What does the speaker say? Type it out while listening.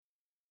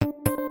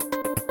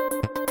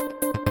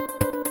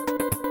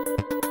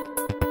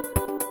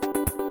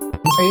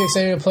Are you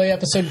excited to play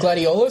episode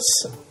Gladiolus?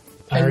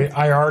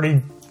 I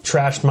already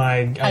trashed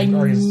my... I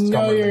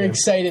know you're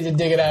excited to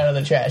dig it out of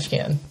the trash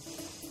can.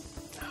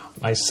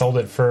 I sold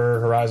it for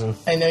Horizon.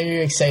 I know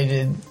you're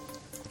excited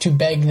to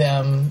beg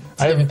them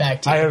to give it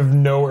back to you. I have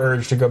no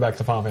urge to go back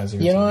to Final Fantasy.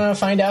 You don't want to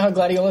find out how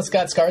Gladiolus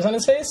got scars on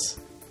his face?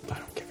 I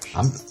don't give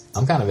a shit.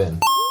 I'm kind of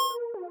in.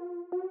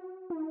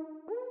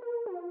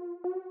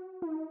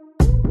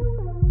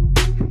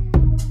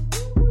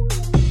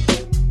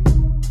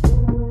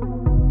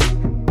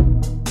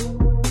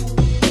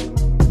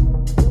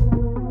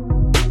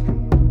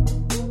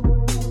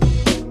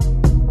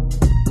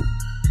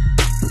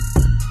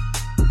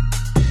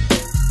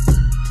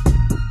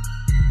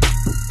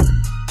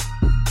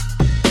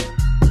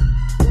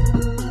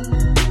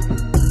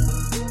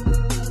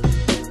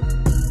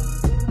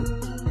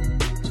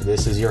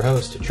 This is your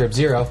host, Trip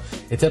Zero.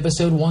 It's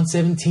episode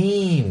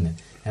 117,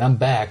 and I'm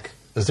back.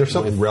 Is there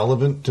something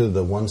relevant to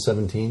the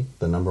 117,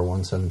 the number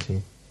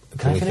 117?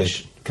 Can I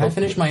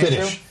finish my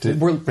intro?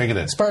 Bring it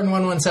in. Spartan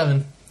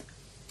 117.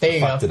 There you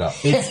go. Fucked it up.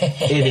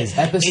 It is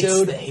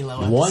episode It's the Halo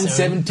episode.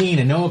 117,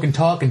 and no one can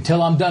talk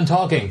until I'm done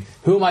talking.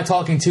 Who am I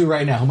talking to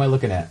right now? Who am I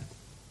looking at?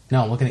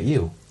 No, I'm looking at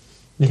you.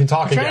 You can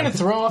talk I'm again. trying to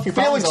throw off your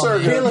Felix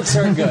problems. Felix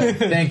Hergood.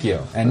 Thank you.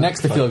 And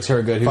next to Felix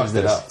Hergood, who's Fucked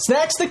it this? up.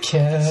 Snacks the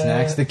cat.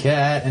 Snacks the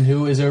cat, and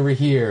who is over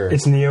here?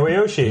 It's Neo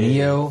Aoshi.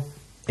 Neo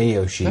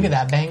Aoshi. Look at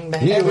that. Bang,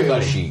 bang.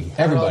 Everybody.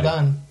 Well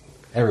done.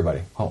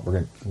 Everybody. Oh,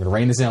 we're gonna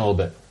rein this in a little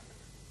bit.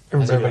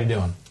 How's everybody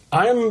doing?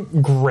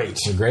 I'm great.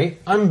 You great?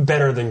 I'm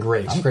better than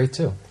great. I'm great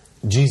too.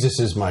 Jesus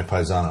is my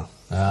paisano.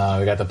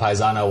 We got the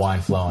Paisano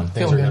wine flowing.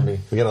 Things Feel are going to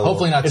good. be We got a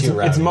hopefully not It's too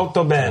rowdy.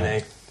 molto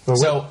bene.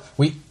 So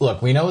we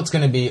know it's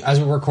going to be, as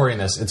we're recording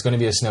this, it's going to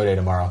be a snow day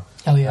tomorrow.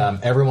 Hell yeah.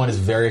 Everyone is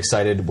very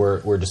excited.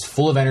 We're just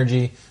full of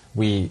energy.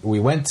 We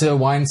went to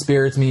Wine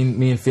Spirits,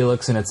 me and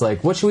Felix, and it's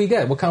like, what should we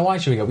get? What kind of wine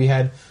should we get? We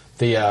had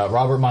the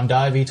Robert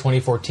Mondavi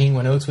 2014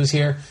 when Oates was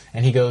here,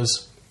 and he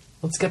goes,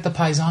 let's get the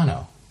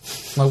Paisano.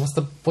 I'm like,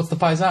 what's the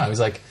Paisano? He's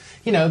like,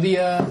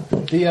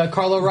 the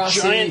Carlo Rossi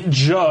Giant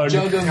jug.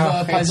 of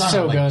Paisano. It's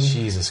so I'm like, good.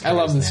 Jesus Christ, I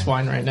love this man.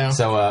 wine right now.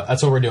 So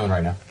that's what we're doing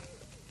right now.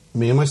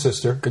 Me and my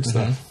sister Good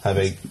stuff.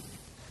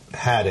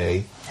 had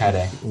a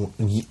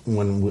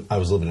when I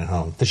was living at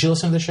home. Does she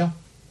listen to the show?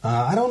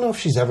 I don't know if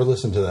she's ever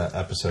listened to that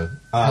episode.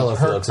 Hello,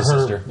 Felix's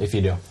sister, if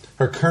you do.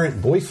 Her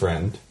current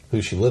boyfriend,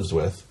 who she lives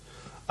with,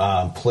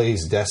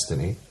 plays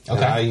Destiny. And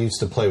Okay. I used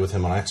to play with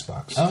him on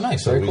Xbox. Oh,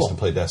 nice. So Very we cool. used to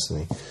play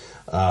Destiny.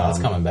 That's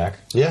coming back.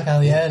 Yeah.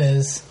 Hell yeah, it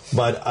is.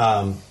 But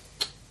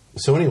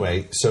so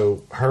anyway,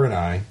 so her and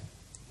I,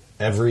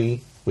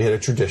 we had a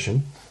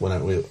tradition when I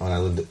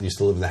used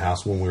to live in the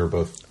house when we were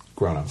both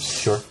grown ups.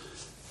 Sure.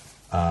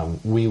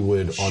 We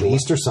would on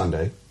Easter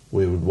Sunday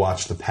we would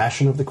watch The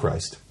Passion of the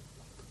Christ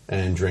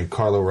and drink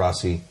Carlo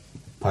Rossi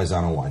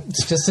Paisano wine.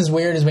 It's just as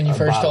weird as when you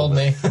first bottle told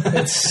me. of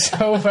It's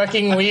so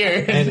fucking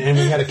weird. And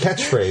we had a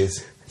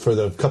catchphrase for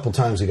the couple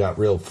times we got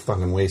real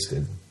fucking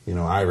wasted.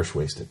 Irish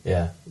wasted.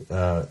 Yeah.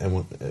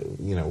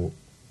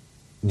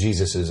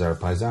 Jesus is our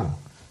paisano.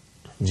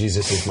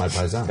 Jesus is my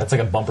paisano. That's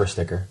like a bumper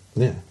sticker.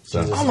 Yeah.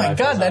 So, Oh my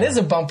god, that is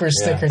a bumper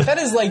sticker. That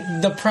is like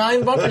the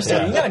prime bumper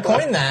sticker. You gotta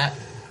coin that.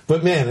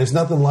 but man, there's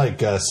nothing like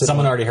sitting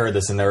Someone already heard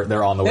this and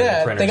they're on the way to the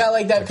Yeah, printers. they got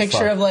like that It's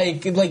picture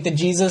fuck. of like the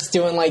Jesus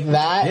doing like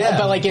that, Yeah.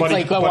 but like it's Buddy-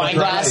 like a Buddy wine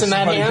glass Christ. in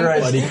that Buddy hand.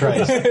 Christ. Buddy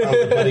Christ.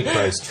 The Buddy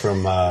Christ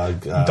from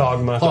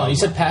Dogma. Hold on, you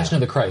said Passion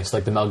of the Christ,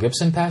 like the Mel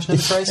Gibson Passion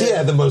of the Christ?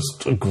 Yeah, the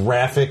most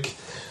graphic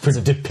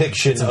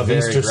depiction a of very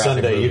Easter graphic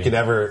Sunday movie. you could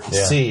ever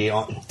Yeah. see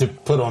to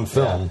put on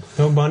film.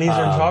 No bunnies or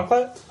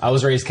chocolate? I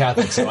was raised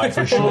Catholic, so I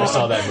for sure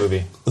saw that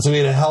movie. So we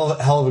had a hell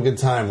of a good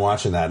time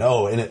watching that.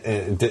 Oh,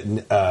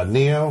 and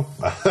Neo,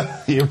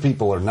 your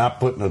people are not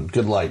putting a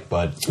good light,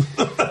 bud.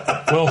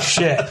 Well,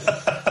 shit.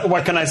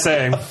 What can I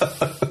say?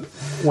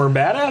 We're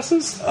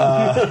badasses?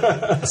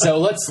 So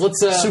let's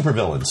Super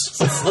villains.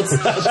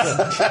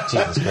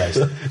 Jesus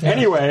Christ.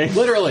 Anyway.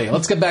 Literally,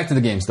 let's get back to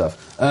the game stuff.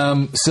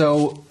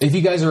 So, if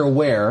you guys are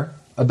aware,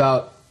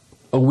 about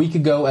a week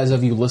ago, as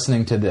of you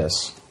listening to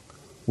this,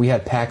 we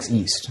had PAX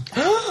East.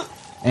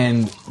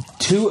 And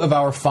two of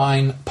our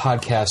fine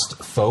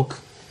podcast folk,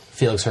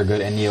 Felix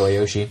Hergood and Neo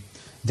Aoshi,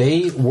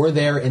 they were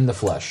there in the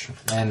flesh.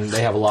 And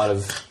they have a lot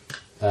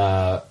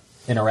of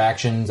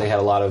interactions. They had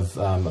a lot of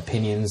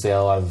opinions. They had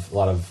a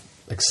lot of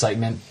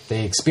excitement.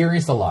 They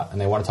experienced a lot, and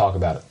they want to talk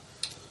about it.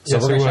 So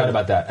Yes, we're going we to chat will.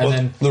 about that.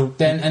 And Well,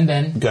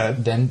 Go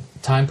ahead. then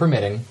time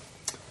permitting,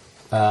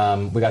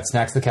 we got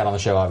Snacks the Cat on the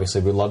show,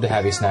 obviously. We'd love to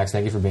have you, Snacks.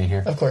 Thank you for being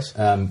here. Of course.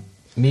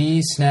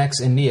 Me, Snacks,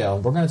 and Neo,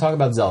 we're going to talk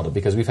about Zelda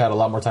because we've had a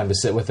lot more time to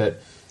sit with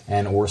it,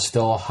 and we're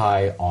still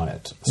high on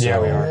it. So Yeah,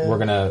 we are. We're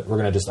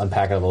gonna just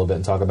unpack it a little bit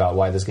and talk about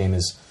why this game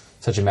is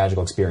such a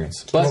magical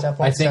experience. But Step I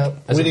one think step.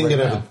 as We of didn't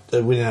right get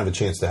now, we didn't have a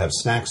chance to have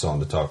Snacks on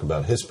to talk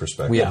about his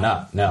perspective. we have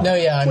not. No. No,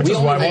 yeah. Which we is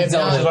only why may we have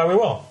not- which is why we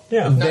will.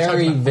 Yeah.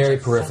 Very, very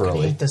Fucking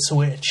peripherally hate the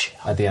Switch.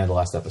 at the end of the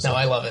last episode. No,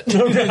 I love it.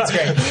 It's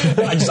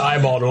great. I just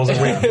eyeballed it. I was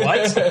like, wait,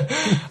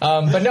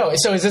 what? But no,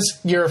 so is this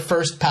your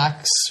first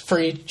PAX for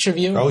each of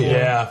you? Oh,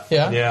 Yeah.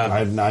 Yeah? Yeah.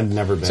 I'd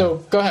never been. So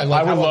go ahead.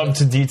 I would love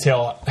to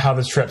detail how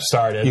this trip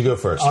started. You go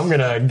first. I'm going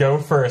to go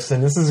first,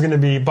 and this is going to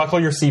be buckle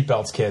your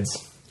seatbelts,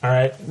 kids. All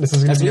right? This is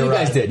going That's to what be you a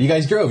guys ride. did. You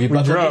guys drove. You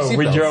buckled your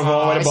We seatbelts. drove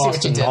all the way I to see what you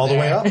Boston. did all the way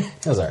there. up.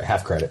 That was all right.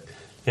 Half credit.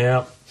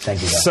 Yeah.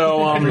 Thank you, guys.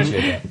 So, I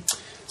appreciate that.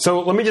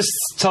 So let me just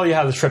tell you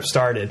how the trip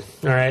started.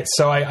 All right.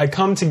 So I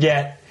come to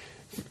get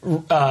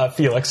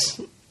Felix,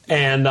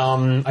 and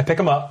I pick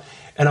him up,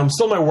 and I'm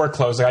still in my work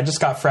clothes. Like, I just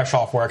got fresh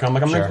off work, and I'm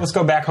like, Sure. let's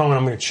go back home, and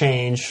I'm going to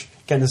change,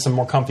 get into some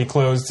more comfy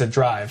clothes to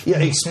drive. Yeah,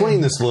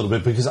 explain this a little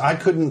bit because I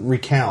couldn't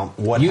recount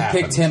what You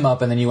happened. picked him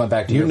up and then you went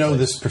back to You your know place.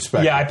 this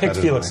perspective. Yeah, I picked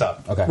better Felix than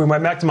up. Okay. We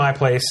went back to my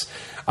place.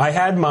 I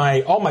had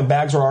all my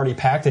bags were already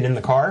packed and in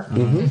the car,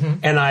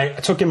 and I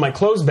took in my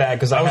clothes bag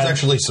because I was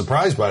actually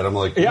surprised by it. I'm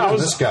like, yeah,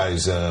 this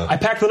guy's I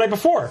packed the night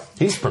before.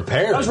 he's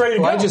prepared. I was ready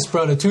to Well, go. I just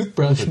brought a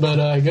toothbrush, but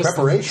I guess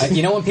Preparation.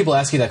 You know when people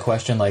ask you that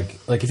question, like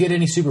if you had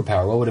any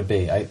superpower, what would it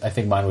be? I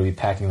think mine would be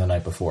packing the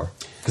night before.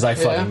 Because I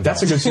fucking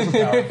That's a good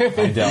superpower.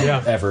 I don't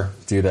Yeah. ever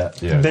do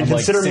that. Yeah. Then I'm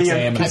like consider 6 me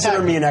a.m.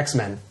 an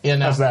X-Men. Yeah,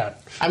 no. How's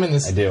that? I'm in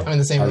this. I do. I'm in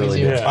the same I way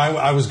really as you. do. Yeah.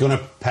 I was going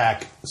to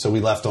pack, so we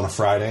left on a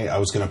Friday. I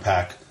was going to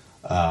pack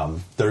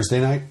Thursday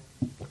night.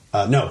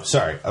 No,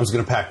 sorry. I was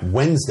going to pack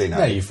Wednesday night.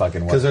 Yeah, you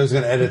fucking were. Because I was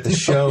going to edit the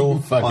show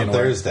fucking on were.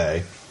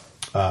 Thursday.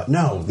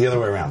 No, the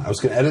other way around. I was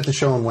going to edit the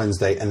show on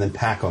Wednesday and then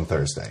pack on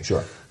Thursday.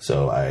 Sure.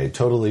 So I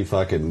totally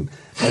fucking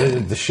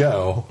edited the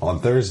show on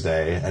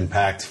Thursday and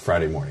packed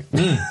Friday morning.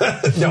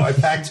 No, I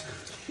packed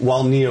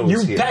while Neo was You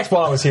here. packed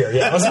while I was here.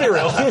 Yeah, let's be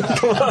real.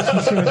 Come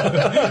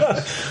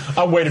on.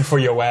 I waited for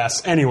you,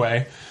 ass.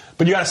 Anyway,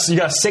 but you got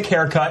a sick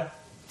haircut.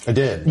 I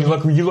did. You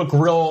look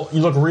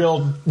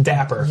real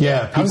dapper.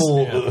 Yeah,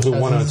 people who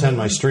want to insane. attend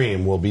my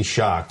stream will be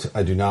shocked.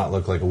 I do not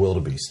look like a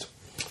wildebeest.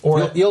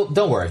 Or You'll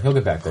don't worry, he'll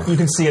get back there. you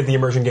can see at the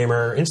Immersion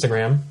Gamer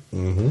Instagram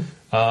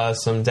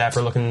some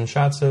dapper looking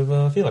shots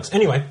of Felix.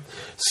 Anyway,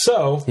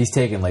 so He's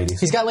taken,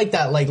 ladies. He's got like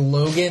that like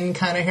Logan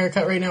kind of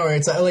haircut right now, where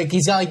it's like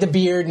he's got like the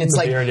beard, and it's The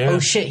like, beard, yeah. oh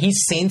shit, he's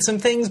seen some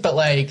things, but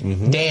like,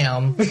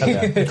 damn.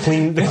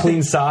 the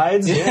clean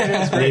sides.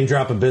 Yeah. Name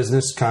drop a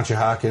business,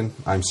 Conshohocken.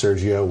 I'm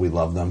Sergio. We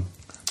love them.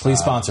 Please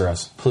sponsor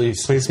us.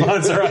 Please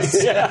Sponsor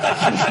us.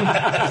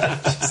 Yeah.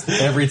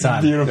 Every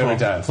time. Beautiful. Every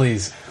time.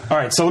 Please. All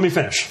right, so let me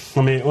finish.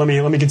 Let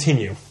me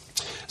continue.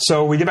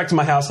 So we get back to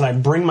my house, and I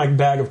bring my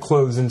bag of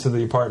clothes into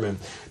the apartment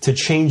to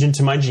change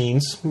into my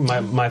jeans,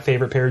 my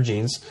favorite pair of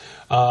jeans,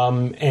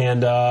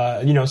 and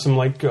some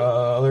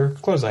other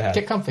clothes I had.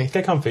 Get comfy.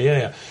 Get comfy.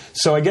 Yeah.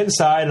 So I get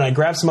inside and I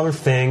grab some other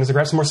things. I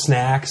grab some more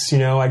snacks.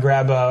 I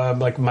grab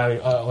my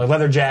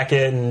leather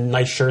jacket and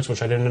nice shirts,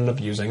 which I didn't end up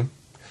using.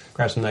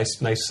 Grab some nice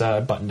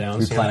button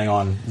downs. You're planning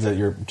on that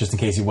you're just in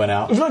case you went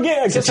out. Look,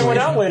 yeah, I guess I went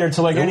out later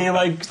to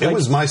It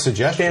was my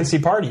suggestion. fancy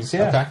parties.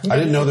 Yeah. Okay. I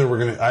didn't know they were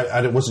going to.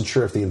 I wasn't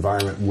sure if the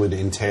environment would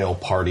entail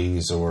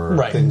parties or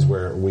Right. things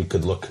where we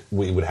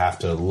would have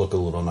to look a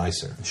little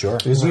nicer. Sure.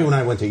 Because you and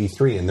I went to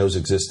E3 and those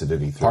existed at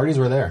E3. Parties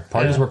were there.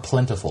 Parties Yeah. were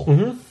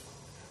plentiful.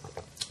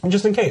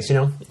 Just in case,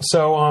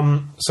 So,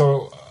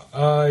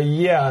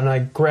 and I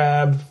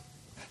grab.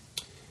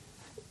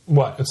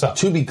 What? What's up?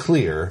 To be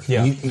clear,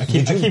 Yeah, you, I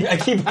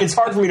keep. It's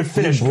hard for me to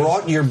finish. you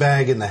brought your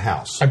bag in the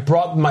house. I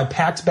brought my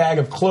packed bag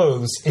of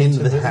clothes into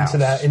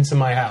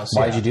my house.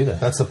 Why'd yeah. you do that?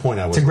 That's the point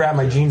I was. To grab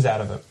my jeans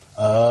out of it.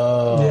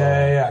 Oh.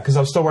 Yeah. Because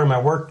I was still wearing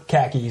my work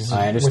khakis,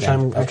 I which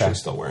I'm understand. actually Okay.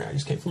 still wearing. I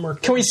just came from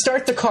work. Can we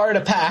start the car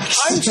to PAX?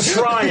 I'm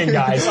trying,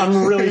 guys.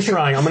 I'm really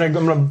trying. I'm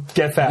gonna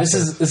get faster.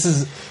 This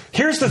is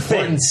Here's the thing.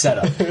 important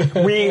setup.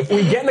 we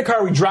get in the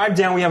car, we drive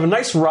down, we have a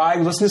nice ride,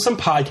 we listen to some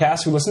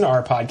podcasts, we listen to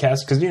our podcast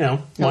because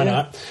why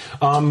not?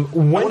 I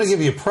want to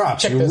give you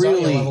props. Check You those audio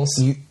really,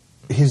 levels.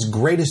 his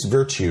greatest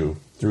virtue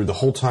through the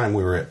whole time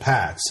we were at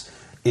PAX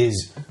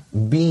is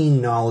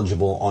being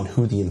knowledgeable on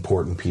who the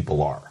important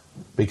people are.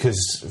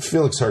 Because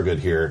Felix Hergood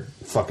here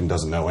fucking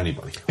doesn't know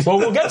anybody. Well,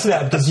 we'll get to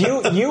that because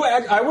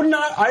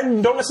I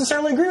don't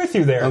necessarily agree with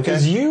you there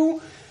because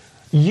you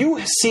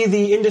see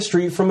the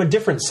industry from a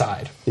different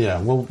side. Yeah,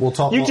 we'll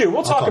talk. You do.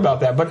 We'll talk about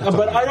that, but We'll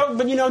talk about I don't.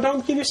 But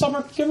don't give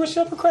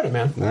yourself a credit,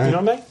 man. All right. You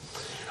know what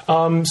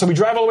I mean? So we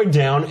drive all the way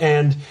down,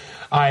 and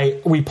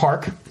we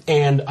park,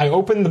 and I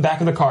open the back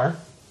of the car,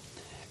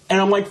 and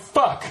I'm like,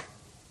 "Fuck,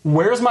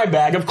 where's my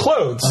bag of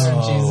clothes?"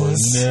 Oh,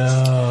 Jesus.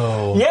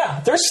 No. Yeah,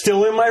 they're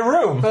still in my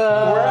room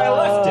where I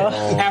left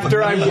it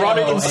after I brought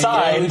it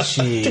inside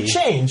Ayoshi. to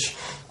change.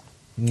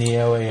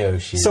 Neo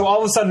Ayoshi. So all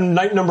of a sudden,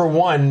 night number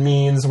one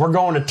means we're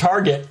going to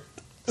Target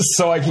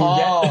so I can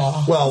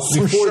get. Well,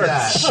 before Sure.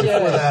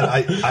 that,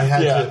 I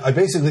had Yeah. to. I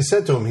basically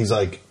said to him, he's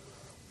like,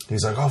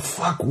 oh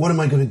fuck, what am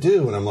I going to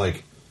do? And I'm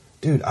like,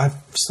 dude, I've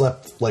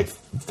slept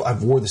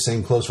I've wore the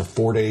same clothes for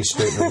 4 days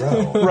straight in a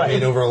row. Right. I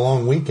mean, over a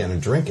long weekend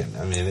of drinking.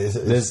 I mean, it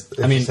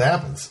just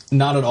happens.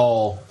 Not at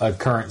all a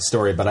current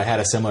story, but I had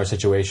a similar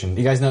situation.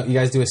 You guys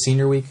do a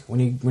senior week when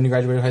you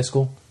graduated high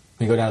school?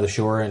 When you go down to the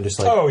shore and just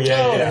like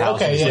Yeah.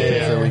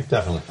 for a week?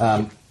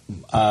 Definitely.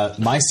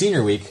 My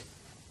senior week,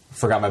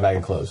 forgot my bag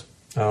of clothes.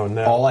 Oh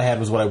no! All I had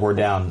was what I wore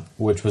down,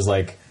 which was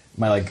like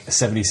my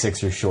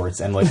 76er shorts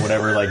and like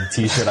whatever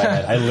t-shirt I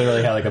had. I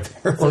literally had like a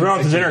pair of We're going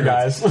out to dinner,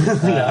 guys.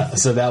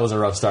 So that was a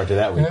rough start to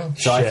that week. Yeah.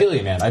 So I feel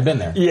you, man. I've been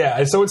there.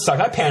 Yeah, so it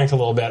sucked. I panicked a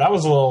little bit. I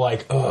was a little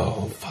like,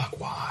 oh fuck,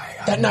 why?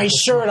 That nice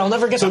shirt, I'll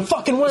never get to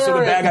fucking wear it. So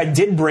the bag I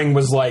did bring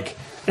was like,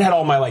 it had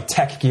all my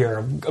tech gear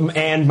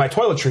and my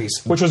toiletries,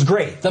 which was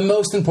great. The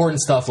most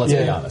important stuff, let's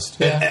be honest.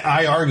 Yeah.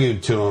 I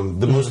argued to him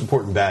the most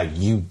important bag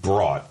you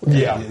brought.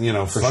 Yeah.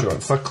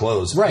 Fuck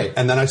clothes. Right.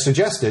 And then I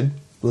suggested,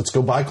 let's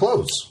go buy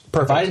clothes.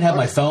 Perfect. If I didn't have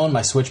my phone,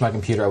 my Switch, my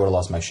computer, I would have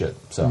lost my shit.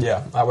 So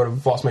Yeah, I would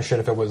have lost my shit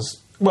if it was,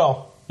 I would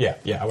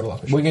have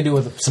lost my shit. what are you gonna do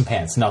with some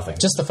pants? Nothing.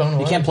 Just the phone You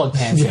alone. can't plug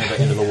pants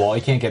into the wall.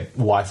 You can't get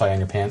Wi-Fi on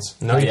your pants.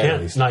 No, Not you yet, at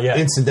can't. least. Not yet.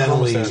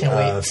 Incidentally, Almost there.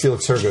 Can't wait.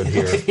 Felix Hergood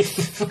here.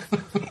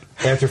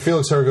 After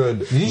Felix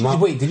Hergood...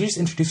 Did you just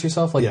introduce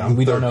yourself? Like I'm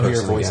we don't third know who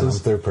your person voice again. is?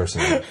 I'm third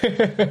person.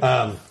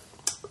 Again.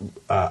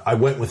 I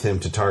went with him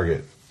to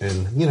Target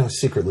and,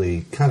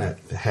 secretly kind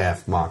of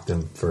half mocked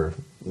him for,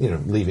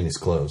 leaving his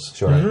clothes.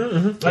 Sure.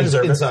 I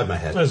deserve it. Inside my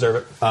head. I deserve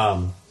it.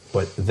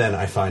 But then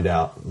I find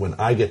out when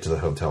I get to the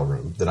hotel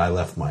room that I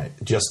left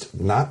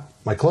not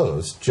my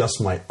clothes,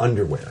 just my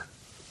underwear.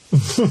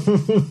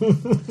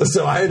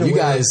 So I had to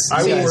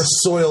wore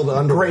soiled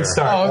underwear Great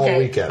start. all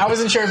weekend. I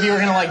wasn't sure if you were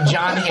gonna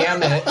John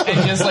Hamm it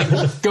and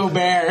just go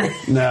bare.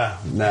 Nah.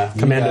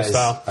 Commando You guys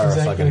style. are a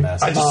Exactly. fucking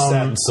mess. I just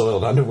sat in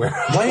soiled underwear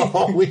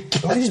all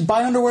weekend. Why did you just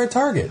buy underwear at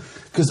Target?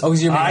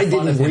 Because you're I making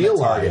fun of didn't him at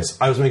Target. realize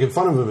I was making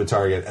fun of him at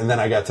Target, and then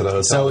I got to the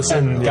hotel.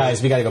 So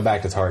guys, we got to go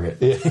back to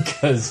Target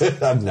because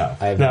no.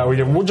 I have No, we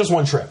did just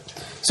one trip.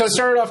 So it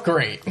started off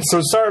great. So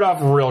it started off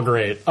real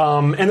great,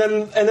 and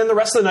then the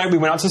rest of the night we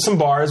went out to some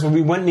bars.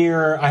 We went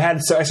near. I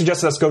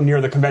suggested us go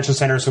near the convention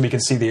center so we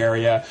could see the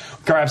area,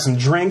 grab some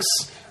drinks.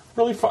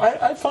 Really fun.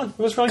 I had fun.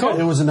 It was really It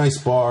good. was a nice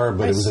bar,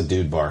 but it was a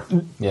dude bar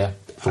yeah.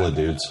 full of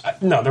dudes.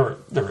 No, there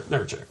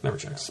were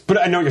chicks. But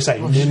I know what you're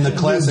saying. In the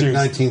classic Dudes.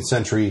 19th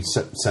century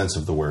sense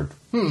of the word,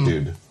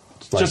 dude.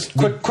 Just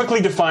quickly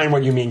define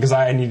what you mean, because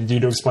I needed you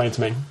to explain it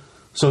to me.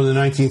 So in the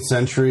 19th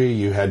century,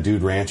 you had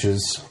dude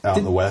ranches out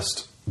in the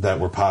West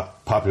that were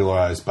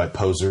popularized by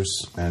posers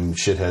and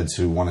shitheads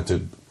who wanted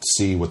to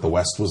see what the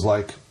West was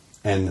like.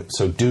 And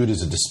so dude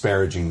is a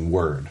disparaging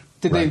word.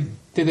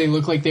 Did they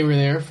look like they were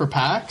there for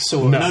PAX?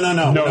 Or? No.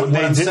 What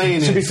I'm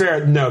saying to be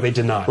fair, no, they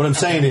did not. What I'm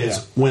saying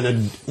is when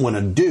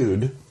a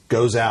dude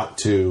goes out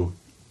to,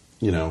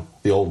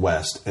 the Old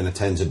West and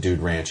attends a dude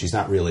ranch, he's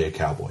not really a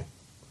cowboy.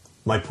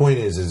 My point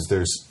is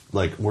there's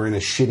we're in a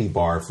shitty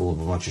bar full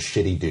of a bunch of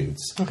shitty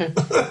dudes. Okay.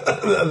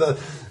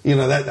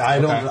 I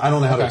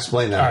don't know how to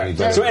explain that. All right. any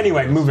better. So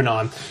anyway, moving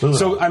on.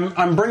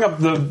 I'm bringing up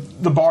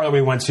the bar that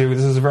we went to.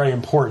 This is very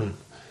important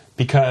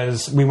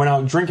because we went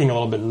out drinking a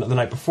little bit the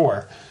night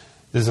before.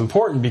 This is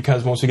important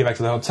because once we get back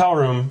to the hotel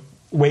room,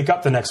 wake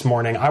up the next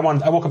morning. I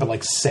woke up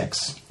at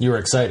 6. You were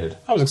excited.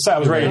 I was excited. I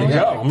was ready to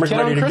go. I'm Kid on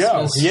ready to go.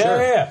 Christmas.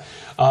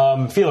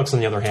 Yeah. Felix, on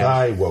the other hand,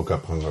 I woke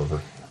up hungover.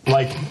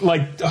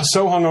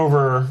 so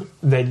hungover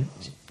they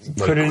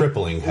couldn't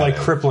crippling headache.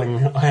 crippling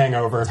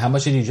hangover. How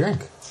much did you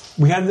drink?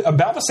 We had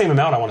about the same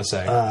amount. I want to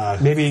say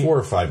maybe 4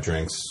 or 5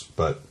 drinks,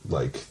 but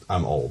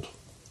I'm old,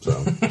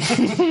 so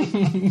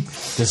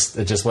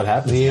Just what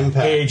happens. the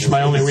impact. age,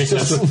 my only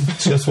weakness.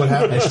 Just what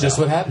happened. It's just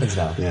what happens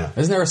now. Yeah.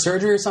 Isn't there a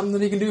surgery or something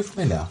that you can do for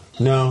me now?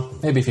 No,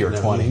 Maybe if you were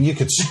 20. You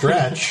could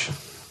stretch,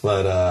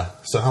 but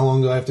so how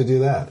long do I have to do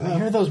that? I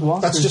hear those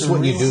walkers. That's just are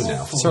what you real do now.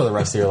 helpful. For the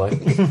rest of your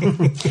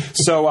life.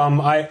 So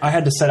I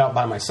had to set out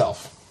by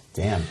myself.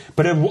 Damn.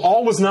 But it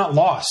all was not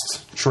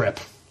lost, Trip.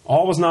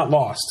 All was not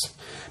lost.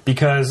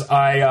 Because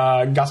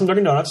I got some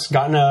Dunkin' Donuts,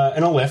 got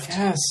in a lift.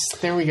 Yes,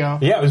 there we go.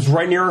 Yeah, it was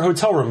right near our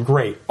hotel room.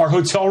 Great. Our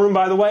hotel room,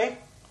 by the way,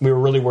 we were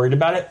really worried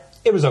about it.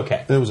 It was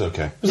okay. It was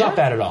okay. It was not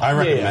bad at all. I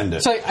recommend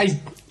it. So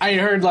I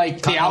heard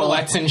the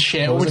outlets and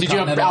shit. What was Did it, you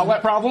have Continental?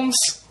 outlet problems?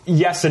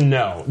 Yes and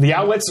no. The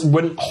outlets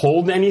wouldn't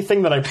hold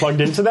anything that I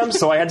plugged into them,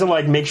 so I had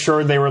to make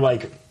sure they were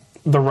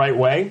the right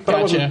way. But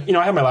I Gotcha. wasn't,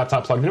 I had my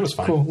laptop plugged in. It was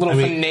fine. Cool. Little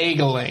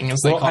finagling, as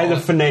they Well, I call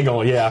had the it.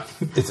 finagle, yeah.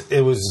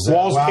 It was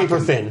Walls walking- paper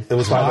thin. It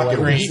was by the way.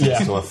 walking Great. distance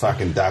Yeah. to a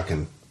fucking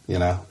ducking.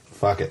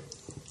 Fuck it.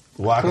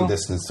 Walking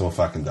distance to a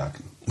fucking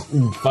ducking.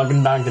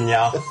 Fucking Dunkin',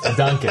 y'all.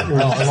 Duncan.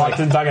 I walked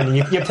in Dunkin'.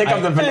 You pick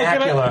up the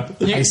vernacular.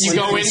 You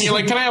go in, you're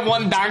like, can I have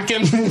one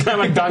Dunkin'? I'm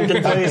like,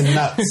 Dunkin', please.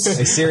 Nuts.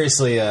 I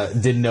seriously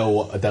didn't know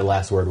what that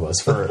last word was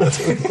for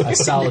a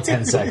solid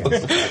 10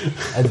 seconds.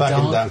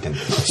 Fucking Duncan.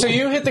 So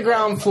you hit the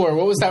ground floor.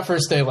 What was that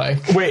first day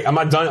like? Wait, I'm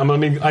not done.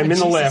 I'm in the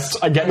Jesus. lift.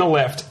 I get in the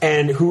lift,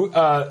 and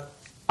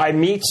I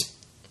meet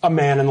a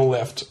man in the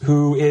lift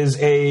who is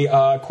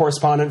a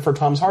correspondent for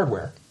Tom's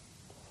Hardware.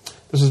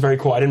 This is very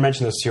cool. I didn't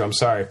mention this to you. I'm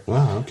sorry.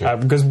 Wow, okay.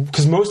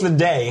 Because most of the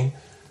day,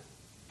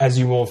 as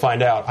you will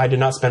find out, I did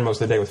not spend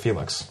most of the day with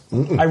Felix.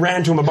 I ran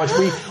into him a bunch.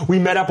 We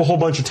met up a whole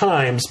bunch of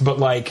times, but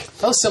like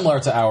That was similar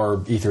to our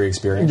E3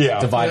 experience. Yeah.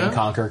 Divide and Yeah.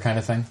 conquer kind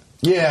of thing.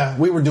 Yeah,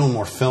 we were doing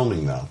more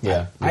filming though.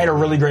 Yeah. I had a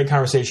really great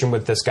conversation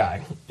with this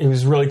guy. He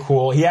was really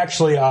cool. He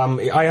actually,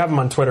 I have him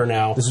on Twitter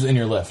now. This was in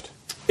your Lyft.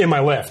 In my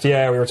Lyft,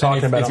 yeah, we were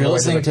talking about it If on you're the way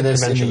listening to this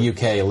convention. in the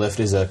UK, Lyft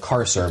is a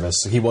car service.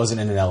 He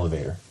wasn't in an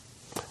elevator.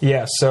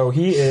 Yeah, so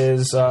he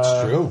is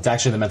True. It's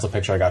actually the mental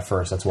picture I got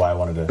first. That's why I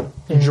wanted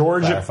to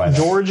George clarify that.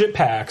 George at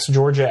PAX,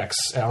 George X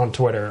on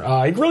Twitter.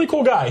 He's a really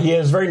cool guy. He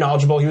is very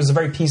knowledgeable. He was a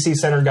very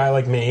PC-centered guy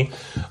like me,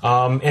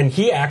 and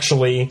he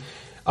actually.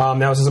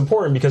 Now this is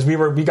important because we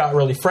got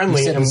really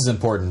friendly. He said and this is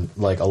important,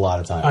 like, a lot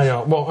of times. I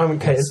know. Well, I'm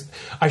okay.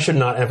 I should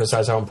not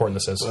emphasize how important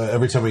this is.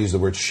 Every time we use the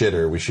word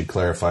shitter, we should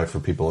clarify for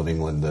people in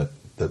England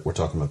that we're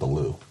talking about the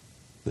loo.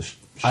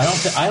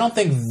 I don't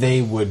think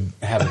they would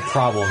have a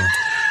problem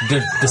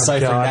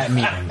deciphering God. that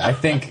meaning. I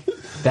think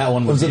that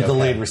one It would was a be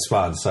delayed okay.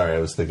 response. Sorry, I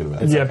was thinking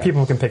about it. Yeah, okay.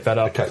 people can pick that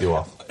up. Cut you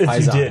off. If you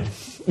Paisan. did.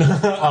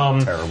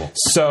 Terrible.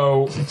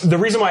 So the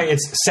reason why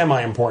it's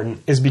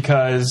semi-important is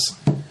because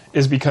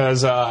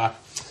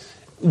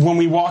when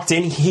we walked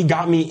in, he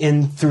got me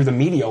in through the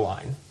media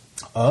line.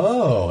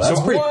 Oh, that's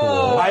So- pretty Whoa.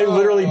 cool. I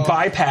literally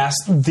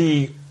bypassed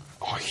the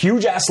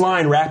huge ass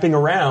line wrapping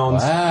around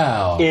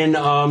Wow. in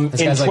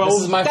This in guy's 12, like,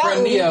 this is my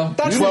friend Neo.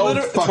 That's 12,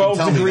 literally- 12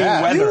 tell me degree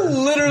that. weather. You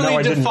literally No,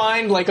 I didn't.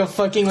 defined like a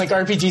fucking like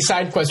RPG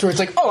side quest where it's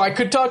like, oh, I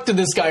could talk to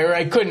this guy or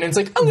I couldn't. And it's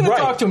like, I'm going Right.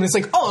 to talk to him. And it's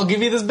like, oh, I'll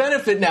give you this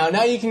benefit now.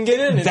 Now you can get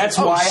in. And That's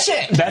oh, why.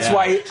 shit. That's Yeah.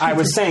 why I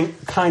was saying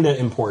kind of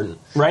important,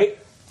 right?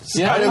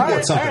 Yeah, I didn't all want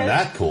right, something all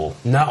right. that cool.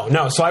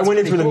 No. So I went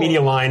in through the cool.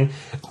 media line.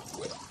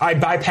 I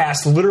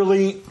bypassed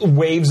literally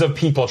waves of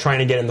people trying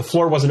to get in. The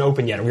floor wasn't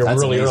open yet. We were That's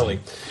really amazing. early.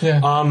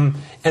 Yeah.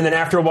 And then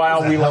after a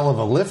while, A we hell of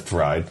a lift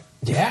ride.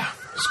 Yeah,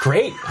 it was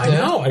great. I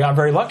Yeah. know. I got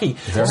very lucky.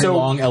 Very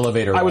long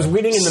elevator I was ride.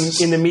 waiting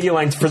in the media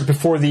line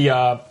before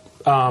the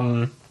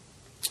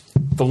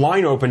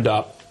line opened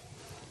up.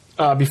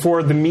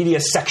 Before the media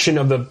section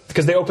of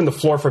because they opened the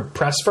floor for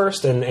press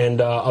first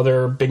and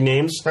other big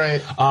names.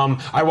 Right.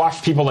 I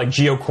watched people like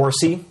Gio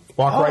Corsi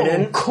walk right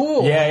in.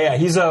 Cool. Yeah.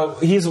 He's do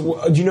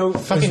you know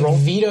his Fucking role?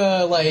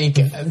 Vita, like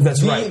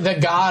That's right. the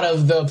god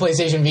of the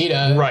PlayStation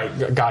Vita.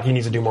 Right. God, he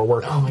needs to do more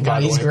work. Oh my by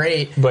God, the he's way.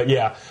 great. But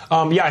yeah.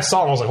 I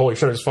saw him. I was like, holy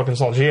shit, I just fucking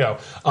saw Gio.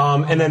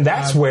 And then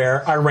that's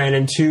where I ran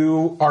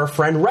into our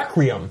friend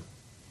Requiem.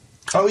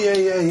 Oh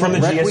yeah. From the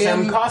Requiem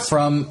GSM cost?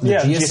 from the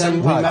Yeah, GSM we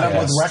We met up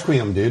podcast. with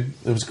Requiem, dude.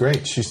 It was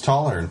great. She's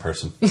taller in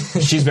person.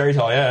 She's very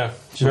tall, yeah.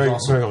 She's very,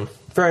 awesome.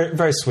 very,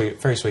 very sweet,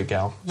 very sweet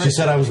gal. She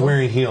said I was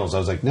wearing heels. I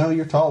was like, no,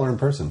 you're taller in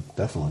person.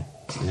 Definitely.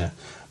 Yeah.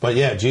 But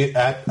yeah,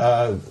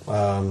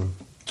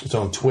 it's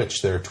on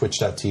Twitch. They're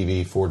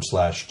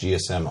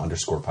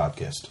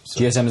twitch.tv/GSM_podcast. So,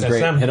 GSM is That's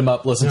great. them. Hit them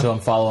up, listen to Yeah.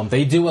 them, follow them.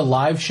 They do a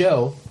live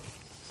show,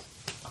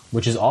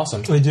 which is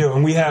awesome. They do,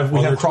 and we have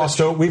they're crossed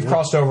Twitch. over. We've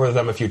crossed over with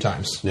them a few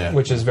times, Yeah.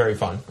 which is very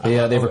fun. They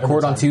Every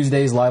record on time.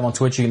 Tuesdays live on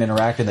Twitch. You can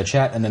interact in the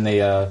chat, and then they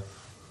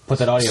put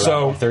that audio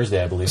out on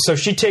Thursday, I believe. So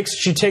she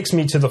takes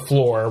me to the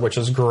floor, which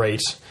is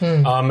great,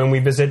 and we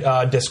visit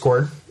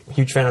Discord.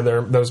 Huge fan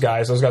of those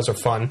guys. Those guys are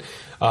fun.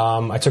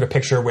 I took a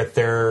picture with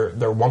their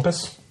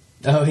Wumpus.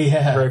 Oh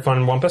yeah, Very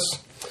fun Wumpus.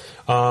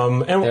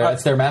 And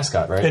it's their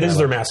mascot, right? it is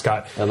their Like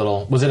mascot. a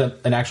little. Was it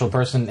an actual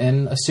person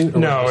in a suit? Or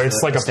No, was it it's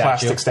just like a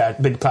statue?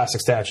 plastic big plastic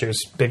statues.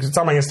 Big. It's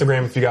on my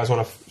Instagram if you guys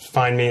want to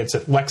find me. It's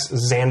at Lex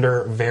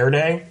Xander Verde.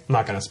 I'm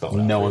not going to spell it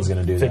out. No one's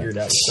gonna do Figure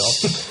that. it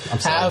out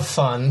yourself. Have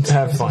fun.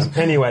 Have fun.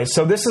 Anyway,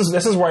 so this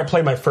is where I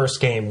played my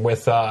first game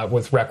with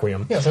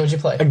Requiem. Yeah, so what'd you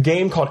play? A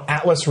game called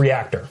Atlas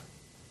Reactor.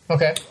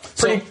 Okay.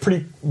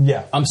 Pretty.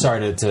 Yeah. I'm sorry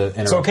to interrupt.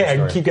 It's okay, the I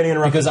story. keep getting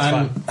interrupted, because it's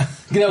I'm.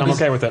 I'm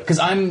okay with it. Because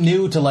I'm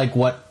new to like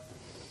what.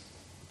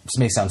 This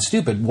may sound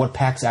stupid. What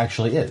PAX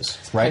actually is,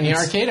 right? And the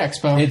It's- Arcade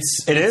Expo.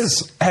 It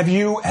is. Have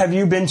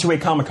you been to a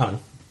Comic-Con?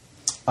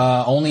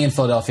 Only in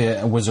Philadelphia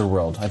at Wizard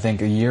World. I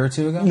think a year or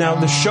two ago. Now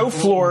the show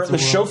floor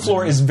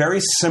is very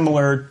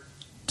similar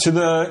to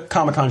the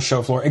Comic-Con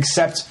show floor,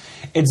 except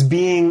it's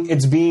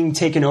being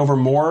taken over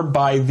more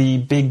by the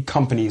big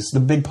companies, the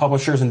big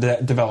publishers and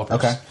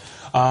developers. Okay.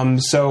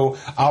 So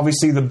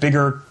obviously the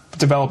bigger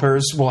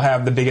developers will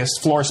have the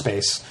biggest floor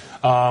space.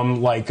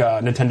 Like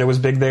Nintendo was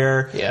big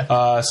there.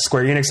 Yeah.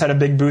 Square Enix had a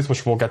big booth,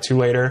 which we'll get to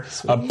later.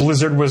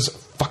 Blizzard was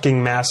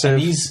fucking massive.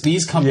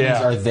 These companies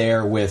Yeah. are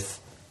there with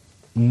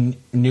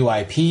new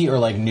IP or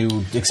like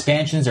new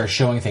expansions. Are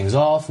showing things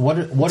off.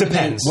 What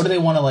Depends. do they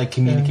want to like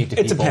communicate to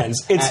It people?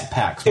 depends. At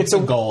PAX. What's it's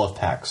the a- goal of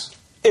PAX?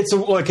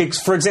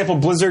 For example,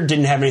 Blizzard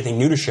didn't have anything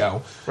new to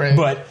show, Right.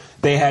 but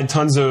they had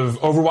tons of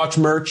Overwatch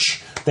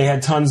merch. They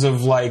had tons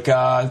of like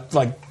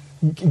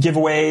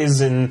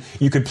giveaways, and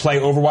you could play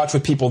Overwatch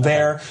with people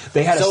there.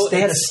 They had So they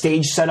had a it's-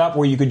 stage set up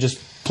where you could just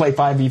play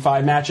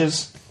 5v5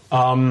 matches.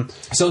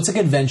 So it's a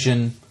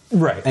convention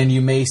Right. And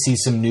you may see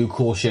some new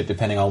cool shit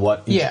depending on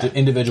what each Yeah.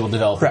 individual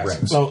developer Correct.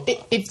 brings. Well,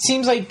 It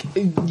seems like,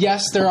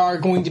 yes, there are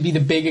going to be the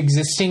big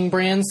existing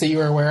brands that you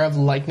are aware of,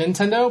 like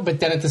Nintendo, but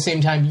then at the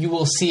same time, you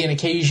will see an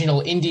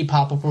occasional indie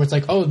pop-up where it's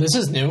like, oh, this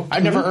is new.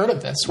 I've never heard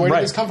of this. Where did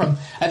Right. this come from?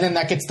 And then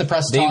that gets the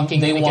press They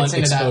talking. and it want gets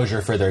into exposure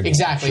that. for their game.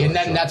 Exactly. and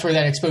then Sure. that's where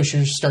that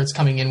exposure starts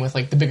coming in with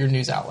like the bigger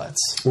news outlets.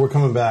 We're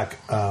coming back.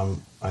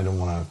 I don't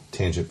want to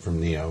tangent from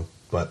Neo,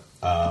 but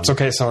it's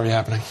okay. It's already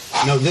happening.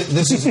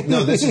 this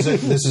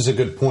is a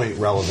good point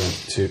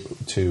relevant to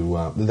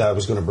that I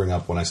was going to bring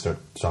up when I start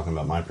talking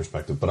about my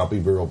perspective, but I'll be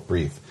real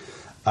brief.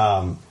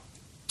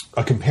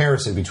 A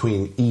comparison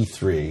between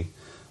E3,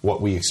 what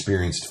we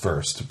experienced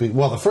first.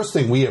 Well, the first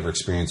thing we ever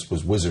experienced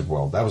was Wizard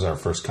World. That was our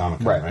first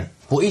Comic-Con, right?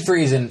 Well,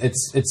 E3 is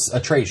it's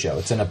a trade show.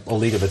 It's in a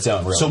league of its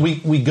own, really. So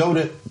we go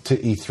to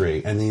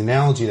E3, and the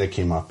analogy that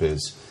came up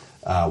is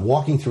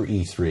walking through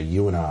E3,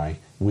 you and I,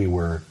 we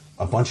were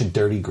a bunch of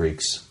dirty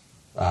Greeks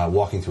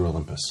walking through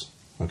Olympus,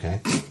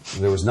 okay?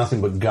 There was nothing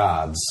but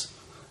gods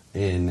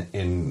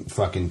in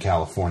fucking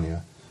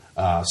California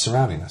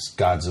surrounding us.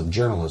 Gods of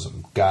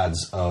journalism,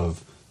 gods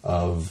of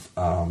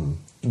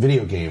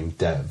video game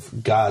dev,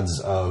 gods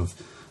of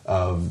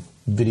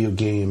video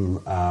game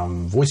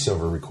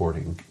voiceover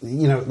recording.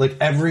 You know, like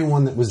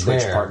everyone that was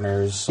Twitch there.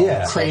 partners, all Yeah.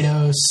 that stuff.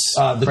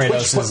 Kratos. The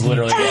Kratos Twitch is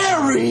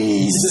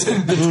literally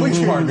the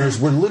Twitch partners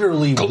were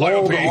literally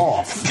walled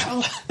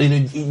off in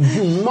a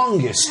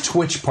humongous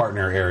Twitch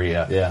partner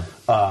area. Yeah.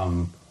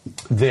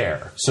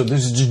 There, so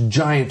there's a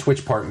giant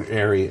Twitch partner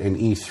area in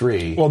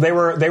E3. Well, they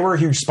were a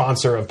huge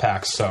sponsor of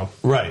PAX, so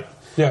Right,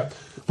 yeah.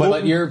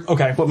 But you're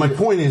okay. but my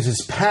point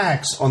is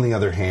PAX, on the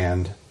other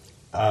hand,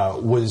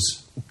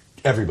 was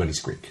everybody's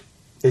Greek.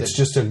 It's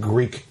just a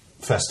Greek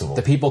festival.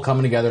 the people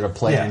coming together to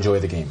play Yeah. and enjoy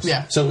the games.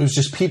 Yeah. So it was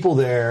just people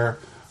there.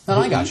 No,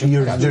 I got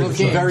you. I got you. There's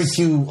Games. very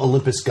few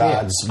Olympus Yeah.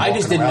 gods. I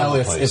just walking didn't around know the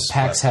if place,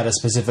 PAX but- had a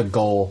specific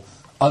goal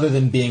other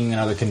than being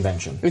another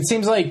convention. It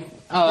seems like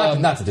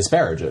Not to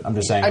disparage it. I'm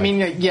just saying. I mean,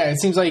 yeah,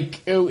 it seems like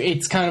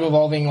it's kind of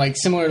evolving, like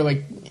similar to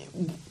like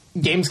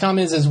Gamescom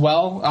is as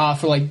well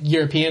for like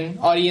European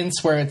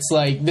audience, where it's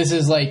like this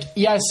is like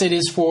yes, it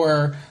is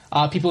for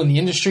people in the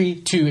industry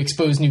to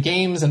expose new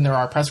games, and there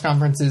are press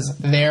conferences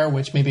there,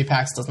 which maybe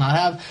PAX does not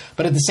have.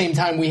 But at the same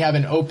time, we have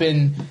an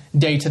open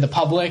day to the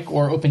public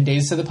or open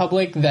days to the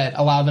public that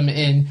allow them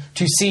in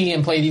to see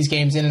and play these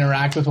games and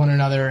interact with one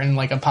another in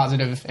like a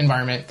positive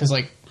environment. Because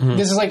like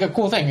this is like a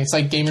cool thing. It's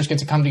like gamers get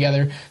to come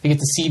together, they get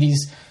to see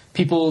these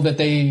people that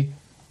they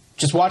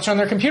just watch on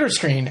their computer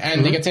screen,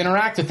 and they get to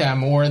interact with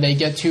them, or they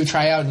get to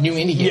try out new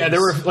indie games. Yeah, there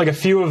were like a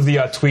few of the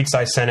tweets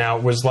I sent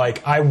out was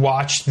like I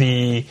watched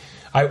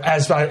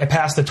as I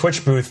passed the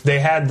Twitch booth, they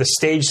had the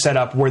stage set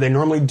up where they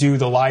normally do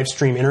the live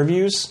stream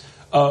interviews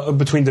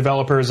between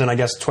developers and I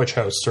guess Twitch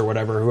hosts or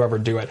whoever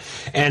do it.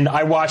 And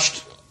I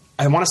watched.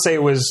 I want to say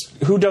it was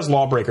who does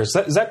Lawbreakers.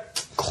 Is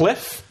that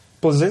Cliff?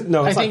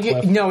 No, I it's think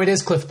not Cliff. it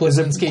is Cliff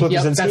Bleszinski. Cliff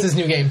Yep, Bleszinski? that's his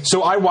new game.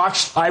 So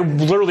I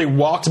literally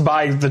walked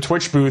by the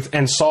Twitch booth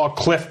and saw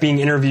Cliff being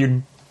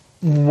interviewed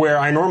where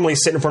I normally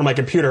sit in front of my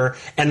computer,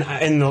 and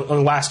in the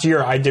last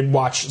year I did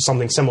watch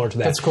something similar to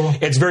that. That's cool.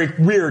 It's very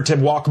weird to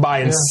walk by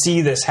and Yeah.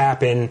 see this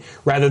happen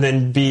rather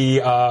than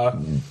be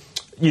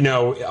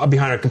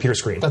behind a computer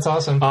screen. That's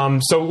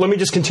awesome. So let me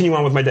just continue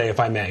on with my day, if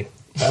I may.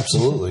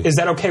 Absolutely. Is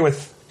that okay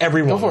with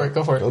everyone? Go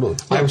for it. Totally.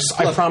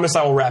 I promise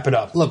I will wrap it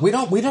up. look, we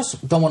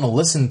just don't want to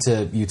listen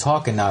to you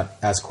talk and not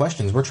ask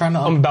questions. We're trying to.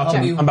 I'm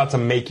you. about to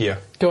make you.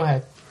 Go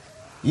ahead.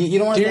 You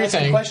don't want Do to your ask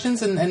some thing.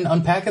 questions and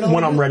unpack it all.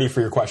 When I'm ready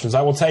for your questions,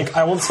 I will take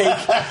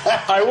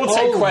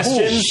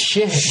questions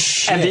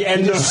Shit. at the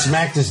end of.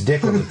 Smacked his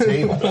dick on the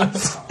table.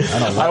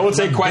 I will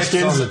take Dicks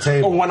questions on the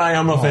table. when I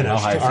am I don't know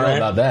finished. how I feel all right.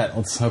 about that.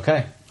 It's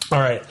okay. All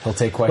right. He'll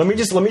take Let me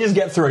questions. just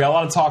get through it. I got a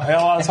lot to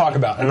talk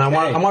about, and Okay.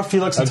 I want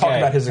Felix to talk Okay.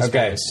 about his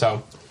experience.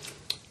 So,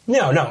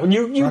 no,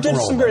 you Rock did and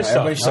roll, some great man. stuff.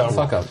 Everybody So, shut the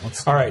fuck up.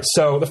 Let's- all right.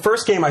 So the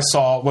first game I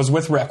saw was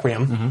with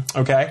Requiem.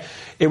 Okay,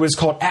 it was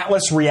called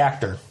Atlas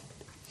Reactor,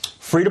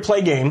 free to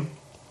play game,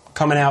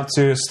 coming out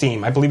to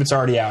Steam. I believe it's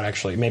already out,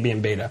 actually, maybe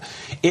in beta.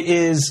 It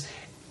is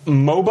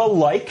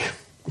MOBA-like,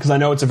 because I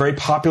know it's a very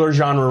popular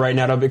genre right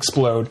now to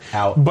explode.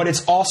 Out. But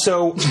it's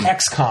also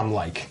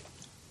XCOM-like.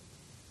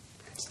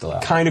 Still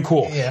out. Kind of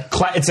cool. Yeah.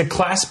 It's a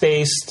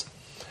class-based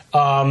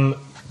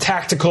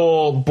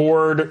tactical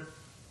board.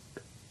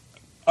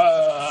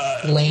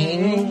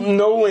 Lane.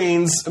 No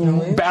lanes,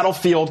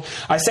 battlefield.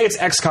 I say it's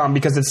XCOM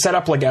because it's set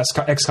up like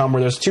XCOM,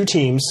 where there's two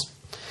teams,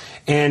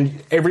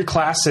 and every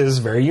class is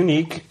very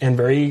unique and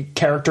very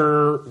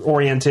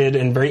character-oriented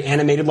and very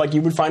animated, like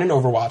you would find in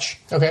Overwatch.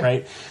 Okay.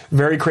 Right?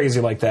 Very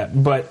crazy like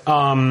that. But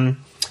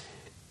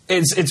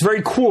it's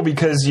very cool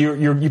because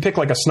you pick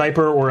like a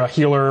sniper or a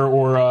healer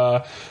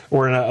or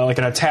like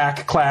an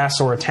attack class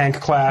or a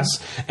tank class,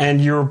 and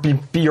you're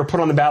put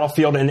on the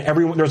battlefield, and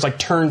there's like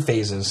turn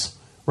phases.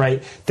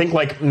 Right? Think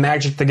like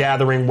Magic the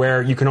Gathering,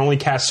 where you can only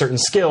cast certain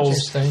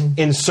skills Interesting.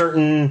 in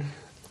certain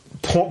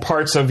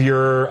parts of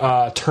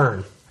your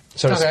turn,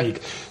 so to Okay.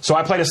 speak. So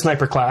I played a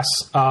sniper class.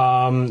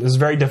 It was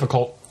very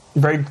difficult.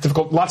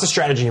 Lots of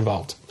strategy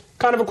involved.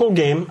 kind of a cool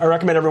game. I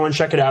recommend everyone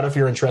check it out if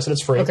you're interested.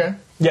 It's free. Okay.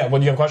 Yeah, well,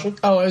 do you have a question?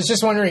 Oh, I was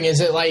just wondering, is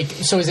it like a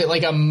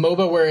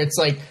MOBA where it's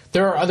like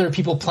there are other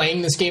people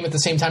playing this game at the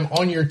same time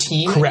on your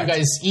team? Correct. And you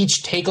guys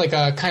each take like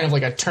a kind of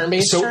like a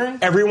turn-based So turn?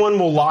 everyone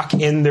will lock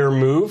in their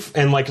move,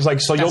 and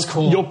so That's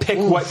cool. you'll pick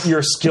what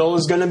your skill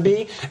is going to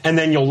be, and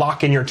then you'll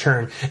lock in your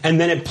turn,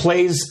 and then it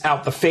plays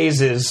out the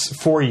phases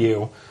for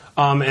you,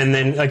 and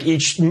then like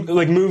each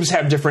moves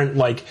have different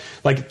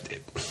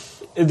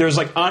there's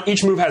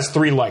each move has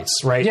 3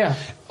 lights, right? Yeah.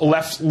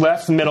 Left,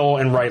 middle,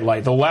 and right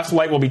light. The left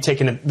light will be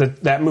taken.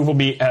 That move will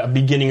be at the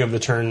beginning of the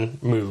turn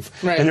move,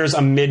 Right. and there's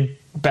a mid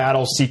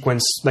battle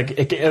sequence.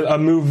 A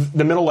move.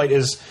 The middle light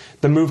is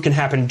the move can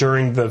happen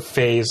during the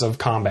phase of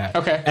combat.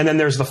 Okay. And then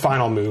there's the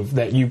final move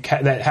that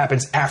that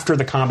happens after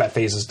the combat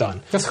phase is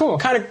done. That's cool.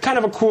 Kind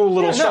of a cool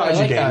little Yeah, no, I strategy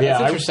like game. that. Yeah,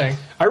 That's interesting.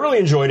 I really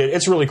enjoyed it.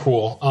 It's really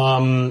cool.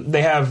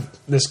 They have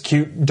this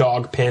cute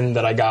dog pin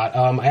that I got.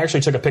 I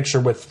actually took a picture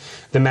with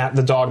the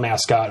dog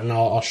mascot, and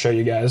I'll show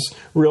you guys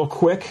real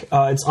quick.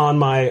 It's on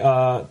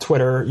my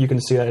Twitter. You can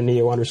see that at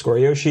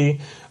Neo_Yoshi.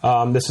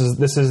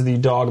 This is the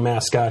dog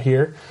mascot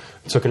here.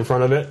 Took in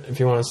front of it. If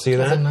you want to see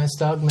that. That's a nice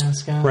dog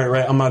mascot.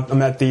 Right. I'm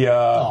at the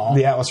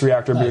Atlas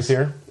Reactor booth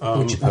here.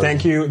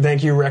 Thank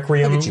you,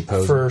 Requiem, Look at you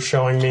posing. for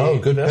showing me. Oh,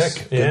 good this.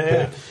 pick. Good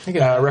Yeah. Look at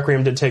that.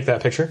 Requiem did take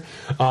that picture.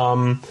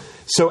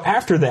 So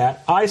after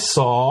that, I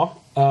saw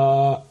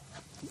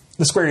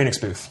the Square Enix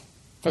booth.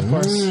 Of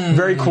course.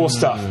 Very cool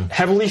stuff.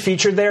 Heavily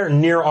featured there,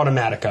 Nier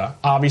Automata.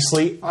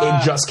 Obviously,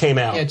 it just came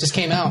out. Yeah, it just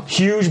came out.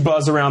 Huge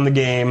buzz around the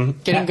game.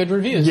 Getting good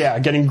reviews. Yeah,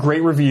 getting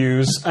great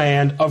reviews,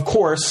 and of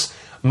course,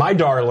 my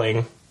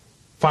darling,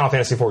 Final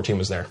Fantasy XIV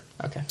was there.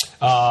 Okay.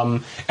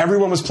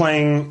 Everyone was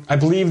playing. I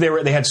believe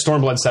they had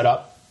Stormblood set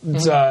up.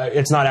 It's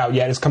not out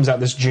yet. It comes out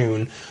this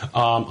June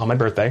on my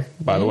birthday,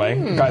 by the way.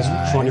 Guys,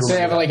 just wanted to So they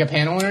remember have that. like a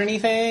panel or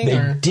anything? They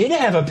or? did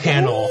have a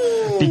panel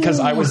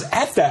because I was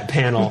at that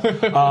panel,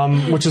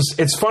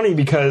 it's funny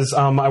because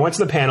I went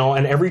to the panel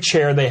and every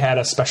chair they had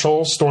a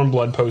special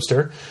Stormblood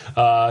poster,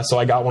 so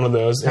I got one of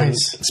those. And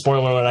Nice.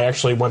 spoiler alert, I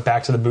actually went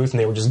back to the booth and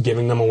they were just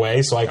giving them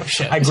away. So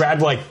shit. I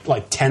grabbed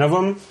like 10 of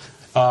them.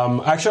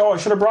 Actually, I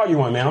should have brought you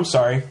one, man. I'm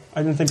sorry,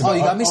 I didn't think about. Oh,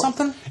 you got me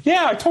something?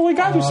 Yeah, I totally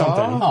got you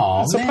something.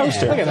 Aw, It's a man.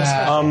 poster. Look at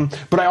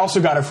that. But I also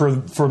got it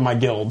for my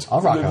guild. I'll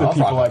rock the, it. the I'll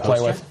people rock I a play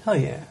poster. with. Hell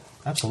yeah.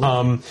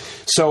 Absolutely.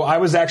 So I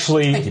was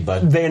actually. Thank you,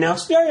 bud. They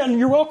announced. Yeah,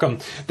 you're welcome.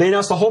 They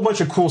announced a whole bunch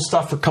of cool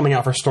stuff for coming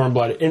out for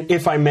Stormblood. And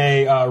if I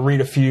may read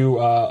a few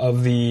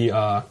of the.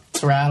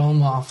 Let's rattle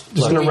them off.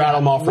 Just gonna rattle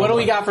them off. What do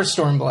we real got for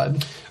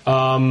Stormblood?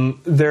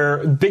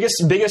 Their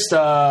biggest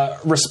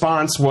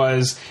response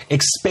was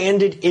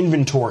expanded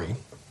inventory.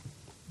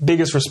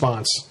 Biggest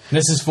response.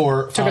 This is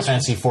for Final us-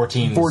 Fantasy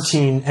 14.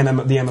 14 the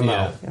MMO.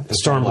 Yeah, The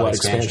Stormblood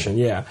expansion.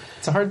 Yeah.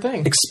 It's a hard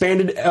thing.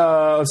 Expanded.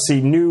 Let's see.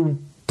 New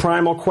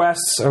primal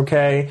quests.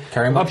 Okay.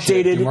 Carry more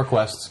shit, updated. do more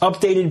quests.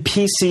 Updated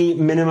PC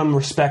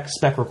minimum spec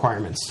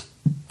requirements.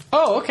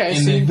 Oh, okay. And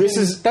So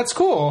then- that's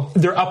cool.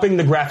 They're upping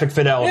the graphic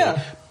fidelity.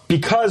 Yeah.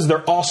 Because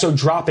they're also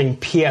dropping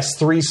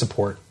PS3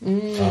 support.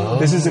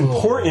 This is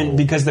important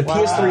because the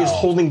PS3 is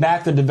holding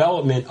back the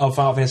development of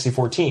Final Fantasy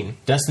XIV.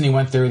 Destiny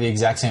went through the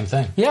exact same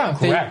thing. Yeah,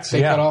 Correct,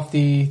 They yeah. cut off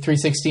the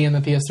 360 and the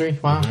PS3.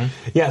 Wow.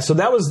 Yeah, so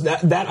that was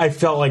that I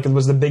felt like it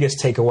was the biggest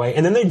takeaway.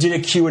 And then they did a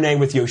Q&A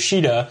with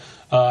Yoshida.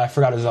 I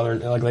forgot his other,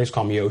 like they just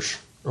call him Yosh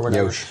or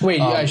whatever. Yosh. Wait,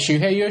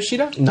 Shuhei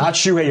Yoshida? Not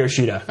Shuhei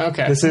Yoshida.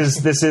 Okay. This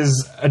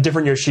is a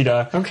different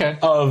Yoshida. Okay.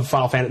 Of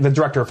Final Fantasy, the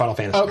director of Final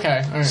Fantasy.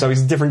 Okay, all right. So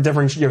he's different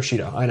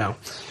Yoshida. I know.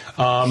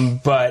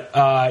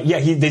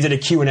 They did a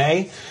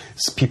Q&A.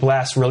 People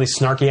ask really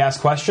snarky ass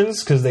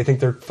questions because they think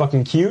they're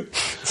fucking cute.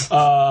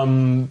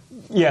 Someone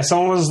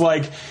was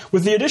like,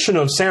 with the addition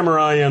of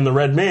Samurai and the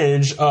Red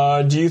Mage,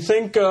 do you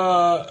think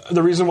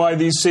the reason why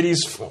these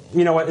cities,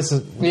 you know what,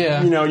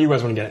 you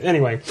guys want to get it.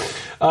 Anyway.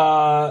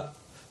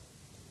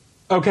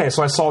 Okay,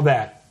 so I saw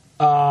that.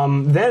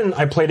 Then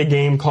I played a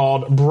game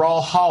called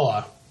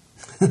Brawlhalla.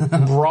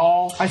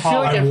 Brawlhalla. I feel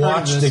like I I've heard of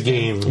watched this a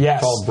game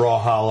Yes. called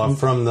Brawlhalla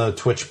from the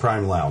Twitch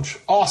Prime Lounge.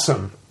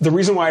 Awesome. The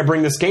reason why I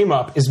bring this game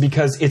up is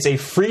because it's a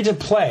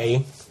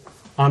free-to-play,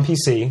 on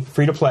PC,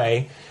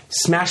 free-to-play,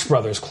 Smash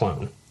Brothers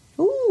clone.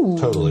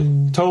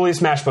 Totally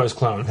Smash Brothers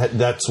clone.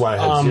 That's why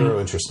I had zero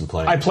interest in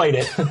playing. I played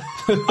it.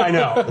 I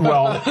know.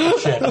 Well,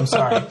 shit, I'm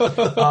sorry.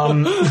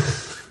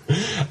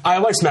 I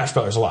like Smash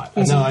Brothers a lot.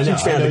 I'm No, I a huge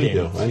know. fan I of the know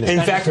you game. do. I know.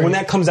 In fact, when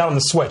that comes out on the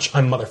Switch,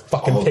 I'm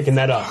motherfucking picking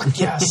that up.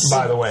 yes.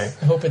 By the way.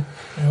 I hope it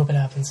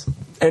happens.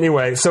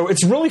 Anyway, so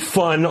it's really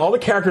fun. All the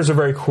characters are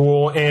very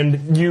cool,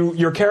 and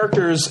your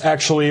characters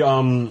actually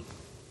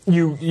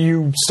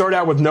you start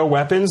out with no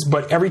weapons,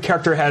 but every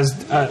character has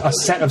a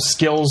set of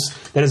skills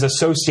that is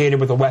associated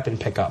with a weapon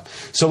pickup.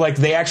 So like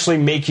they actually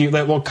make you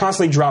will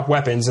constantly drop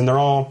weapons, and they're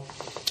all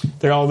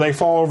They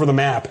fall over the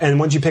map, and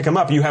once you pick them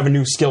up, you have a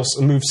new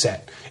move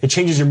set. It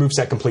changes your move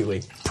set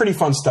completely. Pretty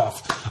fun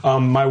stuff.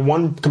 My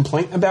one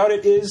complaint about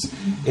it is,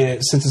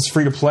 since it's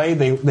free to play,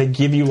 they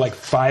give you like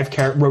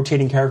 5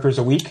 rotating characters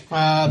a week.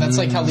 That's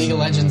like how League of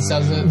Legends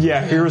does it.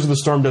 Yeah, Heroes of the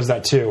Storm does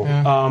that too.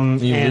 Yeah.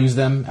 You lose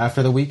them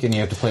after the week, and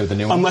you have to play with the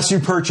new one. Unless you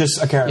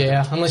purchase a character.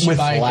 Yeah, unless you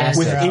buy a character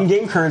with out.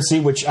 in-game currency,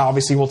 which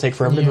obviously will take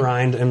forever to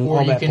grind and or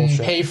all that bullshit. you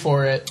can pay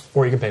for it.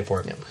 Or you can pay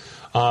for it.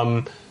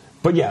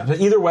 But yeah,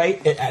 either way,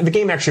 the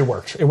game actually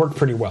worked. It worked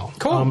pretty well.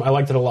 Cool. I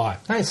liked it a lot.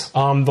 Nice.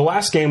 The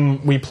last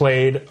game we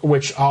played,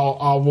 which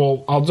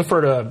I'll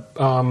defer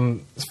to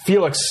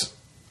Felix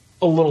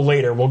a little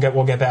later. We'll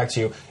get back to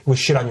you. Was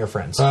Shit on Your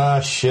Friends.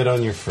 Shit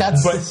on your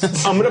friends.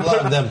 But I'm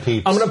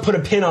gonna put a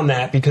pin on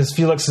that because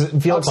Felix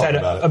had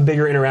a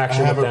bigger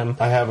interaction with them.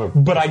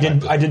 But I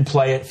did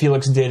play it.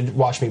 Felix did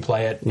watch me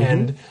play it,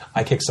 and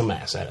I kicked some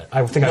ass at it.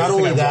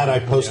 I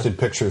posted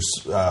pictures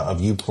of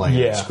you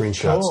playing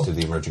screenshots to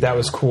the emerging. That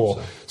was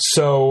cool.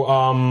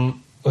 So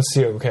let's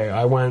see. Okay,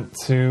 I went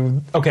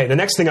to. Okay, the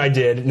next thing I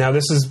did. Now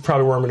this is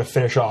probably where I'm going to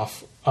finish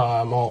off.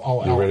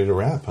 You're ready to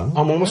wrap, huh?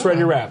 I'm almost ready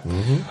to wrap.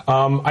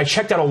 I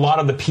checked out a lot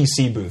of the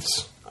PC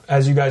booths.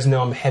 As you guys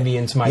know, I'm heavy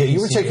into my PC. Yeah, you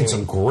were taking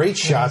some great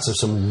shots of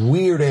some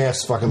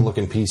weird-ass fucking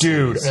looking PCs.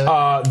 Dude,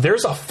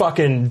 there's a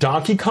fucking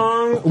Donkey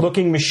Kong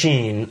looking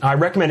machine. I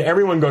recommend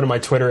everyone go to my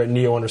Twitter at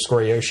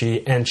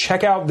Neo_Yoshi and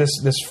check out this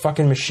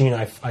fucking machine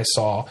I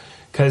saw.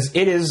 Because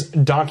it is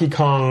Donkey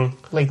Kong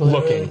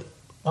looking.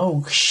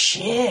 Oh,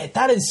 shit.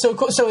 That is so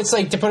cool. So it's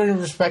like, to put it in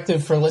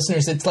perspective for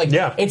listeners, it's like,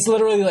 it's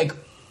literally like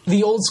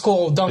the old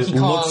school Donkey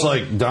Kong looks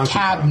like Donkey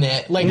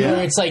cabinet, Kong.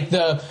 Where it's like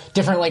the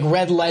different like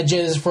red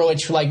ledges for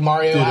which like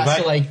Mario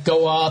has to like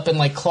go up and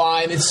like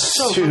climb. It's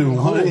so cool.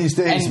 One of these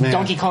days, and man.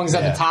 Donkey Kong's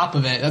at the top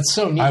of it. That's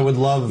so neat. I would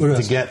love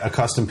to get a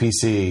custom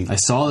PC. I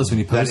saw this when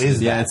you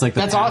posted. It's like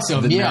that's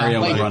awesome. The Yeah,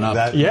 Mario like, would run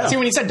up. See,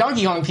 when he said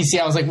Donkey Kong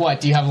PC, I was like,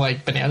 "What? Do you have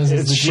like bananas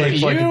as the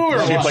GPU or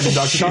what?" Like a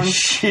Donkey Kong?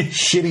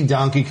 Shitty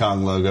Donkey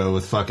Kong logo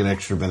with fucking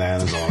extra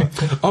bananas on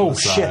it. Oh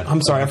shit!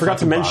 I'm sorry, I forgot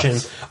to mention.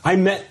 I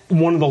met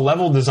one of the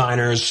level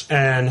designers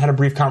and had a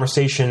brief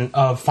conversation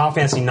of Final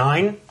Fantasy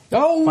 9.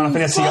 Oh, Final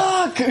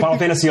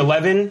Fantasy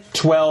 11,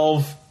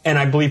 12, and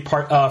I believe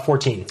part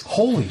 14.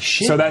 Holy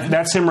shit! So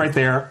that's him right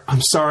there.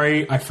 I'm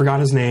sorry, I forgot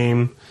his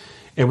name.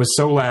 It was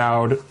so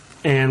loud.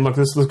 And look,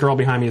 this girl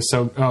behind me is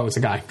so... Oh, it's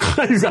a guy.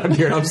 He's got a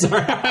beard. I'm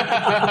sorry.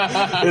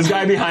 This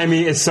guy behind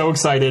me is so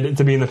excited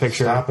to be in the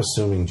picture. Stop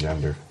assuming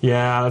gender.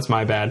 Yeah, that's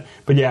my bad.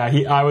 But yeah,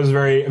 I was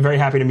very, very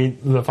happy to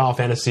meet the Final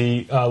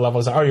Fantasy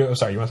levels. Oh,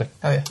 sorry, you want to say?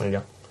 Oh, yeah. There you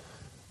go.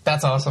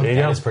 That's awesome. There you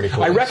go. That is pretty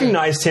cool. I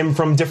recognized him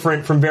from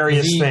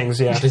various things.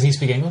 Yeah, Does he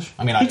speak English?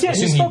 I mean, he did.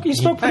 He spoke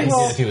pretty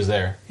well if he was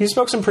there. He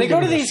spoke some pretty. They go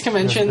good to English. these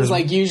conventions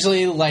like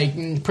usually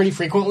like pretty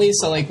frequently.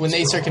 So like when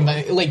they start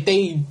like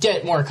they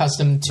get more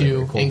accustomed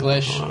to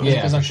English.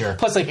 Yeah, for sure.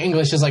 Plus, like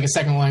English is like a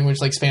second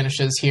language, like Spanish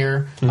is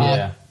here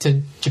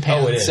to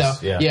Japan. Oh, it is. So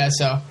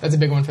so that's a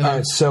big one for them. All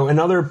right, so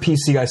another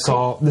PC I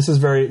saw. This is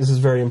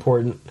very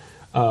important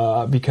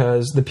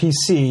because the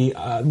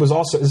PC was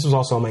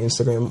also on my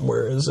Instagram.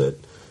 Where is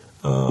it?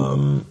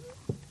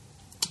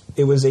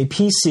 It was a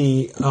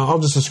PC. I'll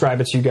just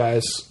describe it to you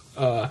guys.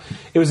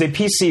 It was a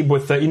PC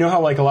with you know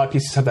how like a lot of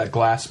PCs have that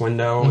glass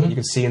window and you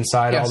can see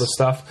inside all this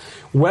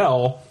stuff.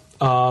 Well,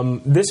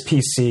 this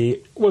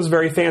PC was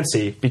very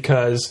fancy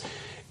because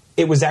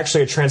it was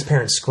actually a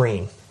transparent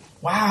screen.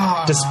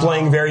 Wow!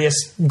 Displaying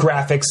various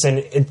graphics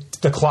and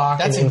the clock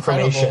That's and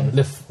information.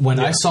 incredible. When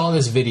I saw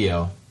this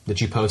video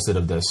that you posted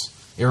of this,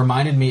 it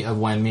reminded me of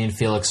when me and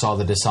Felix saw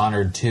the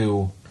Dishonored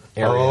 2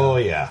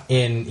 area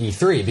in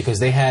E3 because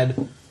they had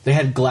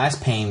glass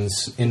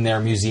panes in their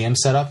museum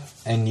setup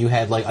and you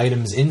had like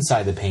items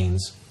inside the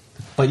panes,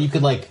 but you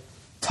could like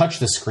touch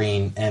the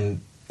screen and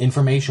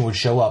information would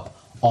show up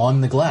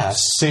on the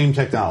glass. Same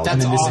technology.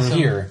 That's and then awesome. This is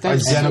here.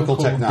 That's Identical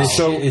so cool. technology. This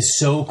shit is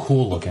so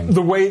cool looking.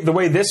 The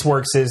way this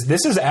works is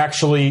this is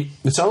actually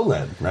It's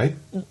OLED, right?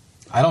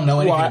 I don't know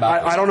anything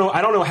about this. I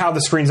don't know how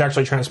the screen's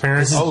actually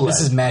transparent.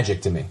 This is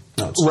magic to me.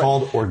 No, it's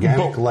called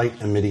organic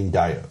light emitting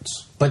diodes.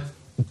 But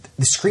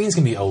the screens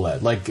can be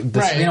OLED. Like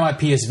the screen on my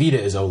PS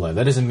Vita is OLED.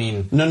 That doesn't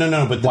mean No.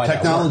 But the why that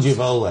technology works.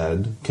 of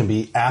OLED can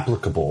be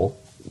applicable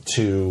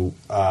to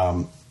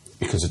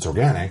because it's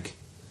organic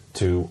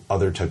to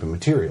other type of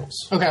materials.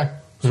 Okay.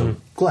 So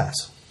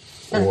glass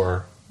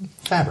or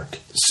fabric.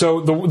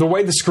 So the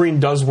way the screen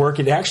does work,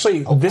 it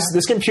actually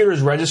this computer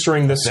is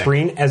registering this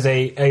screen as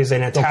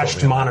an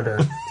attached monitor.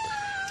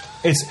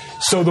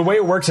 So the way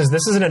it works is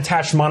this is an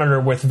attached monitor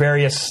with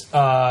various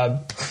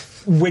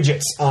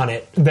widgets on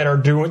it that are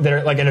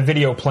like in a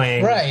video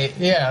playing. Right.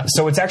 Yeah.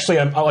 So it's actually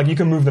like you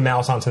can move the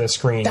mouse onto the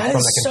screen That from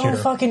is the computer.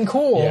 so fucking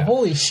cool. Yeah.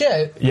 Holy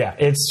shit. Yeah,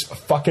 it's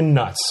fucking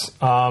nuts.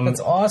 That's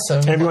awesome.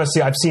 And if you want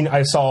to see,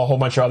 I saw a whole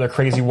bunch of other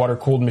crazy water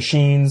cooled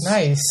machines.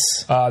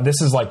 Nice.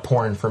 This is like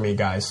porn for me,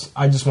 guys.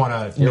 I just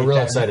want to. You're real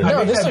excited. I No,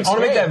 want this to looks make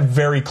great. that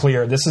very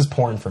clear. This is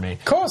porn for me.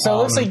 Cool. So it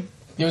looks like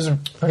it was a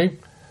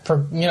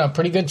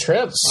pretty good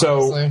trip.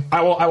 So honestly.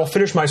 I will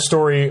finish my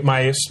story,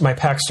 my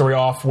PAX story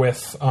off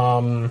with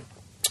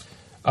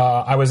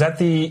I was at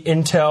the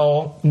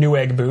Intel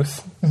Newegg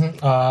booth.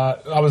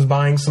 I was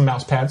buying some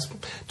mouse pads.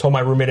 Told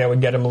my roommate I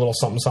would get him a little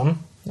something.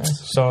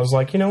 Nice. So I was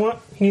like, you know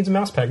what? He needs a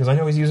mouse pad because I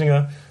know he's using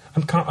a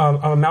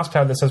mouse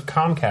pad that says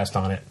Comcast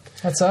on it.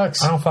 That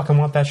sucks. I don't fucking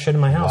want that shit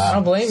in my house. Wow. I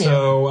don't blame you.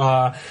 So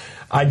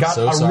I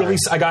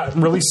got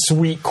really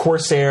sweet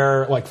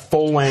Corsair like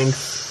full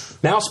length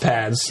mouse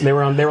pads. They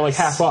were like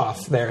half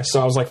off there.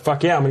 So I was like,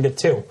 fuck yeah, I'm gonna get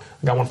 2.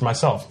 I got one for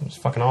myself. It was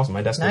fucking awesome.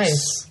 My desk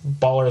looks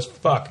baller as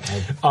fuck.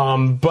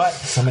 But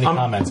so many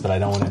comments, but I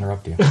don't want to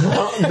interrupt you.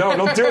 No,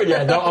 don't do it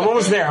yet. No, I'm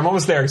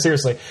almost there.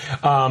 Seriously.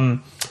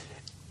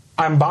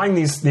 I'm buying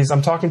these.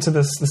 I'm talking to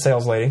the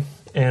sales lady,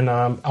 and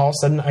all of a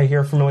sudden I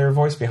hear a familiar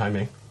voice behind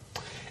me.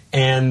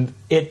 And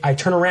I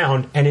turn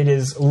around, and it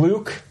is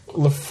Luke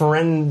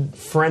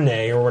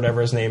Lafreniere, or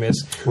whatever his name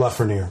is.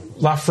 Lafreniere.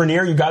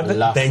 Lafreniere, you got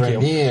that? Thank you.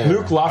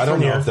 Luke Lafreniere. I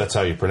don't know if that's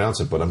how you pronounce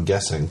it, but I'm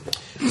guessing.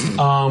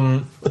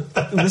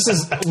 This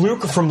is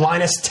Luke from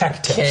Linus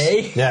Tech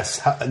Tips.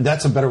 Yes,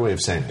 that's a better way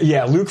of saying it.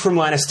 Yeah, Luke from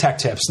Linus Tech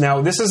Tips.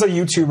 Now, this is a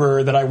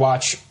YouTuber that I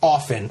watch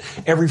often.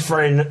 Every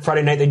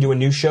Friday night they do a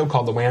new show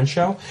called The WAN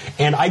Show,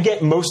 and I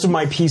get most of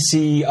my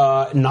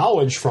PC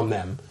knowledge from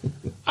them.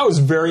 I was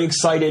very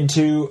excited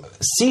to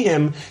see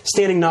him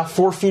standing not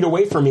 4 feet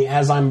away from me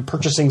as I'm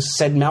purchasing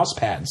said mouse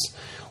pads.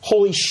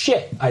 Holy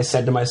shit, I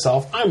said to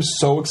myself, I'm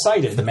so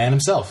excited. The man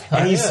himself.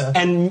 And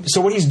and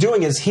so what he's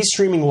doing is he's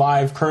streaming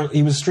live currently.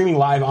 He was streaming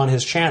live on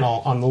his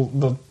channel, on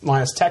the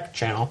Linus Tech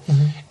channel,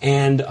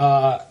 and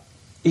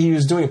he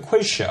was doing a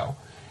quiz show.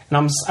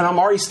 And I'm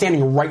already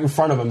standing right in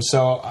front of him,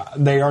 so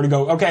they already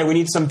go, okay, we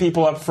need some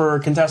people up for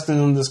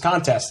contestant in this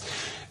contest.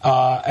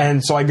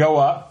 And so I go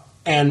up,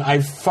 and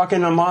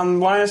I'm on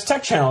Linus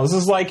Tech channel. This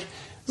is like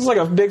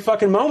a big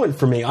fucking moment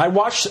for me. I've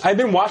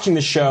been watching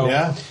the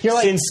show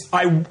since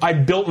I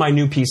built my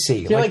new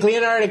PC. You're like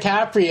Leonardo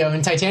DiCaprio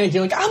in Titanic.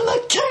 You're like, I'm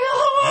the king of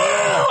the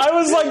world! I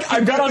was like,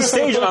 I got on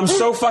stage and I'm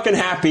so fucking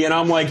happy, and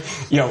I'm like,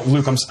 yo,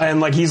 Luke,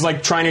 he's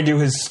like trying to do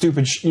his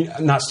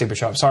not stupid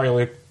show. Sorry,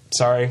 Luke.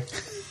 Sorry.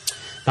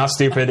 Not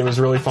stupid. It was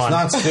really fun.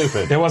 It's not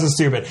stupid. It wasn't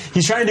stupid.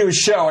 He's trying to do his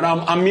show,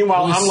 and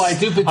meanwhile, I'm like,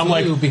 stupid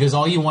to you because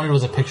all you wanted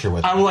was a picture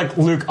with him. I'm like,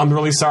 Luke, I'm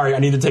really sorry. I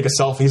need to take a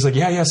selfie. He's like,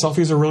 yeah,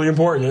 selfies are really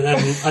important, and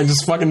I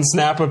just fucking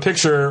snap a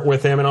picture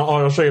with him, and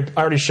I'll show you. I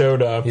already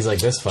showed. He's like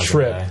this fucking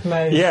Trip. guy.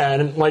 Nice. Yeah,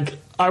 and like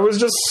I was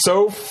just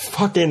so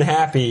fucking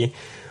happy.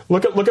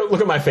 Look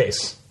at my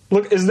face.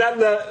 Look, is that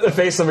the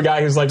face of a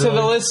guy who's like to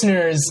the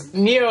listeners?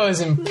 Neo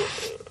is in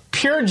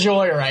pure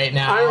joy right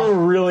now.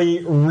 I'm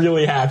really,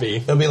 really happy.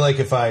 It'll be like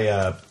if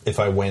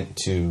I went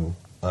to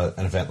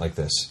an event like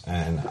this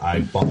and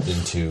I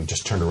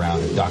turned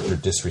around and Dr.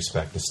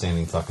 Disrespect is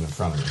standing fucking in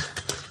front of me.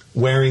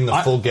 Wearing the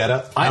full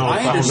getup. I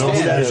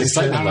understand his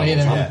excitement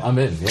level. I'm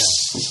in. Yeah.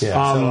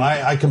 So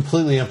I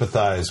completely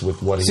empathize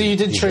with what he. So you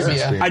did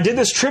trivia. I did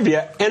this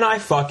trivia and I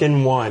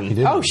fucking won. You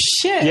did? Oh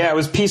shit! Yeah, it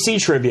was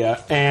PC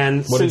trivia,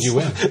 and what did you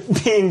win?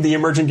 Being the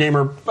Emergent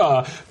Gamer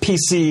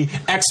PC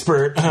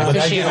expert. I'm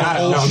kidding.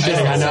 I'm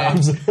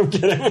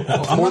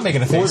not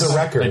making a face. For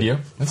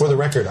the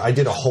record, I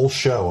did a whole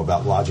show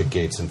about logic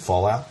gates and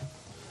Fallout,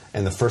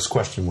 and the first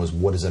question was,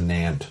 "What is a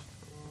NAND?"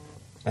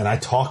 And I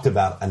talked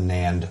about a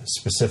NAND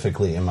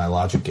specifically in my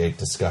logic gate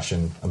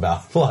discussion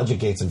about logic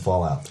gates and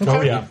Fallout. Okay.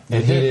 Oh yeah,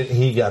 and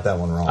he got that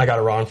one wrong. I got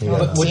it wrong.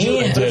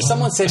 If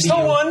someone said to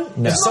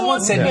you, if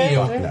someone said to you,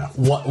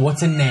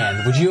 what's a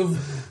NAND? Would you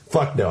have?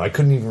 Fuck no, I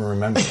couldn't even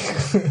remember.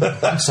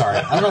 I'm sorry.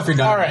 I don't know if you're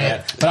done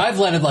yet, but I've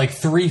let like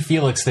 3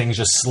 Felix things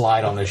just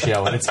slide on the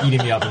show, and it's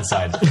eating me up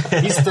inside.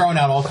 He's throwing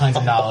out all kinds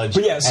of knowledge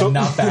and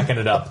not backing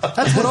it up.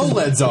 That's what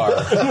OLEDs are.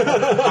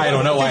 I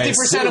don't know why.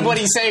 50% of what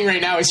he's saying right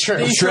now is true.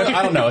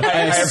 I don't know.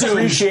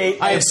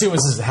 I assume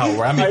this is how it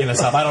works. I'm making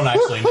this up. I don't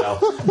actually know.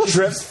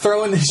 Drip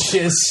throwing the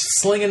shit,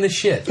 slinging the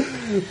shit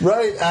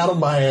right out of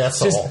my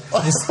asshole.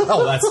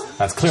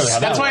 That's clearly how.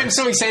 That's why I'm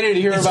so excited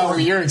to hear about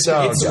what your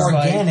experience is. It's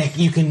organic.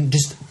 You can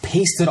just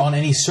paste it on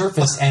any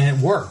surface and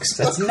it works.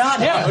 That's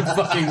not how it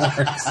fucking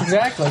works.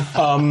 Exactly.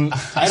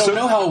 I don't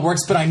know how it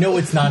works, but I know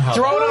it's not how.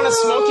 Throw it on a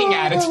smoking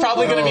ad. It's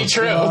probably going to be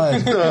true.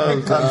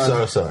 I'm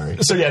so sorry.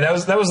 So yeah, that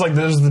was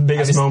the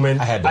biggest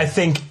moment. I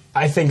think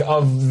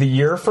of the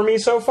year for me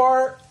so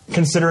far.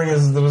 Considering it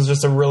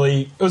was a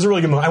really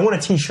good moment. I won a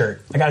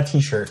T-shirt. I got a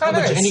T-shirt. Oh,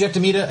 nice. And you got to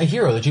meet a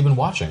hero that you've been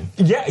watching.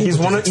 Yeah, he's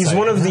one of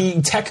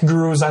the tech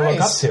gurus I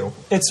look up to.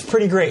 It's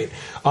pretty great.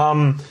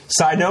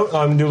 Side note,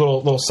 I'm gonna do a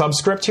little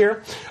subscript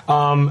here.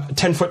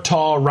 10-foot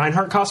tall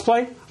Reinhardt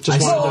cosplay.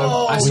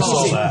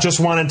 Just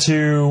wanted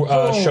to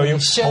show you.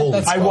 Shit,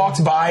 I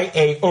walked by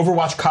a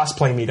Overwatch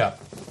cosplay meetup.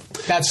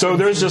 So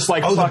there's just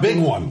like the big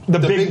one, the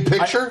big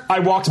picture. I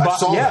walked by.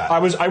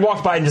 I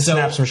walked by and just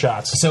snapped some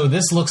shots. So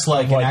this looks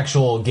like an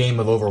actual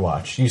game of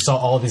Overwatch. You saw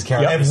all of these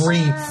characters.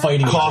 Every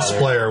fighting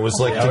cosplayer was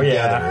like together.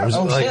 Yeah. It was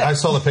like I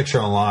saw the picture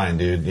online,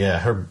 dude. Yeah,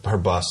 her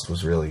bust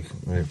was really,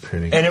 really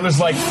pretty. And it was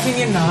like,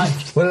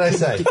 what did I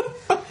say?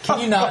 Can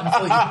you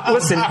not?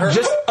 Listen,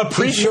 just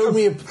He showed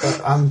me.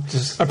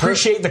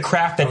 appreciate the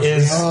craft that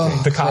is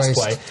the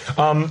cosplay,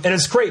 and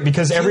it's great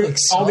because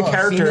all the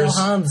characters.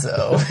 Female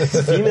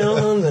Hanzo. Female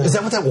Hanzo. Is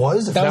that what that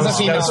was? That was a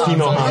female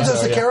female Hanzo.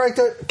 Hanzo's the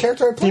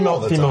character I play all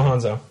the Female time.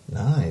 Hanzo.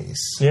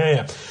 Nice.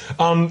 Yeah.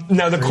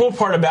 Now the cool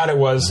part about it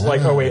was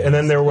and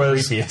then there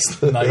was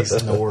Nice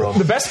in the world.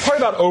 the best part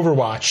about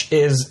Overwatch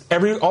is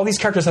all these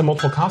characters have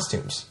multiple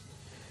costumes.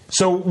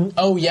 So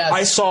Yes.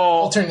 I saw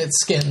alternate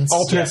skins.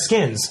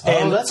 skins,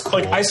 and that's cool.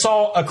 like I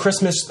saw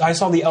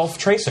the elf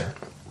Tracer.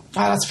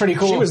 That's pretty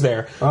cool. She was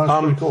there. Oh,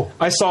 that's pretty cool.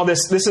 I saw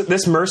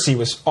this Mercy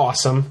was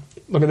awesome.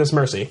 Look at this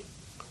Mercy.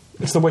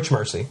 It's the Witch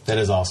Mercy. That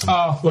is awesome.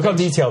 Oh, Look how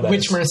detailed that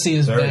Witch is. Mercy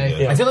is Very big.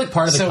 good. I feel like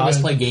part of the So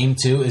cosplay good. game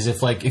too is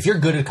if you're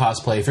good at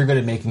cosplay, if you're good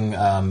at making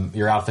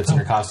your outfits and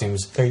your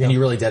costumes, There you and go. you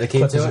really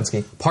dedicate Cliff to Blazinski.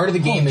 it, part of the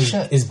game Holy is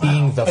shit.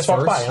 being the I just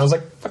walked by and I first. was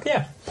like, fuck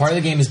yeah. Part of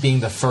the game is being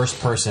the first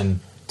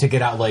person to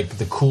get out like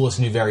the coolest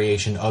new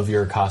variation of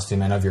your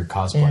costume and of your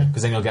cosplay,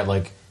 because then you'll get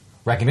like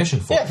recognition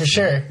for Yeah, it. for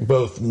sure.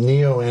 Both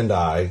Neo and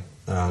I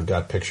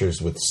got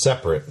pictures with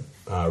separate,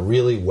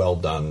 really well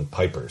done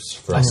Pipers.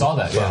 From, I saw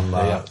that. From,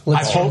 Yeah.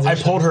 I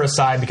pulled her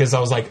aside because I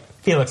was like,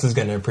 Felix is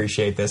going to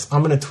appreciate this.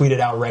 I'm going to tweet it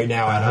out right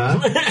now at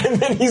him,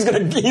 and then he's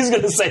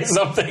going to say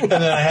something. And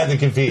then I had to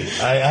compete.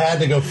 I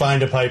had to go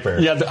find a Piper.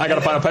 Yeah, I got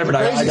to find a Piper. The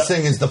craziest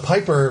thing is the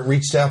Piper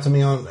reached out to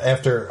me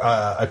after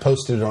I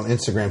posted it on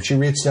Instagram. She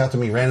reached out to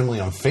me randomly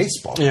on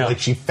Facebook. Yeah. Like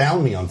she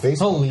found me on Facebook.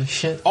 Holy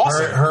shit.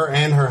 Awesome. Her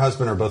and her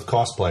husband are both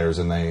cosplayers,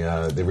 and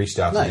they reached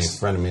out to Nice. me,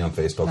 friended me on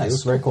Facebook. It Nice.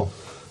 was Very cool.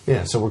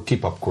 Yeah, so we'll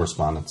keep up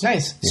correspondence.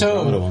 Nice.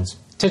 little So, ones.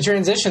 to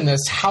transition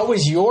this, how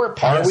was your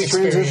PAX Are we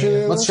experience?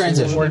 transitioning? Let's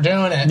transition. We're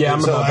doing it. Yeah,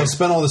 I'm So about I to-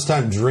 spent all this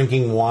time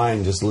drinking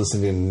wine, just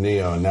listening to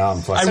Neo, and now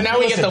I'm fucking. So now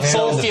we get the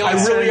full Felix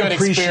I really Hergood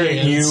appreciate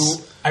experience.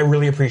 you. I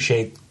really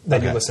appreciate that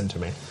Okay. you listened to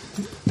me.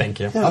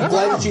 Thank you. I'm glad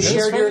that you That's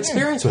shared your fine.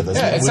 experience with us.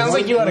 Yeah, it sounds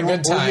like you had a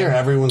good We'll time. hear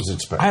everyone's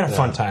experience. I had a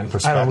fun time.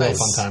 I had a real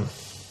fun time.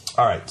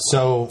 All right,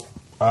 so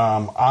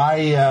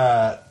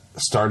I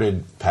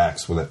started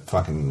PAX with a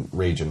fucking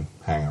raging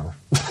hangover.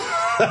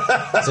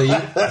 So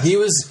he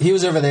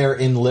was over there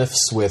in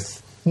lifts with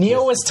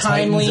Neo was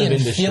Titans timely of and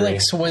industry.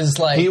 Felix was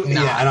like, nah.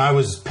 Yeah, and I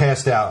was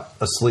passed out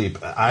asleep.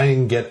 I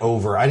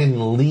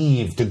didn't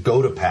leave to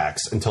go to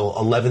PAX until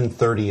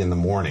 11:30 in the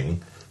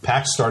morning.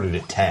 PAX started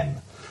at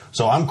 10.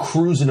 So I'm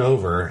cruising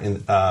over,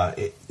 and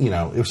it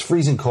was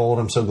freezing cold.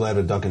 I'm so glad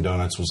that Dunkin'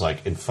 Donuts was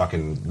like in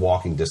fucking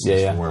walking distance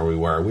Yeah. from where we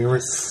were. We were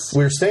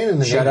staying in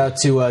the shout out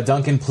to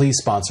Duncan. Please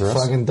sponsor us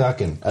fucking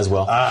Dunkin' as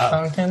well.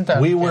 Dunkin',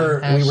 we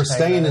were hashtag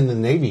staying that. in the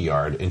Navy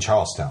Yard in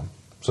Charlestown.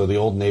 So the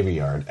old Navy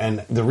Yard.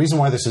 And the reason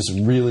why this is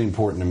really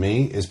important to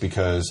me is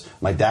because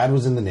my dad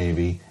was in the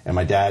Navy and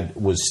my dad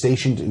was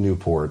stationed in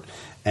Newport.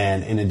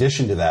 And in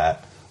addition to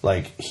that,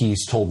 like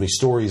he's told me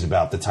stories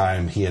about the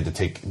time he had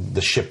to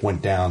the ship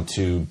went down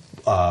to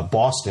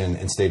Boston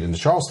and stayed in the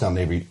Charlestown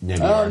Navy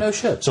Yard. no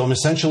shit. So I'm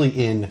essentially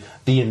in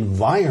the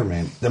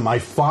environment that my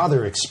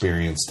father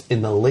experienced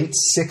in the late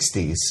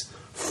 60s,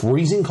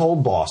 freezing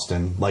cold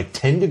Boston, like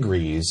 10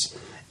 degrees,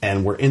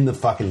 and we're in the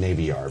fucking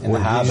Navy Yard. In the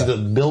These are harbor. the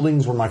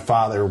buildings where my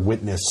father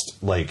witnessed,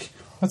 like,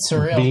 That's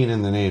surreal. being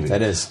in the Navy.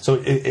 That is. So,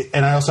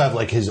 and I also have,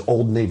 like, his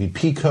old Navy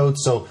pea coat,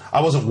 so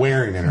I wasn't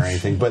wearing it or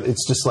anything, but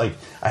it's just, like,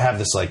 I have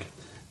this, like,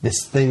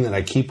 this thing that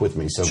I keep with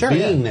me. So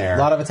being there... a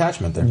lot of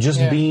attachment there. Just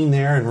Yeah. being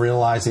there and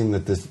realizing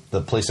that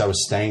the place I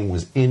was staying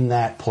was in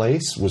that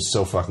place was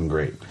so fucking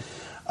great.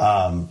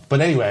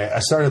 But anyway, I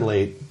started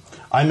late.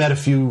 I met a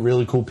few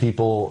really cool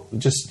people,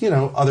 just,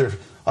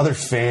 other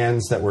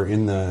fans that were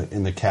in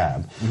the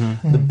cab.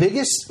 Mm-hmm. The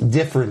biggest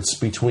difference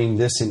between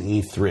this and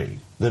E3,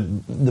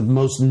 the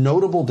most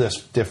notable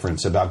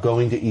difference about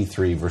going to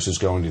E3 versus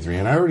going to E3,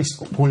 and I already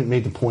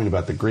made the point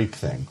about the Greek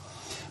thing.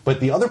 But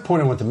the other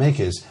point I want to make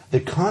is the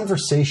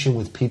conversation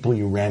with people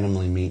you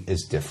randomly meet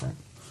is different.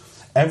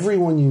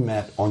 Everyone you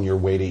met on your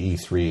way to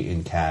E3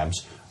 in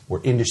cabs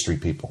were industry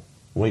people.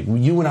 Like,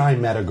 you and I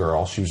met a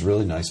girl. She was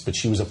really nice, but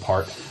she was a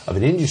part of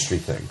an industry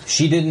thing.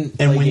 She didn't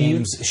And play when you-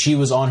 games. She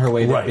was on her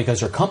way there Right. because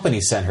her company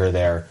sent her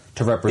there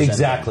to represent them.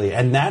 Exactly.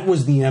 And that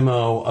was the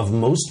MO of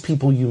most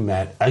people you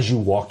met as you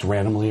walked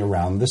randomly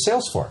around the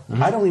sales floor.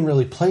 I don't even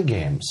really play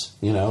games.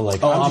 I'm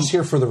just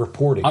here for the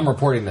reporting. I'm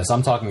reporting this.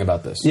 I'm talking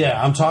about this. Yeah,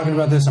 I'm talking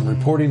about this. I'm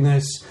reporting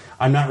this.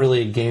 I'm not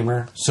really a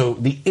gamer. So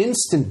the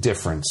instant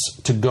difference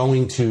to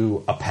going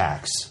to a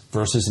PAX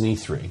versus an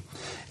E3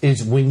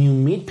 is when you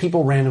meet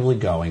people randomly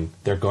going,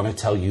 they're going to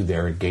tell you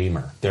they're a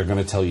gamer. They're going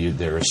to tell you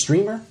they're a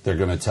streamer. They're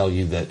going to tell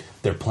you that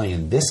they're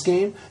playing this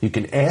game. You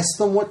can ask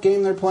them what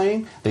game they're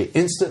playing. They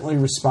instantly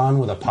respond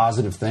with a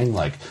positive thing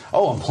like,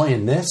 oh, I'm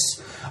playing this.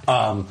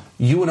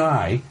 You and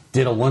I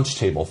did a lunch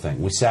table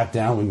thing. We sat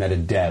down. We met a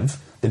dev.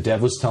 The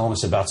dev was telling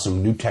us about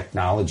some new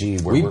technology.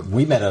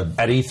 We met at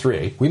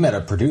E3. We met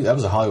a producer. That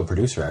was a Hollywood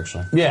producer,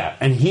 actually. Yeah,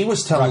 and he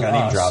was telling I'm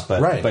not us, gonna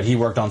name drop, but he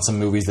worked on some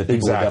movies that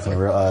people would Exactly.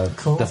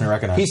 definitely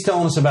recognize. He's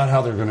telling us about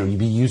how they're going to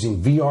be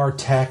using VR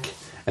tech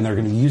and they're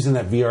going to be using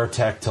that VR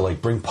tech to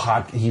like bring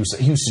he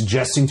was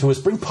suggesting to us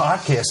bring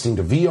podcasting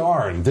to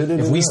VR. And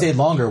If we stayed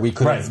longer, we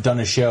could have Right. done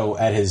a show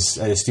at his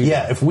studio.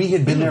 Yeah, if we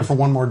had been there for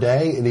one more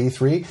day at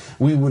E3,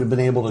 we would have been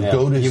able to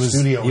go to his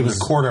studio and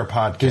record our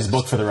podcast. He was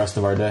booked for the rest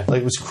of our day.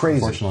 Like, it was crazy.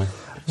 Unfortunately.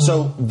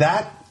 So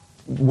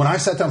when I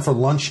sat down for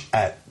lunch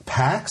at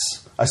PAX,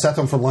 I sat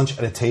down for lunch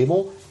at a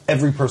table.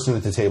 Every person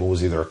at the table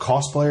was either a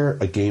cosplayer,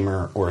 a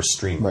gamer, or a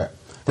streamer.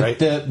 Right.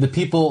 The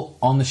people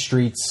on the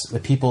streets, the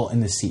people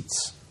in the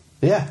seats.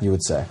 Yeah. You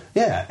would say.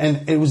 Yeah,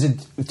 and it was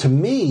to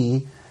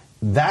me,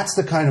 that's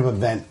the kind of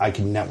event I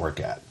can network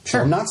at. So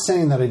Sure. I'm not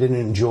saying that I didn't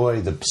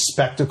enjoy the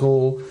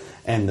spectacle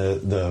and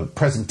the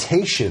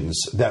presentations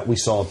that we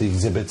saw at the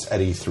exhibits at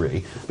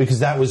E3, because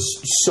that was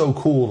so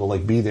cool to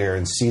like be there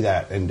and see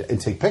that and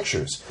take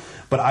pictures.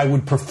 But I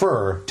would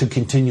prefer to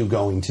continue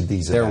going to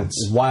these They're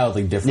events.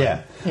 wildly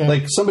different. Yeah.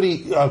 Like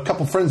a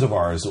couple friends of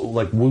ours,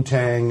 like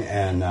Wu-Tang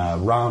and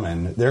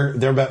Ramen,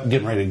 they're about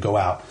getting ready to go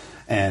out,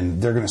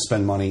 and they're going to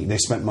spend money. They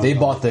spent money. They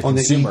bought the on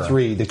consumer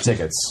the E3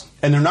 tickets.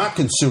 and they're not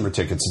consumer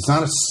tickets. It's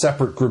not a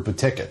separate group of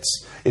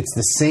tickets. It's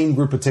the same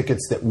group of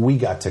tickets that we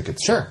got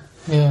tickets. Sure.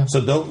 For. Yeah. So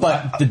don't.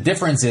 But the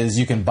difference is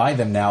you can buy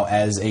them now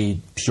as a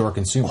pure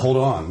consumer. Hold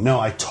on. No,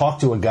 I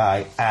talked to a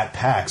guy at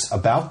PAX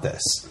about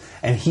this,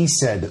 and he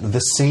said the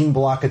same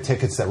block of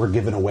tickets that were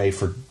given away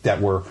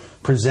that were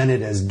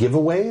presented as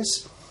giveaways.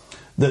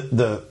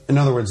 In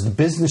other words, the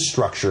business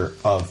structure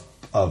of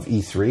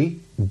E3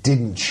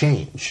 didn't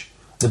change.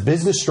 The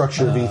business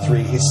structure of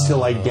E3 is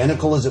still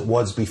identical as it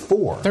was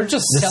before. They're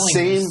just selling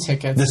these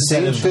tickets The instead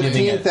same of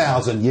giving it.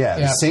 15,000,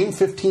 the same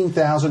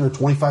 15,000 or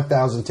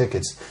 25,000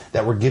 tickets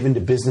that were given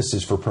to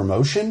businesses for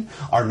promotion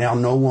are now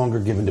no longer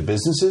given to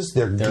businesses.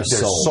 They're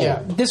sold.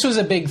 Yeah, this was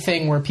a big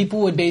thing where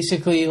people would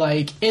basically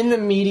like in the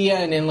media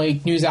and in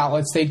like news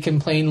outlets they'd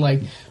complain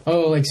like,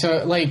 oh, like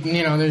so like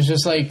there's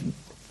just like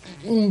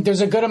there's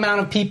a good amount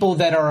of people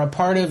that are a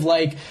part of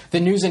like the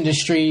news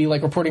industry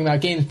like reporting about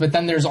games, but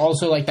then there's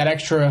also like that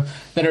extra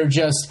that are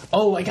just,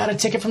 oh, I got a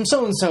ticket from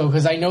so and so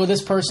because I know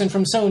this person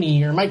from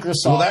Sony or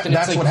Microsoft. Well, and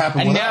that's it's like, what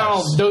happened and with now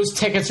us. those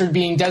tickets are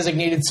being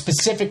designated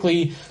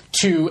specifically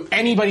to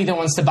anybody that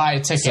wants to buy a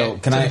ticket So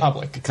to the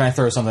public. Can I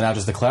throw something out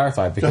just to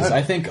clarify? Because ahead.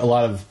 I think a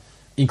lot of,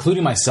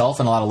 including myself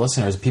and a lot of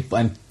listeners, people,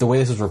 and the way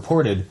this was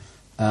reported,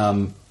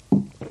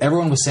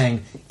 everyone was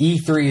saying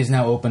E3 is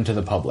now open to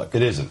the public.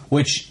 It isn't.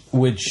 Which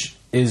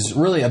is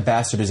really a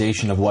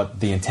bastardization of what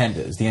the intent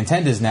is. The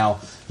intent is now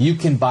you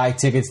can buy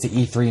tickets to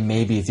E3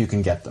 maybe if you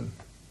can get them.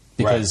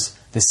 Because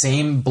the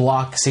same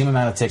block, same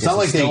amount of tickets. It's not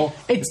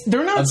like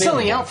They're not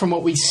selling available. out from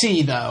what we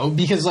see though,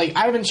 because like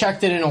I haven't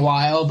checked it in a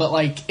while, but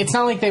like it's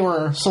not like they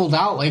were sold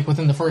out like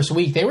within the first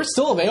week. They were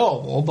still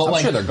available, but I'm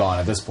like sure they're gone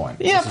at this point.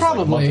 Yeah, This was like a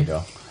month probably.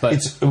 ago.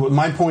 But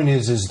My point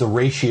is the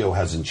ratio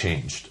hasn't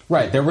changed.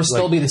 right, there will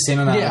still be the same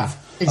amount Yeah, of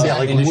exactly. Yeah,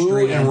 like industry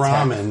Wu and tech.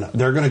 Ramen,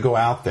 they're going to go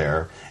out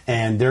there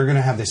and they're going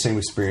to have the same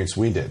experience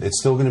we did. It's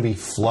still going to be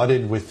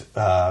flooded with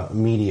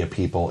media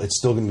people. It's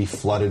still going to be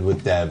flooded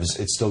with devs.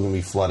 It's still going to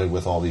be flooded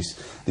with all these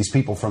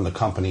people from the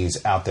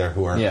companies out there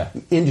who are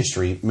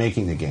industry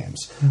making the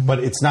games. But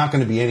it's not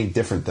going to be any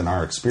different than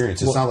our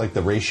experience. It's not like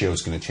the ratio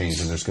is going to change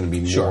and there's going to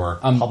be more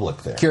public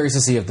there. Curious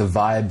to see if the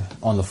vibe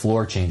on the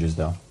floor changes,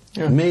 though.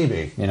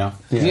 Maybe. You know,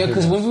 Yeah,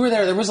 because who when we were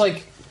there was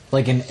like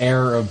an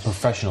air of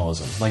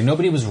professionalism. Like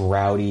nobody was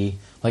rowdy.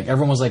 Like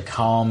everyone was like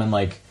calm and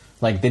like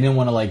they didn't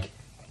want to like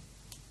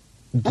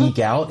geek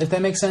out. If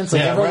that makes sense.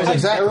 Like Yeah, everyone right, was like,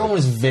 exactly. everyone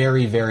was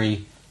very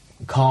very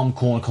calm,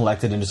 cool, and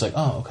collected, and just like,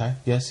 oh, okay,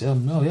 yes,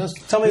 no, yes.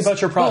 Tell me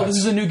about your product. Oh, this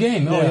is a new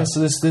game. Oh, Yeah. yes. So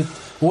this,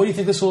 what do you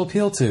think this will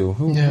appeal to?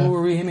 Who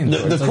are we aiming for?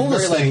 The It's like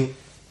coolest very,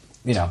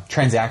 thing...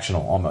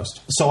 transactional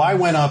almost. So I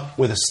went up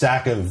with a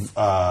stack of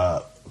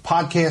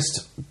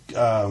podcast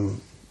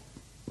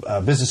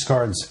business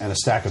cards and a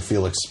stack of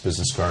Felix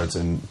business cards,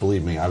 and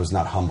believe me, I was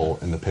not humble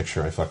in the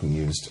picture I fucking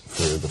used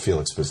for the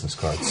Felix business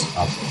cards.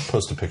 I'll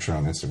post a picture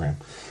on Instagram.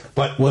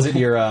 But Was it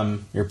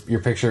your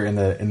picture in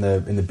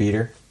the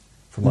beater?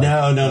 From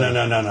like,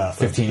 no.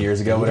 15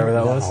 years ago, whatever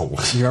that was.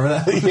 No. You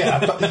remember that?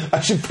 Yeah,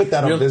 I should put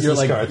that on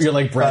business cards. You're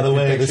like by the Brad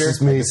way, Pitt this picture?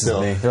 is me Like, this is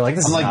still. me. They're like,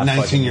 this I'm is like not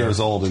 19 fucking years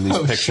you. old in these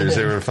pictures.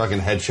 They were fucking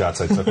headshots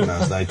I took when I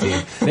was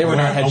 19. They were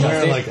not I'm headshots.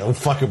 wearing They- like a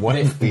fucking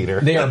wife beater.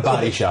 They are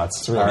body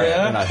shots. All right,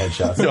 they're not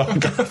headshots. No, I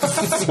got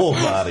full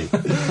body.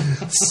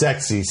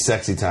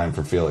 Sexy time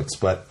for Felix.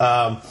 But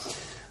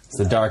It's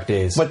the dark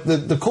days. But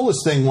the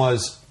coolest thing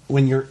was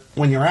when you're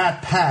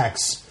at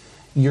PAX,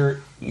 you're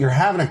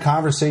having a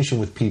conversation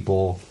with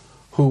people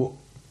who,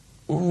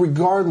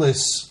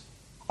 regardless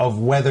of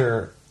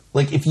whether,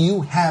 like, if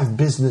you have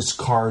business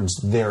cards,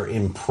 they're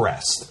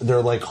impressed.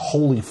 They're like,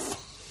 holy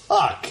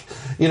fuck.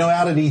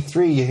 Out at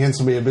E3, you hand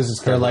somebody a business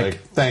card, They're like,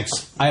 like,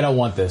 thanks. I don't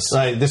want this.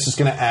 This is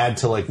going to add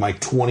to like my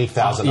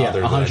 20,000 yeah,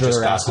 other that I 100 just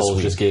other got this assholes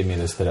week. just gave me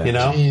this today.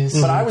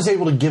 Jeez. But I was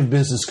able to give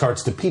business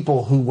cards to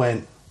people who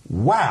went,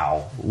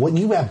 wow, what,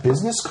 you have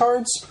business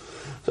cards?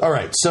 All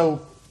right,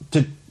 so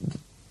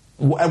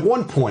at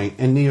one point,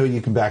 and Neo,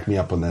 you can back me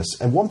up on this.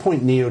 At one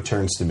point, Neo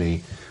turns to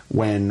me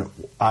when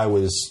I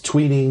was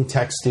tweeting,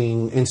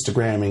 texting,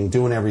 Instagramming,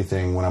 doing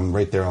everything when I'm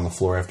right there on the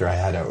floor after I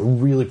had a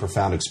really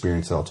profound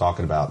experience that I'll talk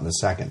about in a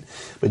second.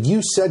 But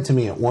you said to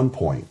me at one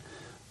point,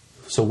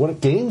 so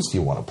what games do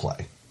you want to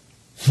play?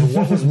 So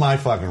what was my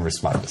fucking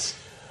response?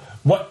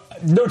 What?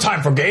 No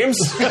time for games.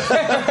 No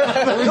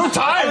time.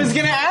 I was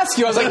going to ask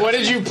you. I was like, what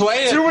did you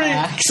play? Too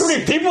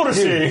many people to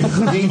see.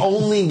 The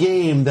only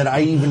game that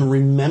I even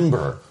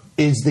remember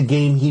is the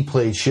game he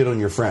played, Shit on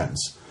Your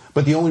Friends.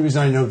 But the only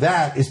reason I know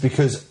that is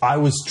because I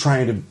was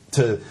trying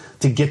to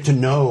get to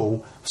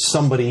know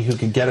somebody who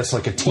could get us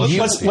like a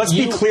t-shirt. Let's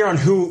be clear on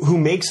who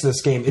makes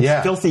this game.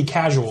 It's Filthy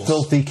Casuals.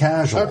 Filthy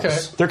Casuals. Okay.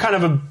 They're kind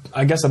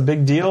of a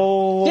big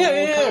deal.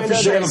 Yeah, for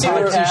sure.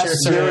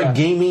 They're a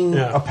gaming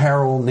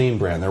apparel name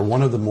brand. They're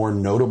one of the more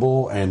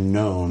notable and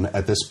known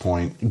at this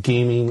point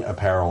gaming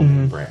apparel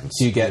name brands.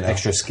 Do you get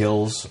extra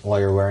skills while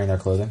you're wearing their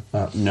clothing?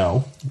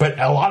 No. But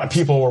a lot of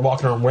people were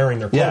walking around wearing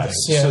their clothing.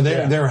 Yes. So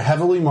they're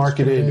heavily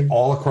marketed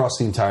all across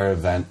the entire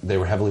event. They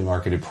were heavily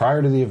marketed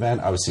prior to the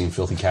event. I was seeing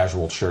Filthy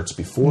Casual shirts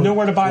before.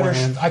 Nowhere to buy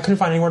I couldn't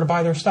find anywhere to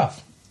buy their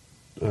stuff.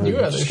 You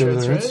got their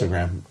shirts, right?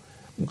 Instagram.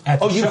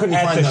 You couldn't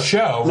find the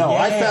show. No,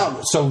 I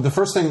found. So the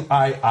first thing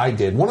I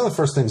did, one of the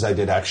first things I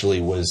did actually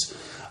was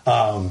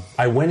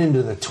I went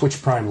into the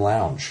Twitch Prime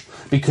Lounge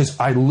because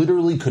I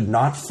literally could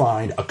not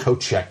find a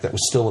coat check that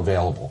was still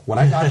available. When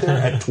I got there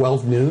at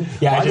 12 noon,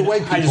 I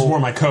just wore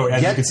my coat,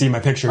 as you can see in my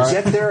pictures.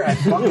 Get there at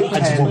fucking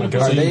 10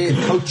 so you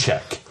can coat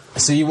check.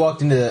 So you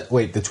walked into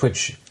the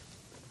Twitch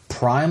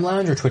Prime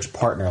Lounge or Twitch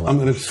Partner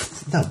Lounge?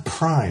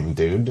 Prime,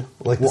 dude.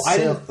 No.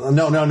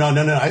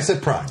 I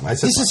said Prime.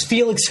 This is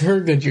Felix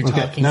Hergood you're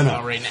talking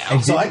about right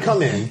now. So I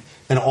come in,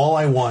 and all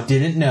I want...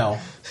 Didn't know.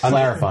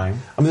 Clarifying.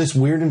 I'm in this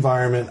weird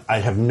environment. I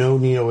have no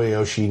Neo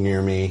Aoshi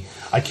near me.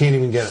 I can't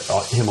even get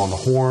him on the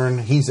horn.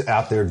 He's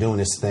out there doing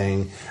his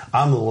thing.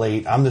 I'm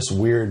late. I'm this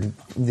weird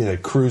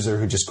cruiser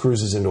who just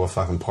cruises into a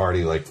fucking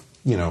party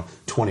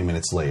 20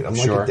 minutes late. I'm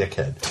like a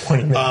dickhead.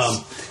 20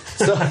 minutes.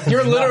 So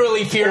you're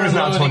literally fear and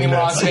loathing in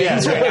Las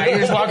Vegas right now. You're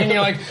just walking,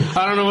 you're like,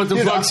 I don't know what the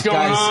fuck's going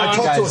on.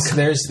 Guys,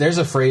 there's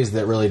a phrase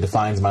that really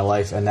defines my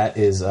life, and that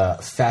is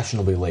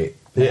fashionably late.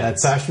 Yeah,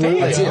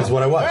 fashionably late is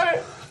what I was.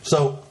 Right.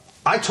 So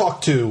I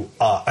talked to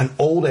an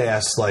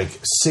old-ass,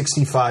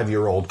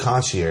 65-year-old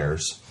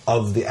concierge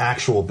of the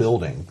actual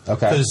building.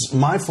 Okay. Because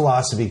my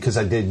philosophy, because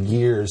I did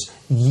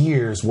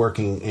years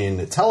working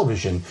in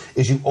television,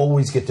 is you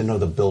always get to know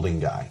the building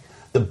guy.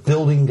 The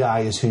building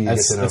guy is who you get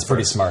to know. That's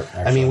pretty smart,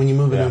 actually. I mean, when you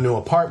move into a new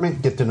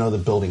apartment, get to know the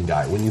building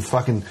guy. When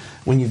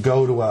you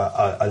go to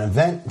an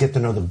event, get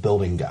to know the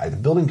building guy. The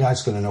building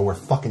guy's going to know where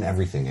fucking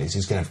everything is.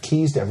 He's going to have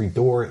keys to every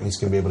door, and he's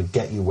going to be able to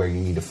get you where you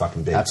need to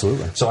fucking be.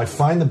 Absolutely. So I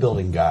find the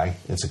building guy.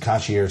 It's a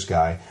concierge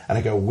guy, and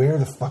I go, "Where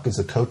the fuck is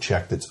the coat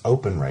check that's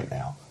open right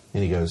now?"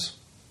 And he goes,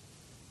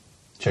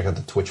 "Check out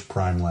the Twitch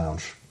Prime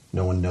Lounge.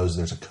 No one knows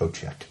there's a coat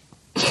check."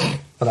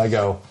 But I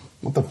go,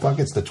 "What the fuck?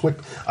 It's the Twitch.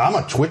 I'm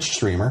a Twitch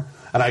streamer."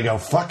 And I go,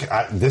 fuck,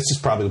 this is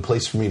probably the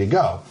place for me to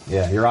go.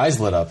 Yeah, your eyes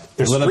lit up.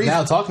 You're lit up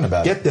now talking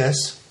about it. Get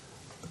this.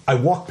 I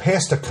walk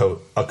past a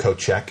coat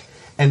check,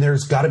 and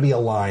there's got to be a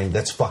line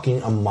that's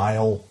fucking a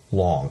mile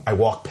long. I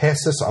walk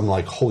past this, I'm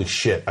like, holy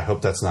shit, I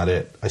hope that's not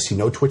it. I see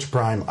no Twitch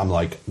Prime. I'm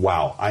like,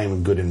 wow, I am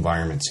in good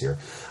environments here.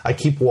 I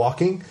keep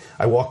walking.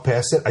 I walk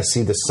past it. I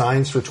see the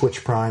signs for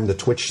Twitch Prime, the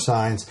Twitch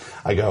signs.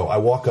 I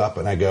walk up,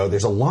 and I go,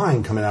 there's a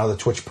line coming out of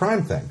the Twitch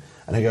Prime thing.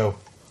 And I go,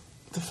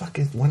 the fuck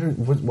is?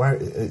 Why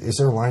is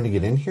there a line to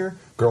get in here?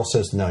 Girl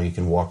says no, you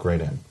can walk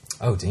right in.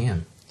 Oh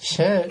damn!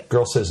 Shit.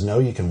 Girl says no,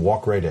 you can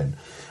walk right in.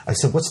 I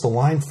said, what's the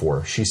line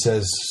for? She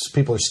says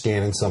people are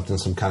scanning something,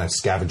 some kind of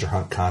scavenger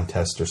hunt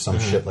contest or some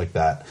shit like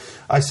that.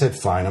 I said,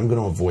 fine, I'm going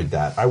to avoid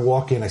that. I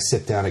walk in, I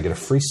sit down, I get a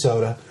free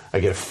soda, I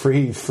get a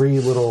free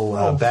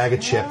little bag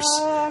of chips,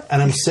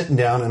 and I'm sitting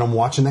down and I'm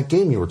watching that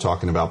game you were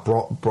talking about,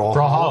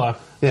 Brawlhalla.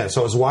 Yeah,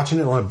 so I was watching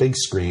it on a big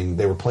screen.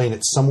 They were playing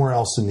it somewhere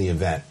else in the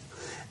event.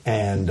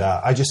 And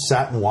I just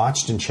sat and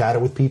watched and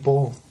chatted with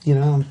people,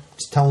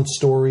 just telling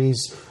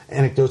stories,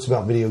 anecdotes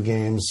about video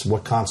games,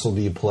 what console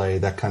do you play,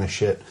 that kind of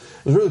shit.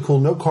 It was really cool.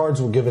 No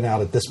cards were given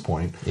out at this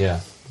point. Yeah.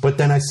 But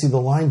then I see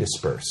the line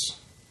disperse.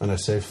 And I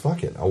say,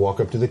 fuck it. I'll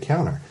walk up to the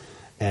counter.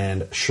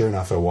 And sure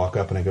enough, I walk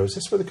up and I go, is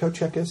this where the coat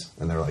check is?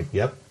 And they're like,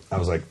 yep. I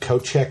was like,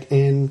 coat check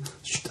in.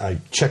 I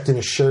checked in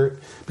a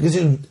shirt. Because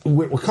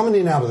we're coming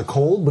in out of the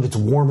cold, but it's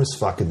warm as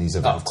fuck in these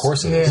events. Oh, of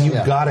course it is. You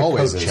got a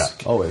coat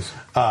check. Always.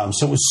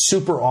 So it was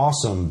super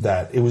awesome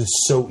that it was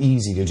so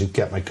easy to just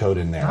get my coat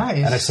in there. Nice.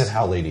 And I said,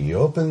 how late are you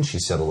open? She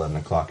said 11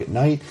 o'clock at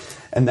night.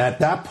 And at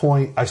that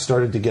point, I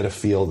started to get a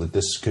feel that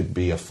this could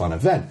be a fun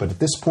event. But at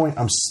this point,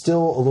 I'm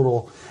still a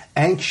little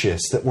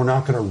anxious that we're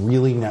not going to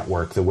really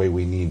network the way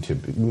we need to,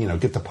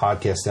 get the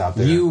podcast out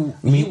there. You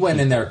went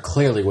in there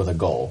clearly with a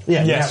goal.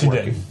 Yeah, yes,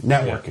 networking. You did.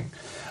 Networking.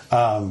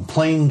 Yeah.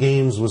 Playing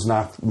games was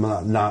not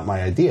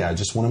my idea. I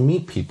just want to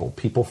meet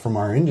people from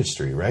our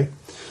industry, right?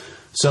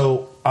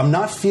 So I'm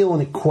not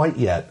feeling it quite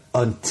yet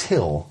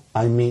until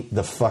I meet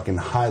the fucking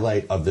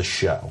highlight of the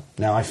show.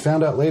 Now, I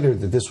found out later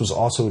that this was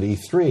also at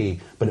E3,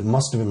 but it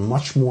must have been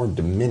much more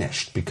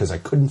diminished because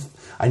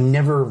I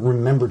never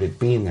remembered it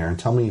being there. And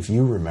tell me if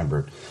you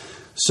remembered.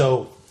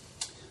 So,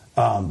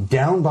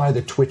 down by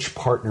the Twitch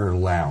Partner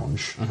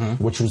Lounge,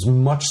 which was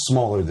much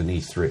smaller than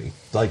E3,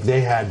 like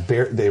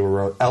they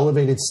were an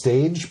elevated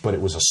stage, but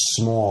it was a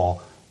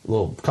small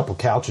little couple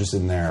couches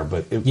in there.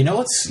 But You know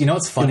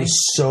what's funny? it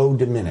was so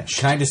diminished.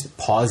 Can I just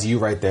pause you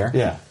right there?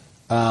 Yeah.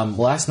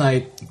 Last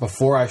night,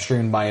 before I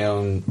streamed my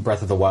own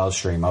Breath of the Wild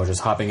stream, I was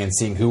just hopping in,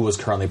 seeing who was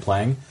currently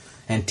playing,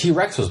 and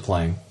T-Rex was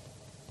playing.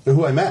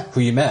 Who I met.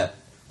 Who you met.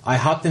 I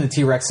hopped into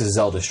T-Rex's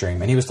Zelda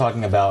stream, and he was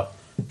talking about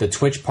the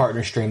Twitch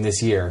partner stream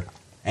this year,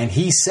 and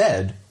he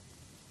said,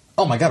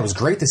 oh my god, it was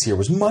great this year. It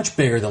was much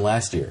bigger than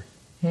last year.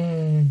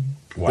 Wow.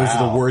 Those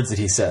are the words that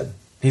he said.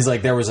 He's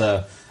like, there was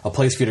a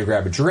place for you to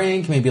grab a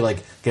drink, maybe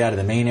like get out of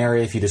the main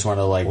area if you just want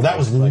to like. Well, that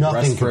was like,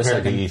 nothing rest for a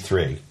compared to second.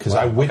 E3 because Wow,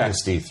 I okay.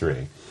 witnessed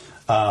E3.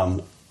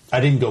 I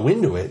didn't go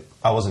into it.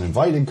 I wasn't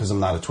invited because I'm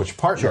not a Twitch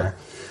partner. Sure.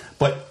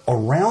 But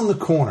around the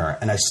corner,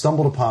 and I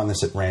stumbled upon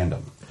this at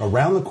random,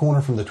 around the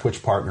corner from the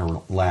Twitch Partner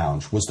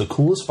Lounge was the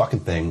coolest fucking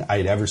thing I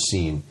had ever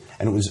seen.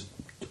 And it was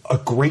a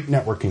great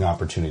networking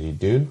opportunity,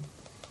 dude.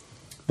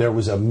 There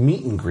was a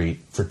meet and greet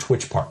for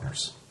Twitch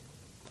partners.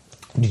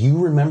 Do you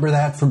remember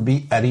that from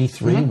at E3?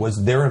 Mm-hmm.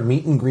 Was there a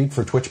meet and greet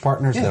for Twitch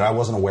partners that I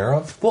wasn't aware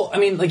of? Well, I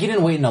mean, like you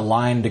didn't wait in a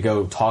line to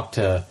go talk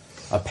to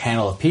a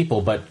panel of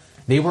people, but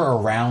they were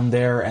around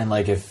there, and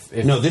like if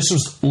No, this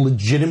was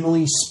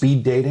legitimately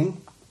speed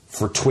dating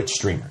for Twitch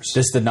streamers.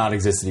 this did not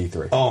exist at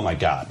E3. Oh my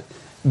god.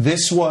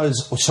 This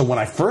was so when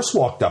I first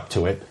walked up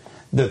to it,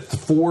 the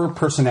four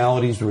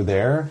personalities were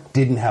there,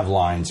 didn't have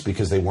lines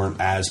because they weren't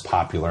as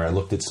popular. I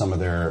looked at some of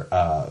their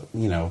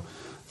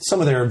some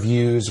of their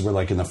views were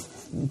like in the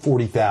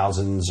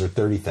 40,000s or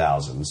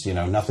 30,000s,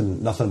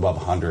 nothing above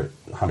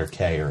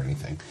 100K or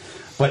anything.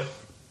 But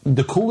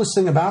the coolest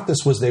thing about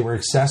this was they were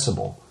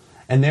accessible.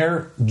 And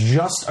they're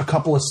just a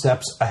couple of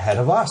steps ahead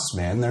of us,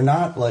 man. They're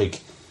not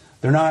like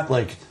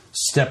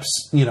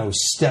steps,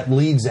 step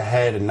leagues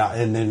ahead and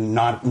then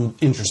not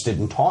interested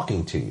in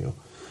talking to you.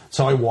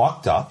 So I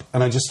walked up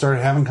and I just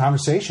started having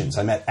conversations.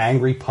 I met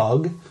Angry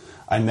Pug.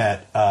 I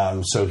met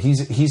so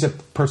he's a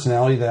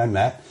personality that I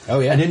met. Oh,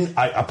 yeah.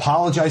 I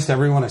apologized to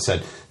everyone. I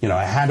said,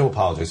 I had to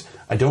apologize.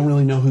 I don't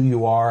really know who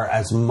you are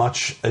as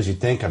much as you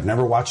think. I've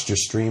never watched your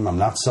stream. I'm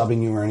not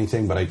subbing you or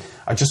anything, but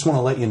I just want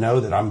to let you know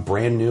that I'm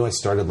brand new. I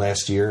started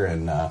last year,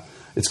 and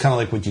it's kind of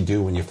like what you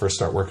do when you first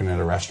start working at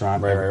a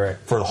restaurant. Right.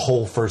 For the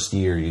whole first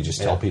year, you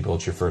just tell people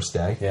it's your first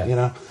day.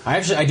 Yeah.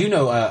 I do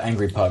know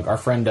Angry Pug. Our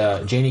friend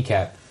Janie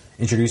Cat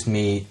introduced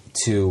me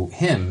to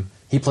him.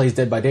 He plays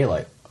Dead by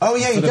Daylight. Oh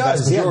yeah, For he the vast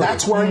does. Yeah, majority.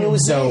 that's where I knew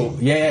his name.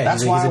 Yeah.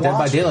 That's he's why a Dead by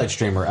watched him. Daylight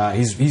streamer.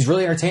 He's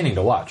really entertaining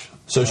to watch.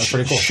 So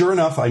pretty cool. sure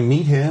enough, I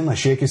meet him, I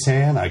shake his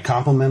hand, I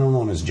compliment him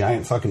on his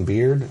giant fucking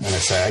beard, and I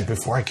say,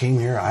 before I came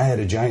here, I had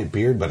a giant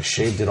beard, but I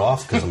shaved it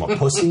off because I'm a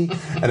pussy.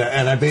 And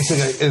I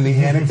basically, and the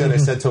anecdote I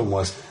said to him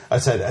was, I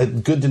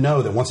said, good to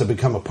know that once I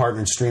become a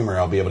partnered streamer,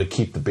 I'll be able to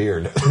keep the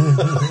beard.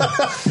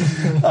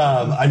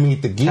 I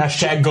meet the geek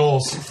Hashtag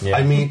goals. Yeah.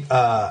 I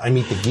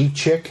meet the geek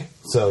chick.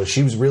 So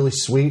she was really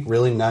sweet,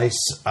 really nice.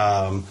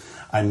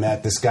 I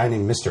met this guy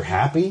named Mr.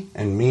 Happy,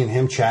 and me and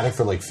him chatted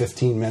for like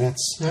 15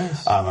 minutes.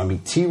 Nice. I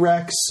meet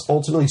T-Rex.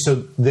 Ultimately, so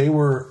they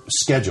were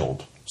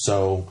scheduled.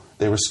 So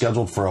they were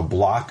scheduled for a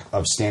block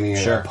of standing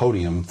at Sure. a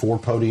podium, 4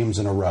 podiums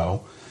in a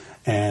row.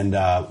 And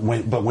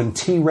when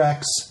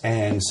T-Rex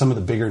and some of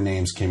the bigger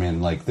names came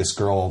in, like this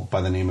girl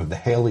by the name of the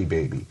Haley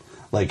Baby,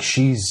 like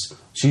she's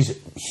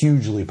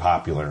hugely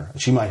popular.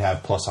 She might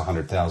have plus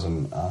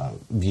 100,000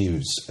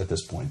 views at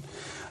this point.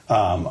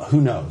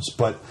 Who knows?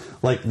 But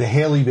like the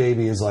Haley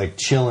Baby is like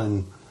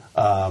chilling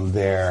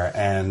there,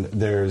 and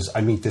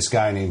I meet this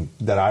guy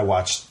that I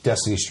watched,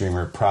 Destiny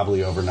streamer,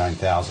 probably over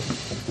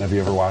 9,000. Have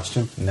you ever watched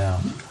him? No.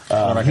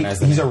 I don't recognize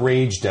the He's name. a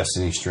Rage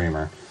Destiny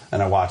streamer,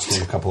 and I watched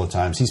him a couple of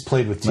times. He's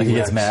played with T-Rex. Like he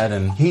gets mad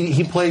and-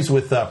 he plays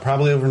with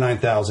probably over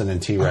 9,000,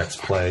 and T-Rex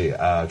play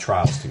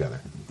Trials together.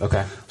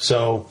 Okay.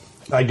 So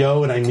I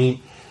go and I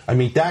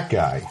meet that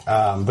guy.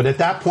 But at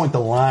that point, the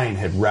line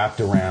had wrapped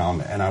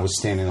around, and I was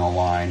standing in a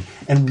line.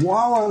 And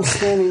while I'm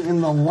standing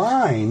in the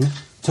line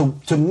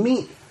to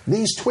meet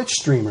these Twitch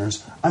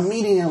streamers, I'm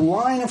meeting a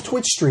line of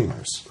Twitch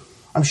streamers.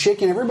 I'm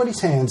shaking everybody's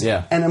hands,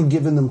 Yeah. and I'm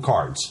giving them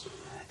cards.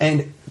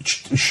 And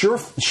sure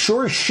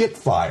as shit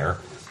fire,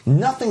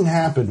 nothing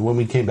happened when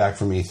we came back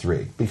from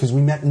E3 because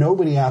we met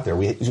nobody out there.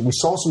 We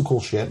saw some cool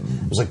shit.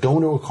 It was like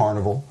going to a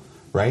carnival,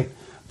 right?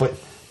 But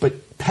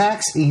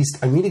PAX East,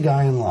 I meet a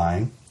guy in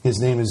line. His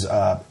name is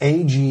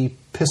AG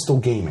Pistol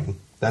Gaming.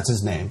 That's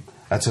his name.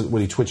 That's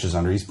what he twitches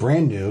under. He's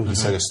brand new. He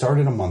said, I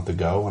started a month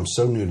ago. I'm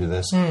so new to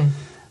this.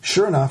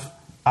 Sure enough,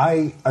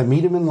 I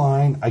meet him in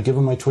line. I give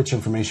him my Twitch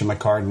information, my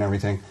card and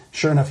everything.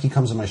 Sure enough, he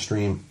comes to my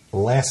stream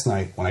last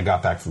night when I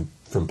got back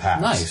from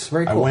PAX. Nice.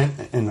 Very I cool. went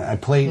and I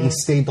played and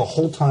stayed the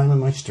whole time in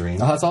my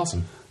stream. Oh, that's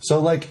awesome. So,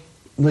 like,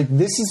 like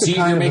this is the So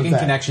kind you're of making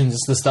event. connections.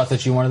 It's the stuff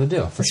that you wanted to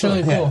do. For It's sure.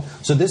 really cool.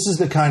 Yeah. So this is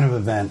the kind of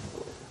event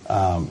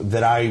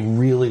that I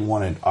really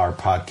wanted our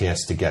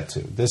podcast to get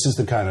to. This is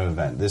the kind of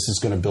event. This is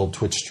going to build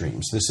Twitch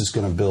streams. This is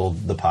going to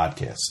build the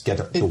podcast,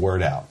 get the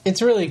word out.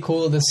 It's really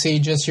cool to see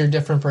just your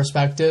different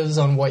perspectives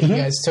on what you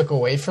guys took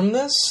away from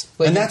this.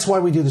 Like, And that's why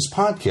we do this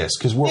podcast,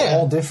 because we're Yeah.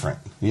 all different.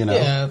 You know,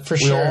 Yeah, for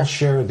we sure. all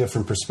share a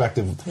different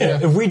perspective. Yeah.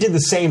 If we did the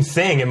same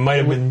thing, it might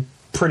have been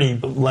pretty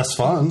Less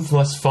fun.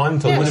 less fun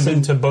to Yeah.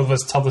 listen to both of us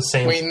tell the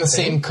same waiting the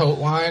thing. same coat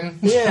line.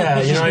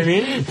 Yeah, you know what I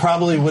mean?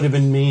 Probably would have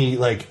been me.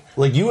 Like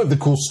you have the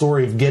cool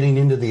story of getting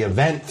into the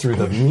event through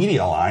the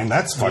media line.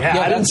 That's fucking. Yeah,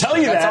 I didn't tell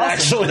you that's that,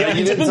 awesome. actually. I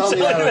You didn't tell me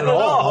that at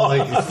all.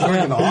 Like, it's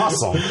freaking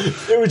awesome.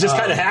 It would just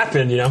kind of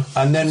happen, you know?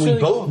 And then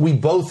really we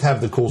both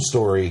have the cool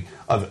story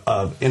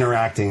of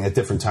interacting at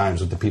different times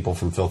with the people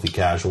from Filthy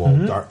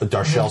Casual,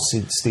 Darshell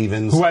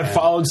Stevens, Who I've and-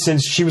 followed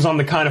since she was on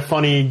the Kind of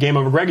Funny Game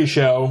Over Greggy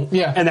show.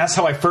 Yeah. And that's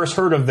how I first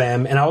heard of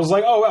them. And I was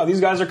like, oh, wow,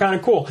 these guys are kind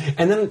of cool.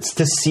 And then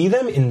to see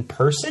them in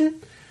person,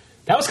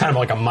 that was kind of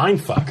like a mind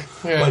fuck.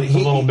 Yeah. But a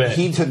little bit.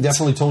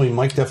 Definitely told me.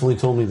 Mike definitely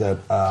told me that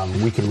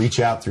we can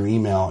reach out through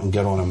email and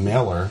get on a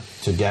mailer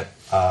to get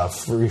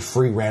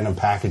free random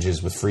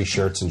packages with free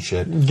shirts and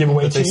shit. Give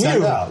away that to they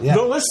send you, out. Yeah.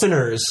 the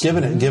listeners. Give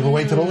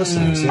away to the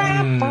listeners.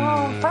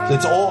 Yeah.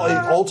 It's all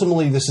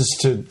ultimately this is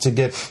to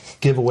get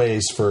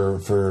giveaways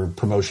for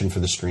promotion for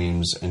the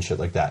streams and shit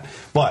like that.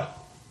 But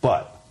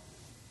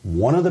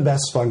one of the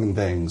best fucking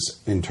things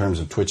in terms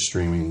of Twitch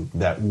streaming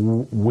that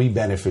we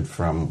benefit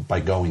from by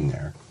going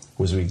there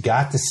was we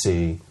got to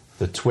see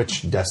the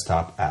Twitch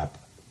desktop app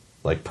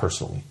like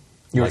personally.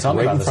 You were Like, telling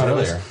me about in this front of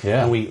earlier. us.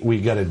 Yeah. And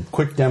we got a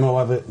quick demo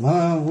of it.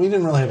 Well, we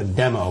didn't really have a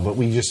demo, but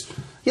we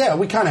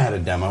kind of had a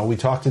demo. We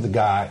talked to the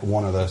guy,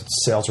 one of the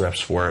sales reps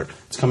for it.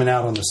 It's coming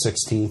out on the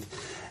 16th.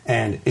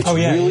 And it's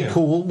really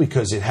cool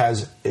because it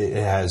has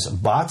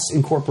bots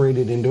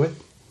incorporated into it.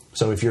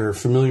 So if you're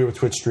familiar with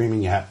Twitch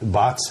streaming,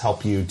 bots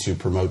help you to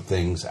promote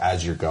things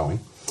as you're going.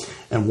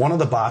 And one of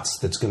the bots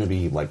that's going to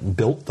be like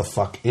built the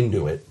fuck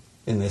into it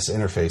in this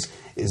interface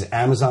is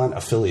Amazon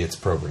Affiliates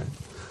Program.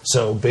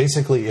 So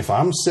basically, if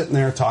I'm sitting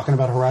there talking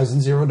about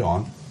Horizon Zero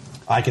Dawn,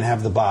 I can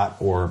have the bot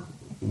or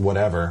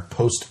whatever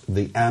post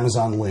the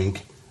Amazon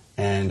link,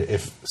 and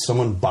if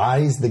someone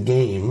buys the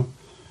game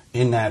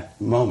in that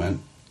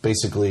moment,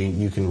 basically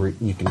you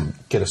can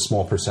get a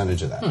small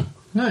percentage of that.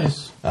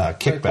 Nice.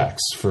 Kickbacks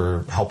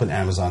for helping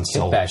Amazon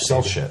sell Kickbacks,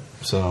 baby. shit.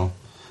 So,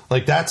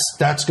 like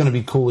that's going to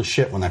be cool as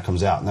shit when that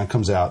comes out, and that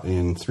comes out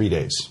in 3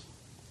 days.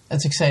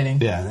 That's exciting.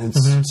 Yeah,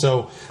 and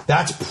so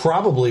that's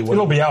probably what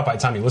It'll be out by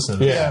the time you listen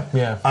to this. Yeah,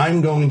 Yeah.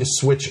 I'm going to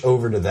switch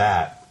over to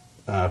that.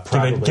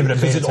 Probably give it a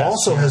because beta it test,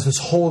 also has this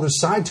whole other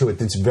side to it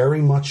that's very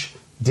much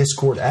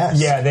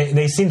Discord-esque. Yeah,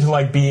 they seem to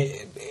like be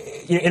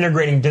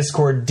integrating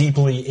Discord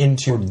deeply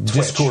into Twitch.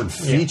 Discord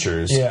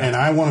features, Yeah. and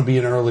I want to be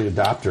an early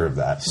adopter of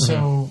that.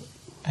 So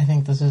I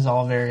think this is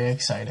all very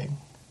exciting.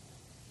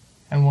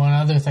 And one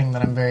other thing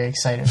that I'm very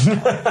excited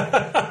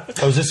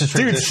about Oh, is this a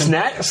Dude, tradition?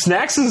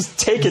 Snacks is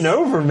taking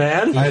over,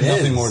 man. I have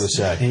nothing is. more to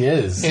say. He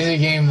is. is a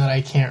game that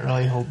I can't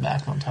really hold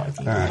back on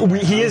talking All about.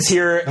 right. He is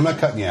here. I'm not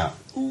cutting you out.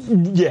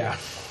 Yeah.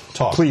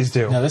 Talk. Please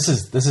do. No, this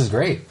is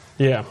great.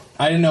 Yeah.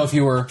 I didn't know if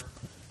you were.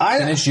 I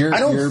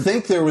don't your-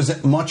 think there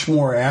was much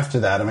more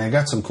after that. I mean, I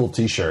got some cool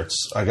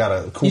T-shirts. I got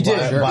a cool You did.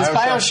 Sure. This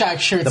Bioshock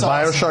shirt's the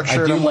awesome. Bioshock I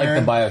shirt do I'm like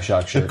wearing. the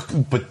Bioshock shirt.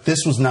 But this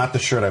was not the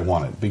shirt I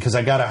wanted because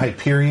I got a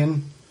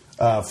Hyperion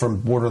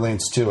from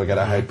Borderlands 2. I got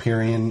a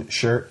Hyperion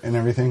shirt and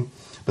everything.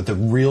 But the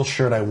real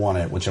shirt I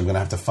wanted, which I'm going to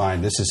have to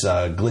find, this is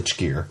Glitch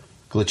Gear.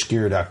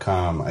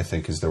 Glitchgear.com, I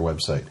think, is their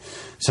website.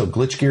 So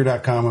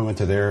glitchgear.com, I went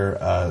to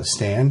their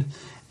stand,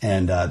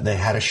 and they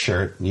had a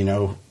shirt. You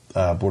know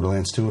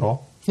Borderlands 2 at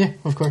all? Yeah,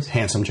 of course.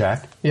 Handsome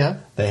Jack. Yeah.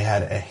 They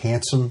had a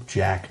Handsome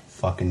Jack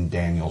fucking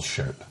Daniels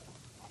shirt.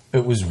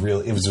 It was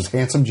just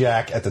Handsome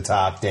Jack at the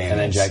top, Daniels. And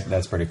then Jack,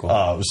 that's pretty cool.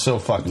 Oh, it was so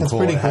fucking That's cool.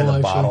 pretty It had cool, a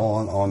actually.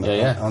 bottle on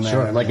yeah, there.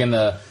 sure. and Like in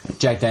the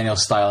Jack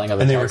Daniel's styling of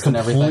the and they were text and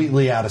everything.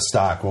 completely out of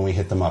stock when we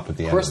hit them up at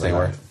the end. course of the they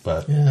were. night.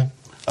 But Yeah.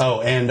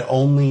 oh, and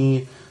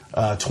only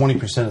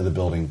 20% of the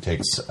building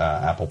takes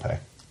Apple Pay.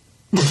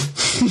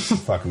 It's a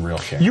fucking real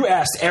shame. You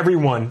asked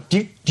everyone.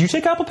 Do you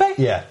take Apple Pay?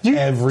 Yeah, Do you,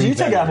 every do you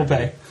take vendor, Apple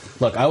Pay?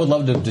 Look, I would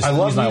love to just I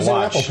love use my using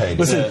watch. Apple Pay.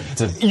 Listen,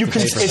 to you pay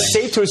can. for It's things.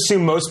 safe to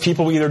assume most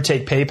people either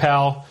take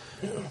PayPal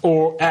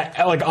or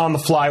like on the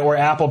fly or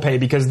Apple Pay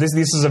because this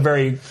is a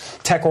very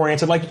tech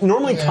oriented. Like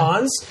normally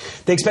cons,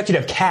 they expect you to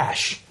have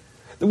cash.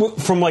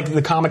 From like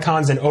the Comic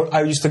Cons, and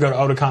I used to go to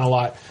Otakon a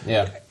lot.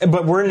 Yeah.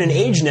 But we're in an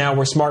age now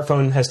where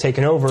smartphone has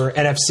taken over,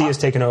 NFC has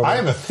taken over. I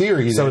have a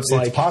theory So that it's it's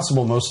like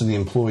possible most of the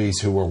employees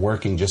who were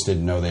working just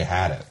didn't know they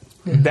had it.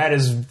 that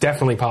is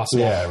definitely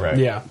possible. Yeah, right.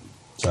 Yeah,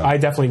 So- I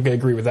definitely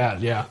agree with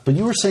that. Yeah. But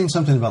you were saying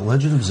something about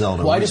Legend of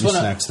Zelda. Well, I just wanna-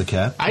 Snacks the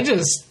cat. I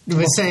just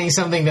was saying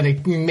something that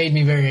it made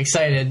me very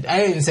excited. I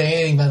didn't even say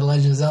anything about The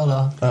Legend of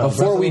Zelda.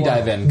 Before we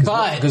dive in,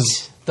 but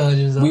because The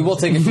Legend of Zelda. we will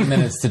take a few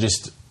minutes to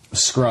just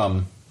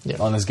scrum Yeah.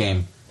 on this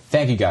game.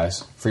 thank you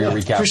guys for your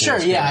recap. For sure,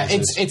 yeah.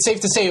 It's safe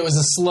to say it was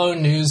a slow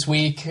news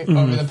week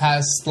over the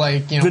past,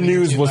 like, The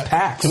news was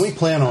packed. Can we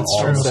plan on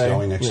all of us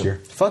going next year?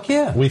 Fuck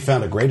yeah. We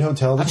found a great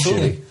hotel that's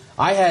Absolutely. shitty.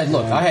 I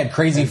had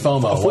crazy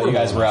FOMO while you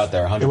guys were out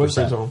there, 100%. It was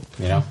FOMO.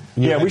 You know?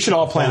 Yeah, we should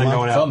all plan on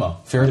going out.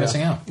 FOMO, fear of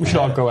missing out. We should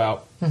all go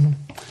out.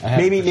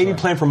 Maybe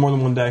plan for more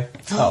than one day.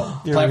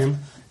 Oh, You know what I mean?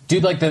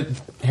 dude, like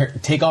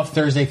take off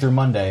Thursday through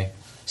Monday,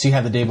 so you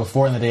have the day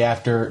before and the day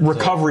after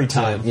Recovery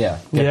time. Get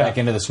Yeah. back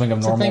into the swing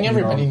of a thing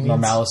everybody needs.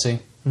 normalcy.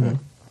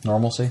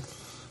 Normalcy.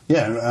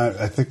 Yeah,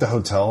 I think the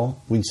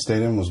hotel we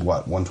stayed in was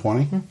what,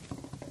 120?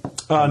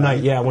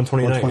 Night, yeah,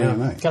 120 night. 120 Yeah. a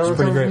night. Got to It's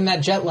pretty recover great. from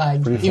that jet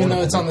lag, even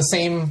though it's on the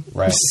same.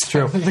 Right. It's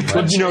true.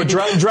 But, you know,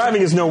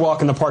 driving is no walk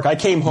in the park. I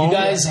came home You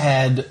guys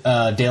had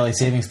daylight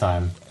savings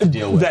time to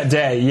deal with. that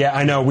day. Yeah,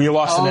 I know. We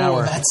lost an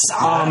hour. That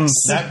sucks.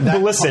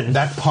 But listen.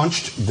 That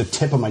punched the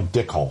tip of my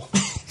dick hole.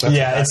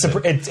 Yeah,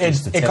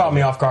 it caught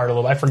me off guard a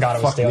little bit. I forgot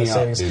it was Fucked daylight me up,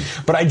 savings. dude.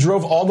 But I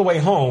drove all the way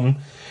home,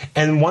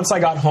 and once I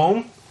got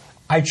home,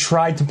 I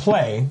tried to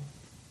play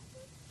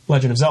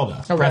Legend of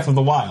Zelda: Breath of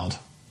the Wild,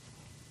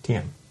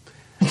 TM,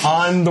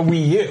 on the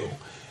Wii U.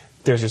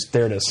 There it is.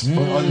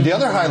 The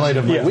other highlight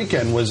of my Yeah.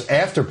 weekend was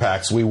after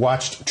PAX. We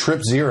watched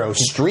Trip Zero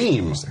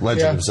stream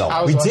Legend of Zelda.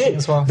 I was We watching did.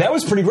 as well. That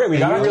was pretty great. We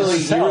got You on the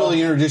really hotel.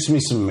 introduced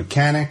me some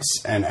mechanics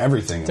and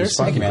everything. It was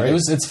Thank fucking you, man.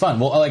 great. It's fun.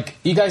 Well, like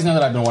you guys know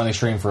that I've been wanting to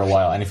stream for a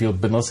while, and if you've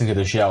been listening to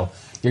the show,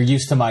 you're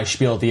used to my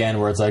spiel at the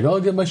end where it's like, "Oh, I'll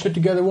get my shit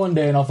together one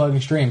day and I'll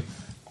fucking stream."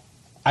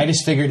 I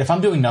just figured if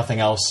I'm doing nothing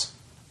else,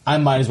 I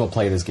might as well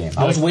play this game.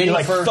 I was waiting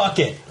for fuck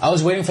it. I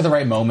was waiting for the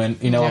right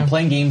moment. You know, I'm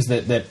playing games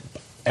that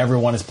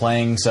everyone is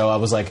playing, so I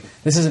was like,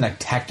 this isn't a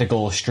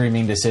tactical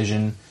streaming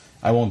decision.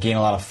 I won't gain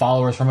a lot of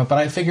followers from it, but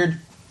I figured,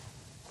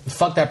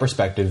 fuck that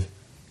perspective.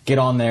 Get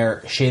on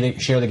there, share the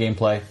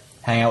gameplay,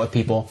 hang out with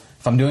people.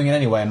 If I'm doing it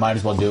anyway, I might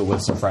as well do it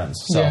with some friends.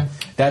 So Yeah.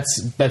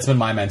 that's been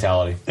my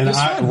mentality. And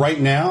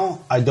right now,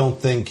 I don't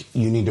think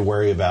you need to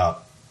worry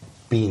about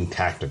being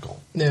tactical.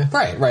 Yeah.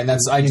 Right. That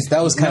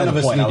was kind None of of the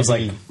us point. need I was to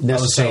like, be necessarily I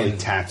was saying,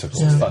 tactical.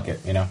 just fuck it,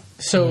 you know.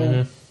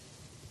 So,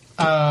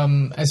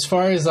 as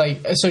far as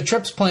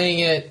Trip's playing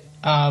it,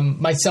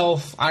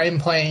 myself, I am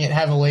playing it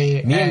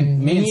heavily, Me and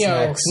Neo,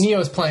 Snacks.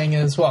 Neo's playing it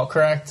as well.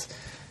 Correct?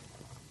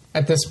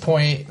 At this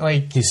point,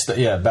 He's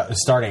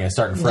starting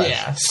fresh.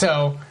 yeah.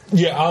 So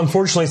Yeah,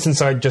 unfortunately,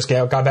 since I just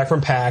got back from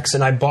PAX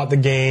and I bought the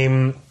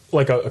game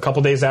like a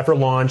couple days after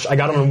launch, I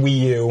got it on Wii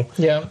U.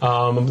 Yeah.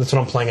 That's what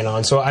I'm playing it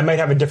on. So I might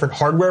have a different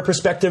hardware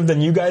perspective than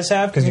you guys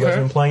have because you guys Okay.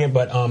 have been playing it,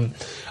 but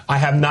I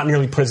have not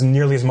nearly put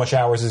nearly as much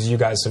hours as you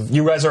guys have.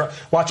 You guys are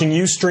watching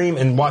you stream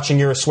and watching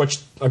your Switch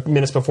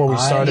minutes before we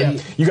started.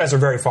 yeah. You guys are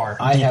very far.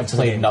 I deep have into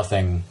the played game.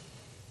 nothing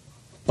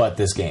but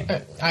this game.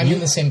 I'm in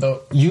the same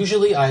boat.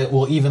 Usually, I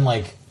will even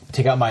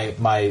take out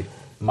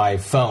my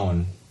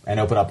phone and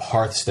open up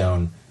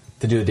Hearthstone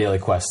to do the daily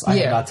quests. I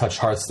Yeah. have not touched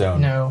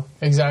Hearthstone. No,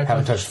 exactly.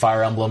 Haven't touched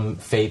Fire Emblem,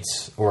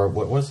 Fates, or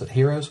what was it?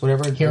 Heroes,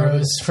 whatever.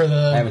 Heroes for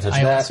the I haven't touched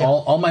iOS, that. yeah.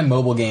 All my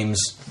mobile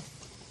games,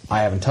 I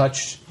haven't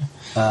touched.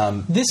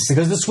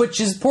 Because the Switch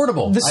is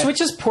portable. The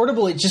Switch is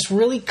portable. It just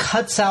really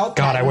cuts out.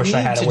 God, that I wish I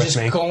need had it to with just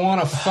me. go on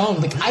a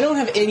phone. I don't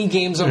have any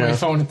games on my Yeah.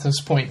 phone at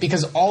this point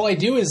because all I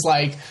do is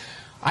I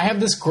have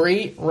this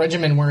great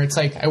regimen where it's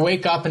I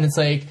wake up and it's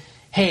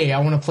hey, I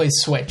want to play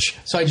Switch.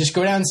 So I just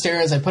go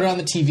downstairs, I put it on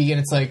the TV, and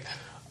it's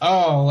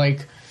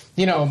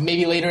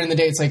maybe later in the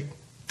day, it's I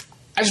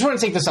just want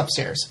to take this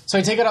upstairs. So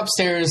I take it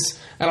upstairs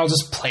and I'll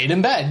just play it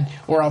in bed,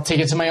 or I'll take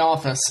it to my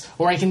office,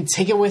 or I can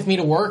take it with me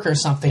to work or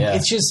something. Yeah.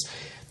 It's just,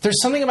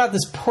 there's something about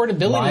this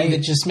portability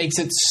that just makes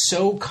it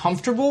so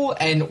comfortable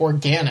and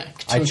organic.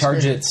 To I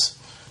charge it experience.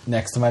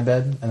 next to my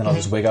bed, and then I'll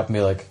just wake up and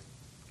be like,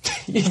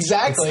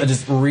 Exactly. I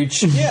just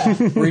reach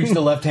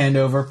the left hand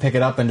over, pick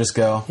it up, and just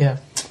go, yeah.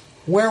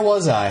 where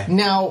was I?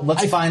 Now,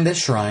 let's find this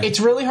shrine. It's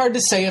really hard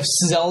to say if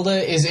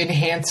Zelda is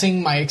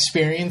enhancing my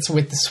experience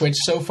with the Switch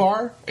so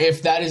far.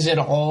 If that is at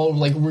all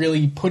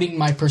really putting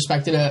my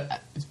perspective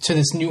to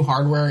this new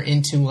hardware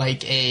into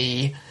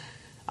a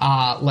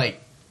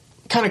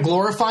kind of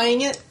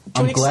glorifying it.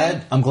 To an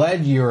extent. I'm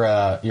glad you're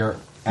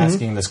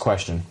asking this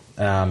question.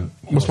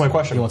 What's my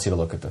question? He wants you to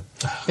look at the.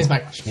 Is my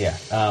question.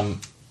 Yeah.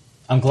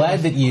 I'm glad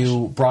that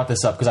you brought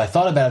this up because I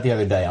thought about it the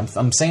other day.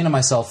 I'm saying to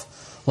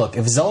myself, look,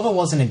 if Zelda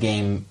wasn't a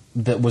game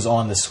that was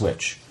on the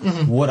Switch,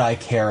 would I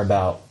care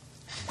about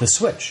the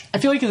Switch? I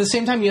feel at the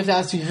same time you have to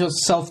ask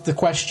yourself the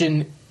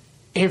question: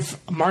 if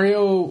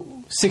Mario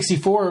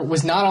 64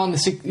 was not on the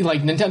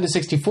Nintendo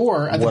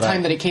 64 at the Would I-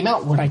 time that it came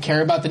out, would I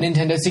care about the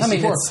Nintendo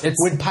 64? it's-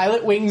 would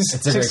Pilot Wings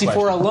it's a great 64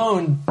 question.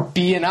 alone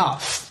be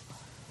enough?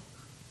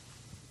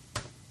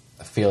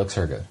 Felix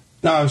Hergood.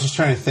 No, I was just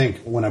trying to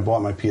think when I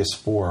bought my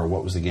PS4,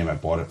 what was the game I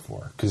bought it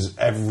for? Because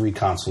every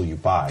console you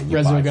buy, you buy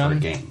it for a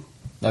Resogun. game.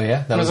 Oh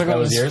yeah, that Resogun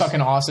was yours.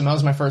 fucking awesome. That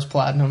was my first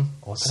platinum.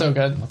 So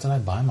good. What did I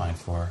buy mine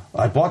for?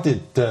 I bought the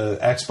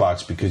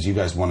Xbox because you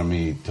guys wanted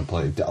me to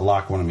play.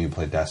 Locke wanted me to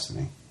play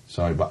Destiny,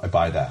 so I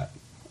buy that.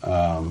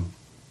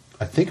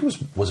 I think it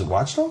was it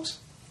Watch Dogs?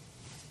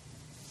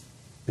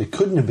 It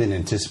couldn't have been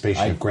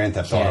anticipation of Grand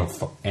Theft Auto.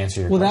 Can't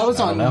answer your Well, question. that was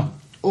I don't on know.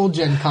 old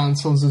gen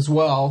consoles as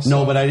well. So.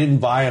 No, but I didn't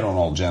buy it on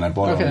old gen. I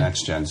bought it Okay. on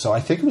next gen. So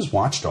I think it was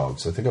Watch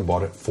Dogs. I think I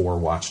bought it for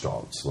Watch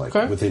Dogs, like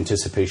Okay. with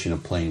anticipation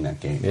of playing that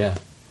game. Yeah.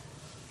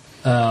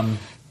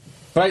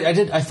 But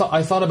I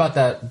thought about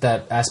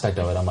that aspect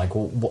of it. I'm like,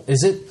 well,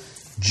 is it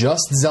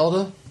just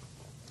Zelda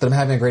that I'm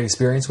having a great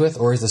experience with,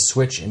 or is the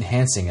Switch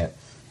enhancing it?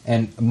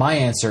 And my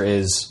answer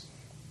is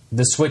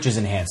the Switch is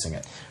enhancing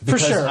it.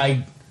 Because sure.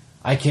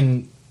 I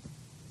can.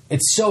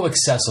 It's so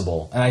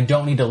accessible, and I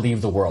don't need to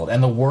leave the world.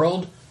 And the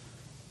world,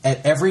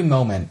 at every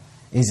moment,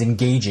 is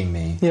engaging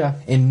me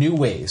in new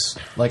ways.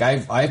 Like,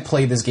 I've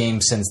played this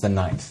game since the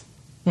 9th.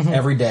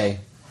 Every day.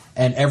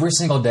 And every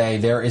single day,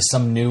 there is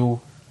some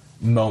new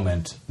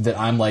moment that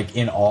I'm, like,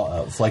 in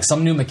awe of. Like,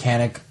 some new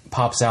mechanic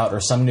pops out, or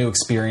some new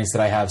experience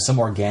that I have, some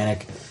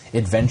organic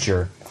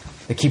adventure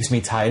that keeps me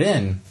tied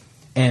in.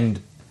 And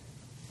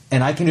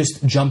I can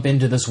just jump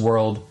into this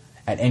world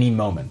at any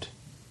moment,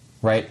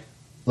 right?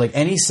 Like,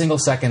 any single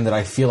second that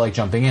I feel like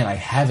jumping in, I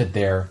have it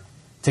there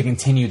to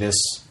continue this,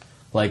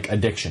 like,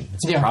 addiction.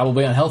 It's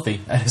probably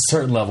unhealthy at a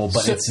certain level,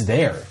 but it's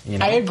there. You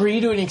know? I agree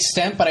to an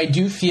extent, but I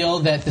do feel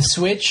that the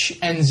Switch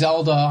and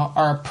Zelda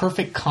are a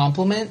perfect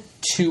complement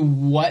to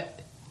what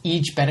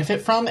each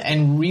benefit from,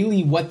 and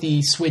really what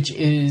the Switch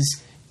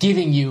is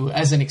giving you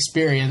as an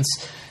experience.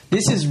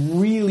 This is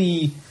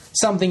really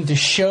something to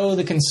show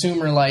the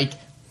consumer, like,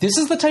 this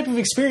is the type of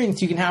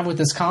experience you can have with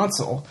this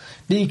console,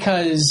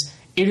 because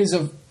it is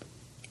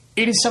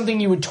something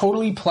you would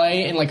totally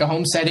play in, like, a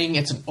home setting.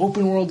 It's an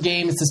open world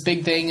game. It's this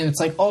big thing, and it's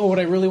like, oh, would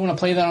I really want to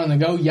play that on the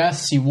go?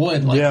 Yes, you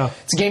would. Like,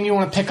 it's a game you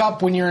want to pick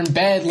up when you're in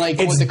bed, like,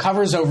 with the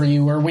covers over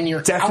you, or when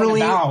you're out and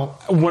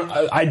about.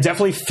 I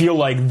definitely feel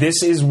like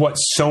this is what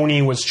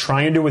Sony was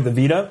trying to do with the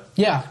Vita.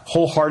 Yeah.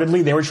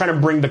 Wholeheartedly. They were trying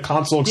to bring the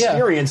console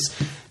experience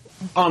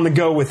on the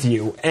go with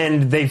you,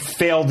 and they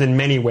failed in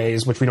many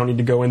ways, which we don't need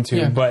to go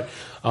into. But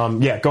go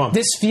on.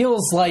 This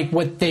feels like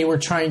what they were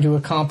trying to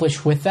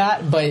accomplish with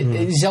that, but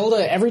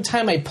Zelda, every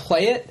time I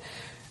play it,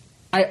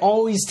 I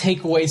always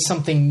take away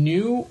something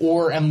new,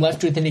 or am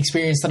left with an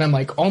experience that I'm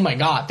like, oh my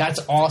god, that's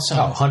awesome.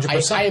 Oh,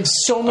 100%. I have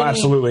so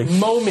many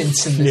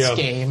moments in this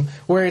game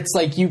where it's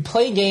like, you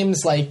play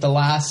games like The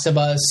Last of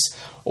Us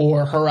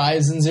or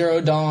Horizon Zero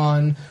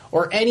Dawn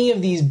or any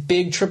of these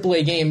big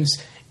AAA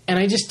games, and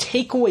I just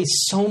take away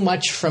so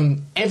much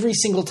from every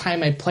single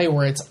time I play,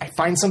 where it's, I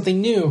find something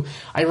new,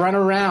 I run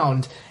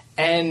around,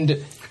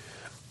 and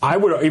I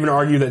would even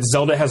argue that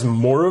Zelda has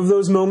more of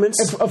those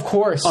moments. Of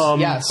course,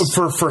 yes.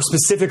 For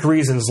specific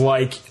reasons,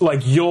 like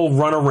you'll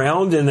run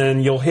around and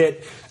then you'll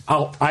hit...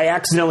 I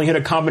accidentally hit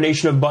a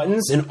combination of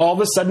buttons, and all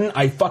of a sudden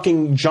I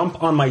fucking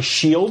jump on my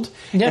shield,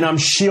 and I'm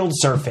shield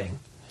surfing.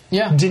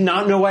 Yeah. Did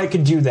not know I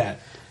could do that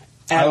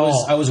at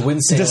all. I was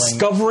wind sailing.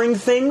 Discovering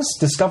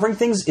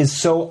things is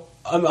so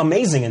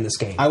amazing in this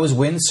game. I was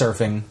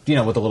windsurfing,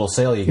 with the little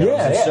sail you get.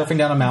 I was surfing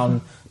down a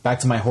mountain back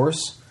to my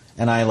horse,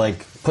 and I,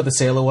 like, put the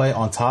sail away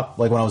on top,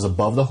 like, when I was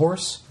above the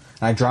horse,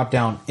 and I dropped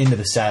down into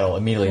the saddle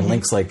immediately. And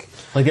Link's like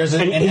there's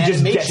an animation.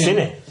 Just gets in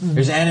it.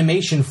 There's an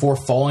animation for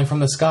falling from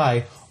the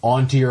sky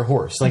onto your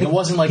horse. Like, it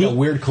wasn't like a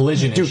weird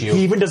collision issue.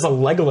 He even does a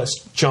Legolas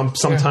jump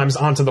sometimes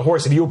onto the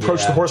horse. If you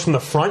approach the horse from the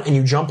front and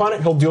you jump on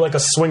it, he'll do like a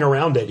swing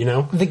around it,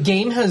 The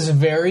game has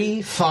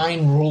very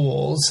fine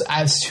rules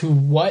as to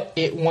what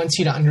it wants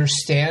you to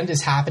understand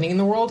is happening in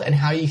the world and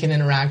how you can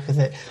interact with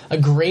it. A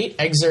great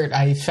excerpt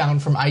I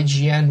found from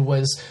IGN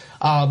was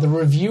the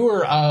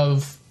reviewer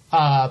of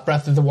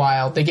Breath of the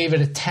Wild. They gave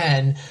it a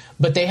 10,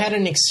 but they had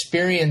an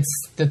experience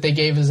that they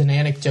gave as an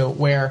anecdote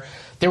where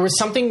there was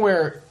something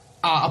where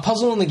a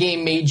puzzle in the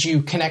game made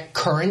you connect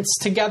currents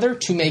together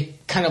to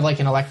make kind of like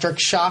an electric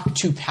shock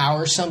to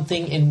power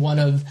something in one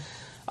of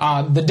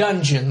the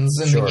dungeons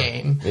in the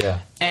game. Yeah.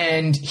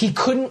 And he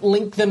couldn't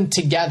link them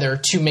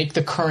together to make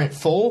the current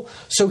full,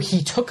 so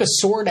he took a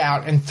sword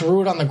out and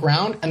threw it on the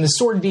ground, and the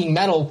sword, being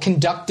metal,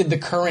 conducted the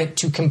current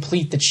to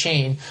complete the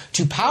chain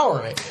to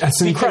power it. That's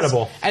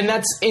incredible. And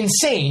that's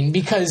insane,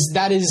 because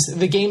that is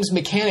the game's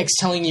mechanics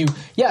telling you,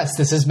 yes,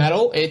 this is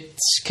metal, it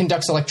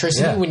conducts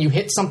electricity. Yeah. When you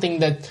hit something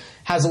that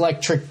has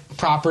electric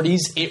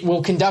properties, it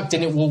will conduct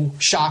and it will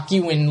shock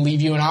you and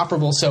leave you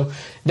inoperable. So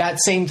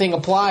that same thing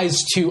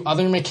applies to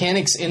other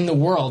mechanics in the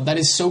world. That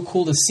is so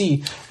cool to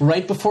see.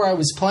 Right before I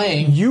was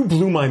playing, you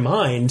blew my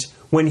mind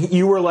when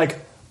you were like,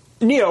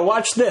 Neo,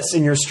 watch this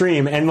in your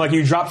stream, and like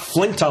you dropped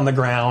flint on the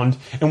ground.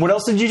 And what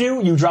else did you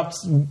do? You dropped...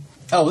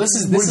 Oh, this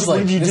is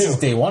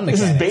day one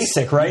mechanics. This is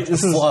basic, right?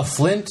 This is a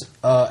flint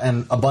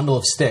and a bundle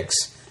of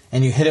sticks,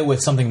 and you hit it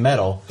with something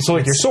metal. So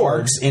like your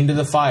sword into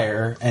the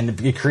fire, and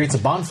it creates a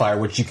bonfire,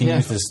 which you can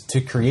use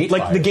to create.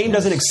 Like fire. The game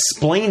doesn't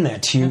explain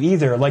that to you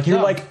either. Like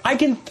you're like, I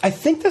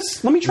think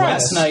this. Let me try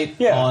Last night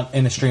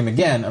in the stream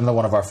again, another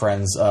one of our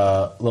friends,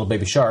 Little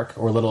Baby Shark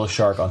or Little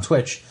Shark on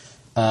Twitch.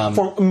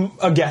 For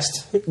a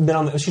guest,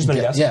 she's been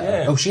a guest.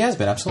 Yeah. Oh, she has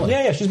been, absolutely.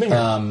 Yeah, she's been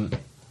here.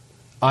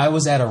 I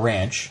was at a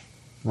ranch,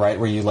 right,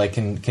 where you like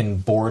can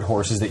board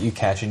horses that you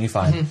catch and you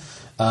find. Mm-hmm.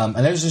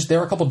 And there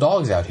are a couple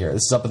dogs out here.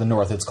 This is up in the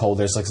north. It's cold.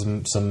 There's like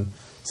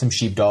some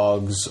sheep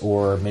dogs,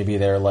 or maybe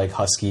they're like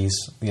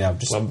huskies.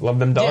 Just love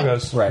them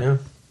doggos. Right.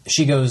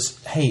 she goes,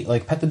 "Hey,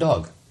 like pet the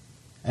dog,"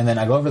 and then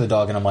I go over to the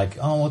dog and I'm like,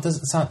 "Oh, well,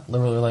 it's not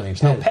really letting me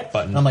pet no it." pet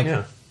button. And I'm like,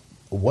 Yeah.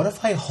 "What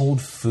if I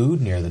hold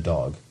food near the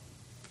dog?"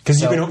 Because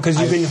So you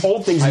can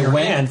hold things in your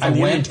hand. I From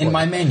the went inventory. in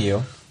my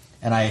menu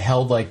and I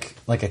held like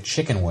a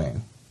chicken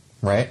wing,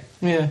 right?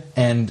 Yeah.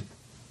 And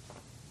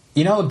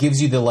you know, it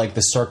gives you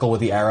the circle with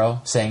the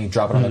arrow saying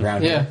drop it on the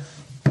ground. Yeah.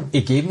 Here?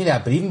 It gave me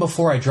that, but even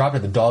before I dropped it,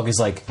 the dog is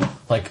like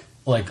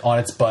on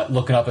its butt,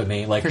 looking up at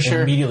me, like For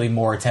sure. immediately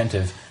more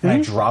attentive. And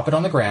I drop it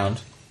on the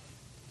ground.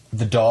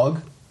 The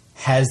dog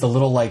has the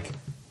little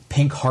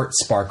pink heart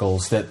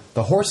sparkles that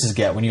the horses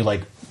get when you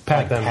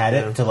Pat them, pat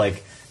yeah. it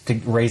to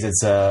raise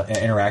its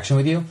interaction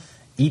with you.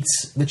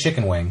 Eats the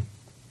chicken wing,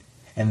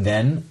 and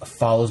then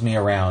follows me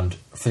around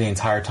for the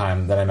entire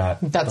time that I'm at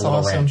That's the little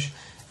awesome. ranch.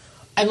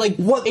 And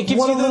What it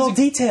gives a you little those,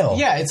 detail.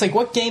 Yeah, it's like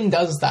what game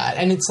does that?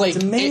 And it's like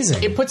It's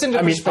amazing. It puts into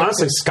I mean, perspective.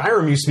 honestly,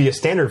 Skyrim used to be a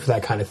standard for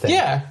that kind of thing.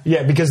 Yeah.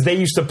 Yeah, because they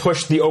used to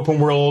push the open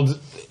world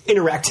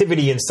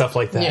interactivity and stuff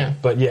like that. Yeah.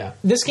 But yeah.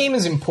 This game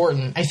is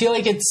important. I feel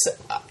like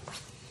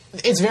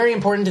it's very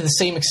important to the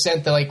same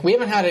extent that we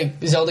haven't had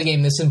a Zelda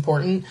game this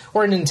important,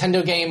 or a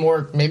Nintendo game,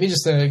 or maybe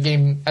just a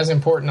game as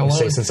important alone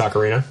Say since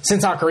Ocarina.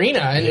 since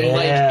Ocarina. And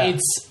Yeah.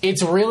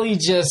 it's really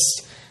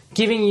just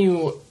giving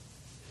you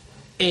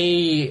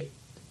a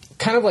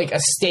kind of like a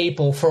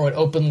staple for what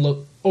open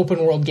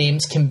world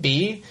games can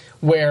be,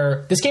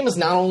 where this game is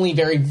not only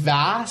very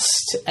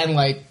vast and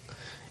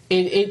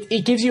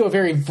it gives you a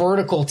very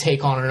vertical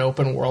take on an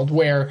open world,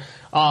 where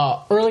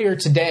earlier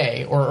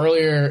today or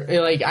earlier,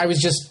 I was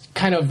just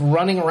kind of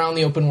running around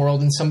the open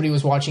world and somebody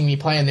was watching me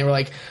play and they were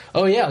like,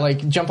 "Oh yeah,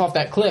 jump off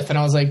that cliff." And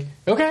I was like,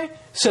 "Okay."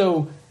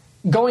 So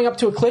going up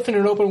to a cliff in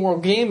an open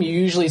world game, you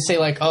usually say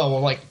 "Oh,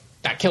 well,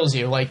 that kills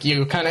you."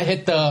 You kind of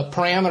hit the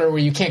parameter where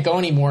you can't go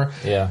anymore.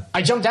 Yeah.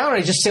 I jumped down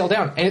and I just sailed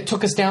down, and it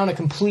took us down a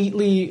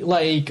completely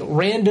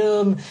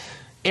random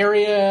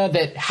area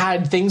that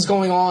had things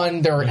going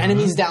on. There were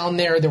enemies down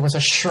there. There was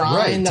a shrine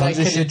Right, that I tons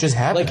of could shit just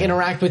happening.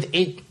 interact with.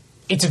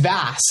 It's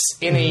vast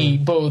in a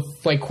both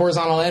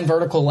horizontal and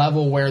vertical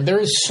level, where there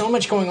is so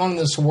much going on in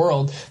this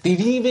world that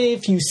even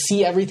if you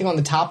see everything on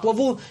the top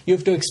level, you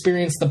have to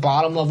experience the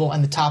bottom level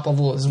and the top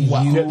level as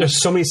well. There's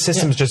so many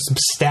systems just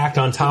stacked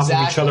on top of each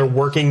Exactly. other,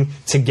 working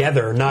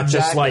together, not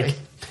just Exactly.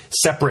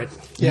 separate.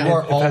 Yeah. You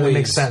are if that always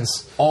makes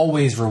sense.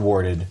 always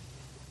rewarded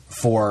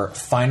for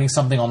finding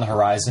something on the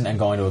horizon and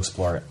going to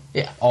explore it.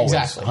 Yeah, always,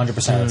 exactly.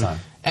 100% of the time.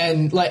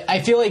 And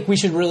I feel like we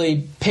should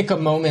really pick a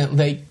moment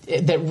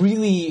that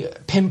really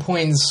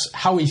pinpoints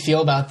how we feel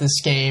about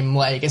this game.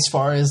 As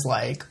far as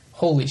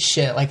holy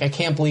shit, I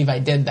can't believe I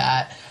did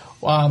that.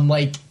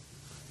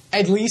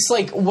 At least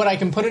what I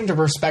can put into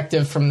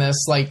perspective from this,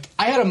 I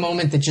had a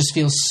moment that just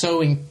feels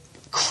so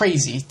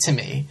crazy to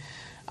me.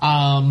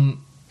 Yeah,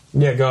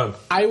 go on.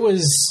 I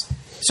was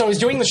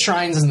doing the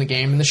shrines in the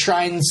game, and the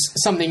shrines,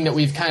 something that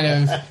we've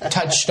kind of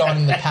touched on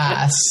in the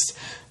past,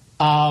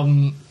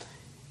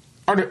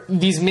 are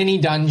these mini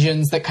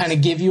dungeons that kind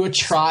of give you a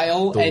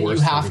trial, and you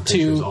worst have fucking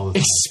pictures all to the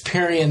time.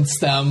 experience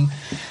them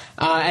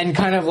and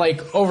kind of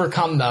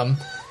overcome them.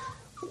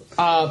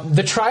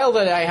 The trial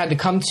that I had to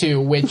come to,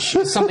 which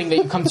is something that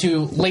you come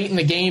to late in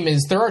the game,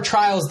 is there are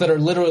trials that are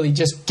literally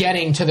just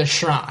getting to the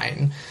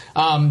shrine.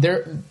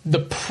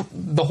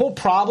 The whole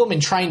problem in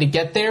trying to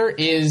get there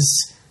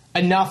is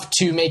enough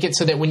to make it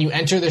so that when you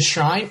enter the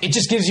shrine, it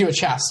just gives you a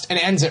chest and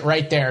ends it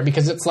right there,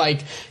 because it's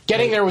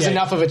getting there was Yeah,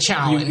 enough of a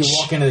challenge. You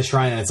walk into the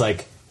shrine and it's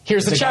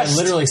Here's the guy chest.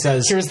 literally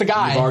says, Here's the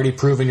guy. You've already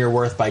proven your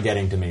worth by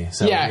getting to me.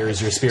 So Yeah. here's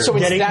your spirit. So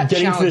it's Getting that to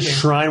the challenging.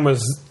 shrine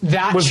was the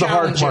hard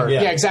challenging. part.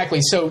 Yeah,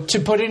 exactly. So to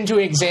put it into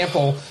an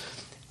example,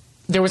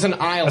 there was an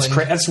island.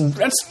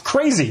 That's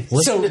crazy.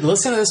 listen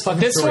to this fucking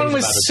This story one he's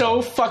was about to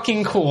so tell.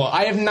 fucking cool.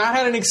 I have not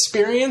had an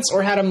experience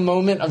or had a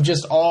moment of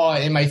just awe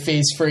in my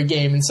face for a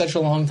game in such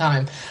a long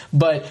time.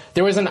 But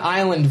there was an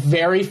island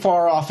very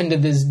far off into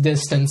this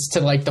distance to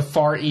the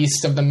far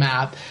east of the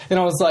map. And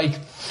I was like,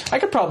 I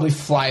could probably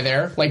fly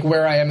there,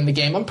 where I am in the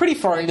game. I'm pretty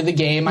far into the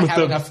game. I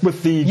have enough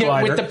with the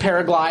glider. with the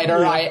paraglider.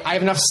 Yeah. I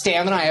have enough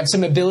stamina. I have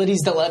some abilities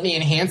that let me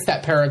enhance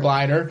that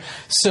paraglider.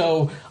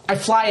 So I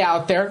fly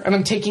out there, and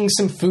I'm taking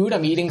some food.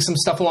 I'm eating some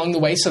stuff along the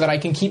way so that I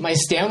can keep my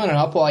stamina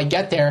up while I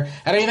get there.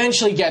 And I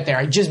eventually get there.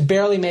 I just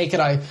barely make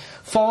it. I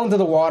fall into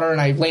the water, and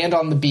I land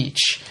on the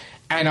beach.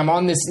 And I'm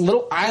on this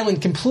little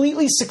island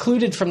completely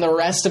secluded from the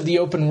rest of the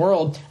open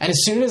world. And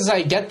as soon as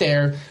I get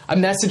there, a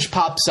message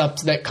pops up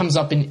that comes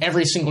up in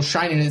every single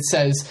shrine, and it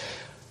says,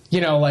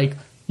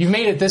 you've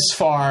made it this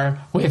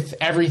far with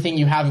everything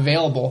you have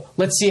available.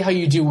 Let's see how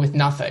you do with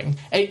nothing.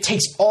 And it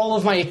takes all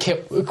of my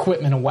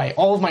equipment away,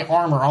 all of my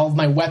armor, all of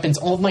my weapons,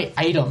 all of my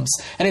items.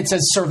 And it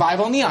says, survive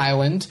on the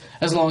island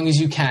as long as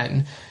you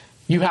can.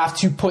 You have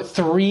to put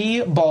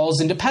 3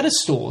 balls into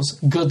pedestals.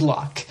 Good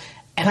luck.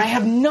 And I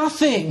have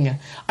nothing.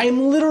 I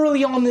am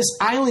literally on this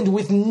island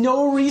with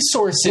no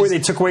resources. Where they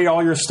took away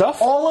all your stuff?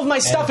 All of my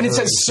stuff, and it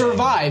says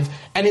survive.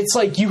 And it's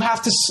you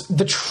have to.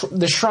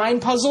 The shrine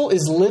puzzle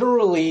is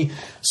literally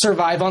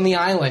survive on the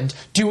island.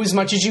 Do as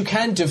much as you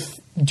can to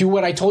do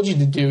what I told you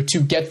to do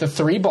to get the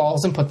 3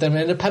 balls and put them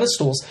into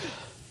pedestals.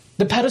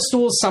 the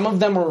pedestals, some of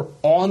them are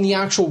on the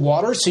actual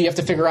water, so you have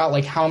to figure out,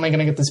 like, how am I going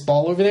to get this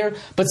ball over there?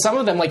 But some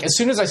of them, like, as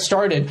soon as I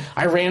started,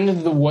 I ran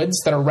into the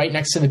woods that are right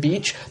next to the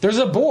beach. There's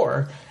a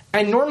boar.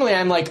 And normally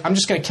I'm like, I'm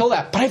just going to kill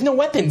that. But I have no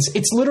weapons.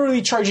 It's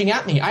literally charging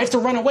at me. I have to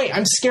run away.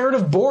 I'm scared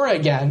of Bora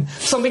again.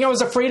 Something I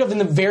was afraid of in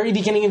the very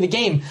beginning of the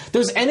game.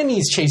 There's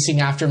enemies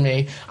chasing after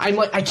me. I'm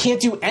like, I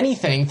can't do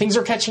anything. Things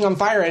are catching on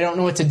fire. I don't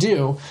know what to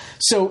do.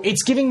 So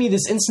it's giving me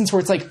this instance where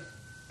it's like,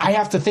 I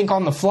have to think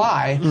on the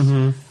fly.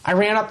 Mm-hmm. I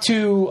ran up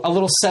to a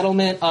little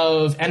settlement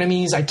of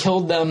enemies. I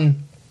killed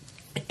them.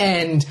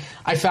 And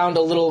I found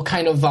a little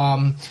kind of...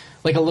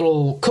 like a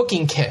little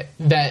cooking kit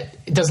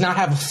that does not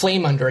have a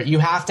flame under it. You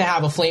have to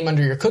have a flame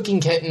under your cooking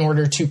kit in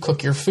order to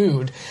cook your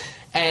food.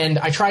 And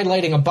I tried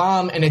lighting a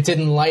bomb, and it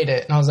didn't light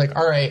it. And I was like,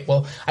 all right,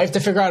 well, I have to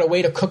figure out a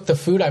way to cook the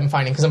food I'm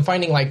finding, because I'm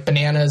finding, like,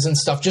 bananas and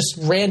stuff, just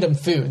random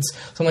foods.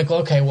 So I'm like,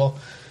 okay, well,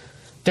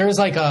 there's,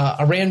 like,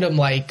 a random,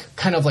 like,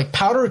 kind of, like,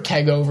 powder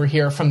keg over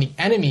here from the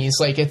enemies.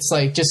 Like, it's,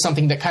 like, just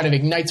something that kind of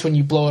ignites when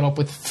you blow it up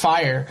with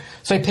fire.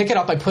 So I pick it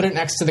up, I put it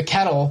next to the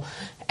kettle,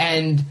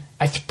 and...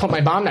 I put my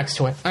bomb next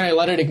to it, and I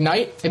let it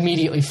ignite,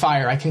 immediately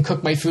fire. I can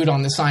cook my food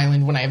on this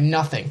island when I have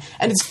nothing.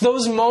 And it's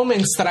those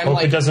moments that I'm Hope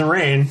like... it doesn't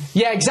rain.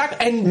 Yeah,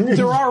 exactly. And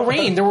there are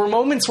rain. There were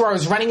moments where I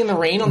was running in the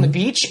rain on the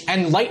beach,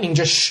 and lightning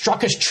just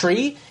struck a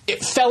tree.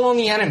 It fell on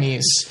the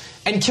enemies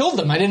and killed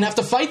them. I didn't have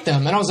to fight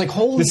them. And I was like,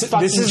 holy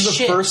fucking shit. This is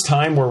the first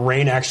time where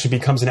rain actually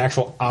becomes an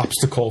actual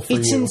obstacle for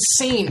it's you. It's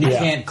insane. You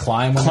can't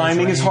climb when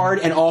Climbing there's is rain. hard,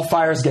 and all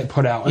fires get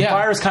put out. And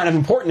fire is kind of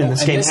important in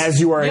this game,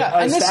 as you are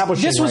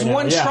establishing this was right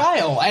one now.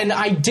 trial, and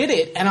I did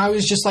it, and I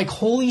was just like,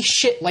 holy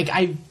shit. Like,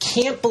 I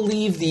can't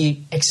believe the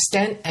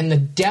extent and the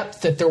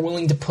depth that they're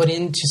willing to put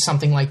into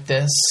something like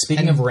this.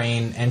 Speaking of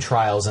rain and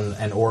trials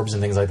and orbs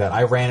and things like that,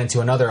 I ran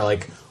into another,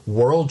 like,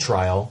 world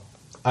trial.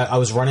 I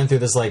was running through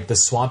this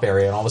swamp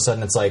area, and all of a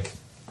sudden it's like,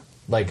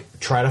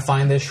 try to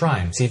find this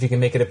shrine. See if you can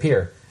make it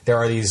appear. There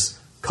are these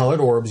colored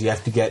orbs. You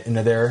have to get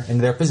into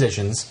their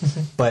positions.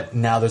 But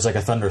now there's like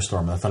a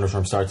thunderstorm. And the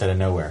thunderstorm starts out of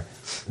nowhere.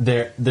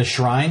 The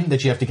shrine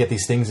that you have to get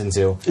these things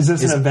into. Is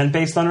this an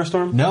event-based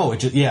thunderstorm? No,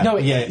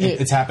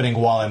 it's happening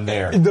while I'm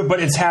there. But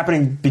it's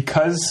happening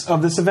because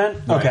of this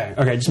event? Right.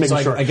 Okay, just making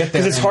sure. I get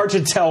there because it's hard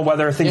to tell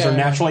whether things are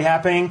naturally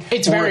happening.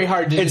 It's very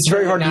hard to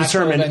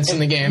determine events in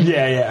the game.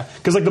 Yeah.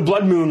 Because like the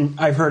Blood Moon,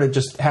 I've heard it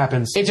just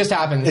happens. It just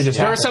happens.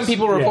 There are some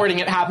people reporting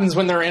it happens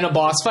when they're in a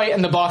boss fight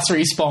and the boss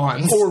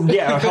respawns. Or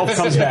health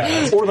comes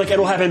back. Or like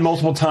it'll happen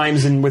multiple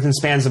times and within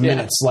spans of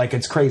minutes. Like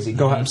it's crazy.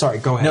 Go ahead. I'm sorry.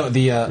 Go ahead.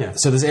 No,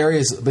 so this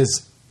area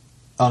is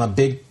on a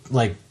big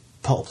like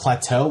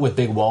plateau with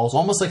big walls,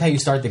 almost like how you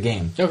start the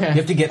game. Okay. You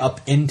have to get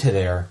up into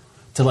there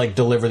to like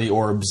deliver the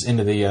orbs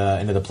into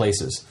the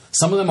places.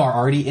 Some of them are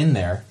already in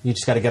there. You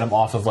just got to get them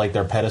off of like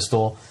their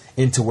pedestal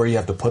into where you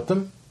have to put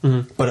them.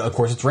 Mm-hmm. But of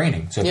course it's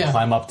raining, so you have to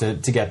climb up to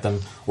get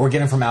them, or get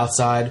them from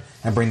outside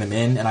and bring them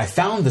in. And I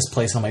found this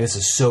place, and I'm like, this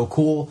is so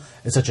cool.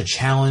 It's such a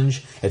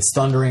challenge. It's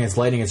thundering, it's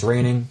lightning, it's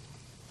raining.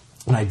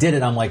 And I did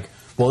it. I'm like,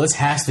 well, this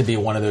has to be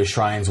one of those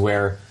shrines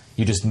where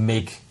you just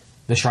make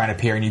the shrine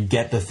appear and you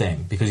get the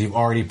thing because you've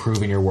already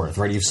proven your worth,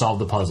 right? You've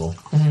solved the puzzle.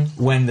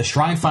 Mm-hmm. When the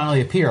shrine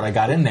finally appeared, I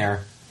got in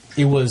there,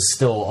 it was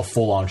still a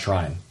full-on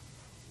shrine.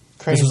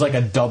 Crazy. This was like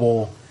a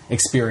double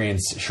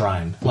experience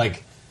shrine.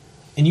 Like,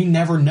 and you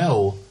never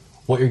know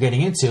what you're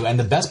getting into. And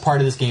the best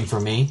part of this game for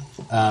me,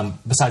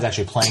 besides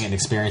actually playing it and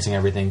experiencing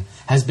everything,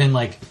 has been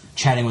like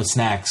chatting with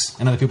Snacks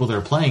and other people that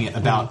are playing it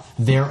about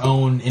their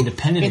own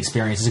independent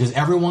experiences, because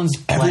everyone's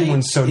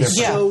so different.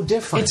 So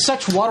different. It's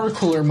such water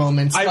cooler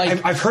moments.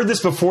 I've heard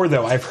this before,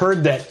 though. I've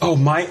heard that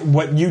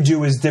what you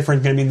do is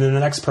different going to be than the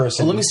next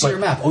person. Well, let me see your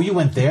map. Oh, you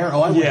went there.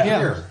 Oh, I went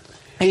here.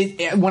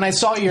 When I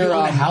saw your you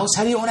own a house,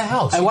 how do you own a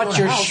house? I watched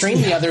your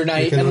stream the other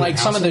night, and like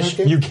some of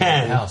the you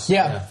can.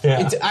 Yeah.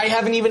 I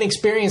haven't even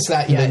experienced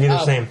that yet.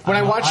 Neither same. When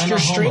I watched your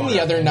stream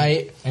the other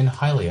night in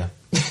Hylia.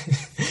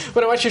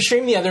 When I watched your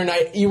stream the other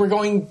night, you were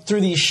going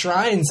through these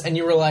shrines, and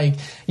you were like,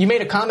 you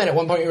made a comment at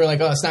one point. You were like,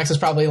 "Oh, Snacks is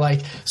probably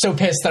like so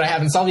pissed that I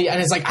haven't solved it." And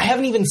it's like, I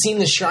haven't even seen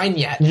the shrine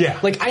yet. Yeah,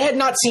 like I had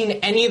not seen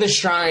any of the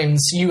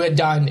shrines you had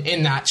done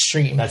in that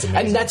stream. That's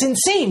amazing, and that's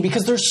insane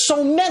because there's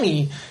so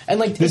many.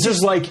 And like this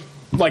is like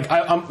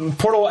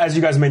Portal, as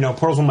you guys may know,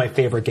 Portal's one of my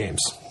favorite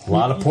games. A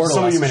lot of Portal.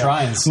 Some of you may know.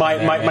 Shrines.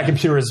 My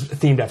computer is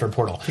themed after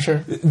Portal. For sure.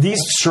 These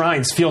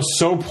shrines feel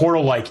so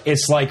Portal-like.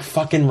 It's like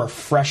fucking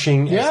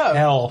refreshing as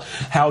hell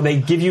how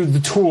they give you the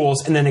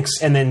tools and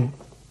then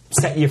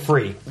set you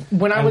free.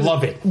 I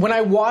love it. When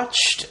I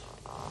watched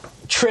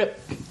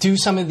Trip do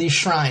some of these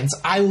shrines,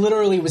 I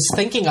literally was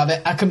thinking of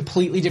it a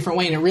completely different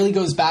way, and it really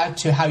goes back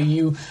to how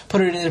you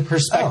put it into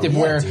perspective,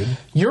 where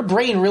your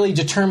brain really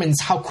determines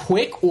how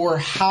quick or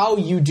how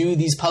you do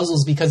these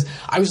puzzles, because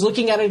I was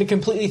looking at it a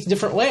completely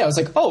different way. I was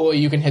like, oh, well,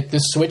 you can hit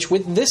this switch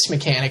with this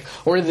mechanic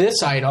or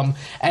this item,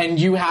 and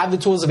you have the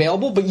tools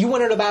available, but you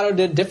went about it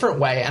a different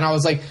way, and I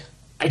was like,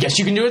 I guess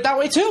you can do it that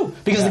way too,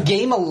 because the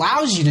game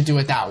allows you to do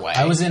it that way.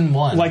 I was in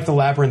one. Like the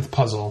Labyrinth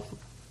puzzle.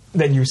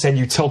 that you said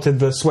you tilted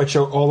the Switch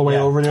all the way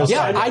over and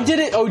Yeah, I did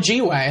it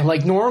OG way,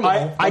 like normal.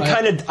 I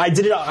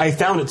did it. I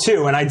found it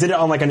too, and I did it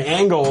on like an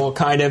angle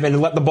kind of, and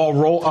let the ball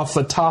roll off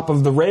the top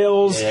of the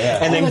rails,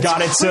 and then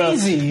got it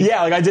crazy. to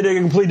like I did it a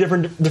completely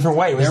different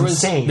way. It was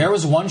insane. There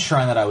was one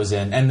shrine that I was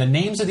in, and the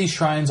names of these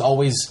shrines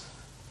always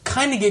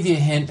kind of give you a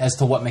hint as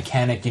to what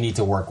mechanic you need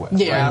to work with.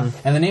 Yeah, right?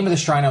 And the name of the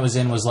shrine I was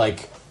in was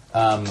like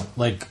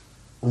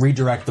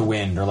redirect the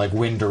wind or like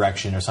wind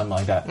direction or something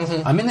like that.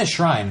 Mm-hmm. I'm in this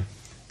shrine.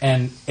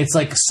 And it's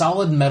like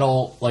solid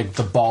metal, like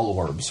the ball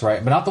orbs,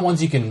 right? But not the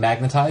ones you can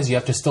magnetize. You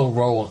have to still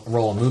roll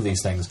and move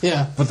these things.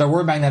 Yeah. But there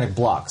were magnetic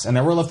blocks, and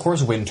there were, of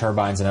course, wind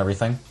turbines and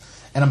everything.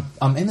 And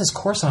I'm in this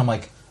course, and I'm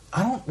like,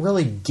 I don't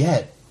really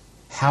get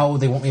how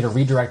they want me to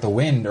redirect the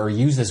wind or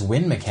use this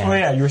wind mechanic. Oh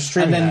yeah, you were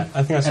streaming that.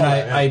 I think I saw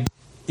that.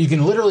 You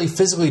can literally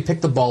physically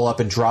pick the ball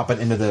up and drop it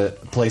into the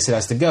place it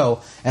has to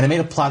go, and it made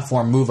a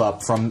platform move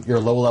up from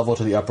your low level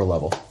to the upper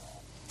level.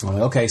 I'm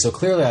like, okay, so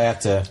clearly I have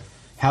to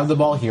have the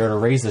ball here to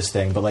raise this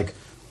thing, but like,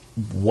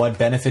 what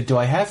benefit do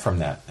I have from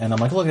that? And I'm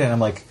like, looking at it, and I'm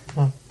like,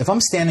 if I'm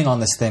standing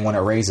on this thing when it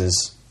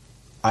raises,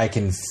 I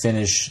can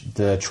finish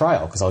the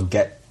trial because I'll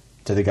get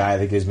to the guy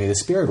that gives me the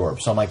spirit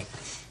orb. So I'm like,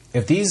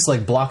 if these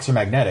like blocks are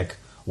magnetic,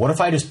 what if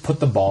I just put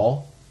the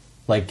ball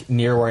like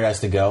near where it has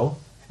to go,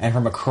 and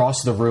from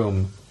across the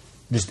room,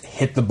 just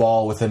hit the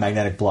ball with a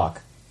magnetic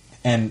block?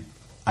 And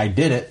I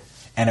did it,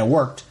 and it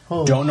worked.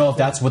 Don't know if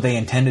that's what they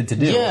intended to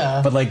do. Yeah.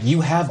 But like,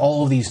 you have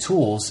all of these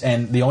tools,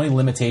 and the only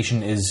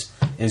limitation is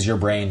your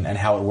brain and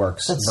how it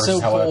works versus so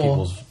how other cool.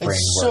 people's brains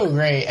It's work. so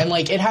great, and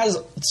like it has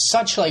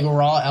such like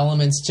raw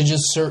elements to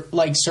just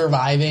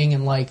surviving,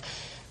 and like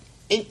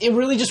it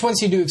really just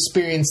wants you to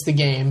experience the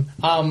game.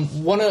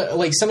 One of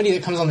like somebody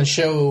that comes on the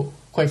show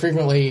quite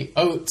frequently,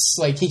 Oates,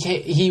 like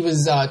he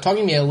was talking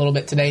to me a little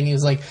bit today, and he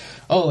was like,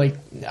 "Oh, like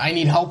I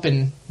need help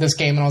in this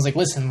game," and I was like,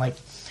 "Listen, like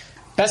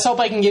best help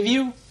I can give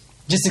you,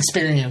 just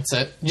experience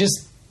it.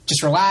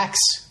 Just relax.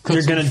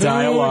 You're going to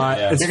die a lot.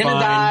 Yeah. It's You're gonna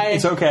fine. die.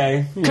 It's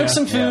okay. Cook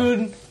some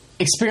food,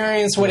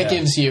 experience what it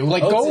gives you.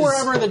 Like Oates go is-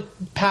 wherever the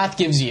path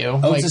gives you."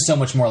 Oates Like, is so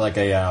much more like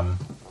a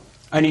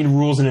I need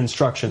rules and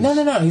instructions. no.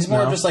 He's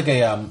more No? just like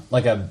a I'm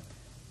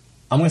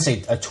going to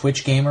say a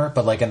Twitch gamer,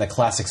 but like in the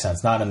classic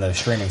sense, not in the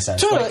streaming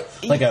sense. Totally.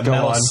 Like a Go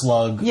Metal on.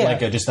 Slug, Yeah. like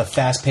just a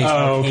fast-paced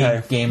Oh, arcade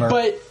okay. gamer.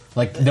 But-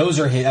 like those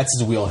are that's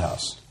his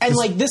wheelhouse. and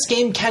like this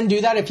game can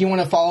do that if you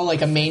want to follow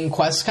like a main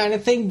quest kind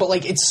of thing, but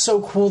like it's so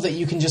cool that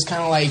you can just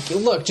kind of like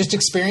look, just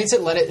experience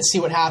it, let it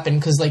see what happened.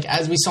 Because like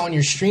as we saw on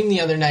your stream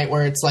the other night,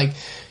 where it's like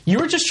you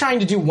were just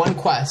trying to do one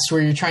quest where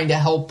you're trying to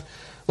help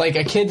like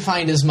a kid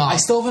find his mom. I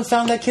still haven't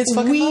found that kid's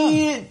fucking mom.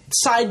 We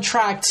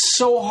sidetracked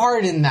so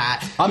hard in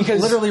that I'm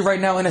because literally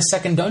right now in a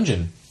second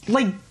dungeon.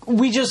 like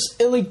we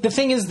just like the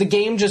thing is the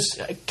game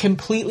just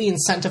completely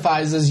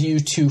incentivizes you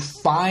to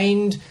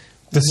find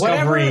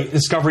whatever.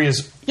 Discovery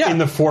is in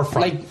the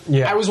forefront.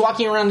 Like, I was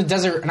walking around the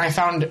desert and I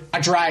found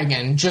a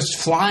dragon just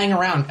flying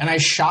around, and I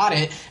shot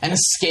it, and a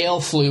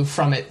scale flew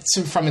from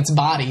its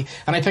body,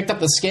 and I picked up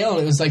the scale,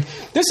 and it was like,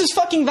 "This is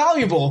fucking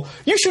valuable.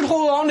 You should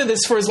hold on to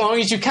this for as long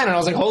as you can." And I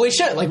was like, "Holy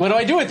shit! Like, what do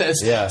I do with this?"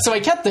 Yeah. So I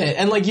kept it,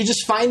 and like, you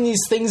just find these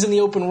things in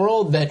the open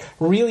world that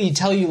really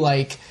tell you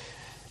like.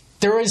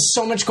 There is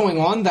so much going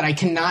on that I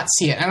cannot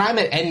see it. And I'm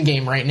at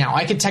endgame right now.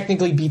 I could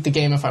technically beat the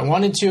game if I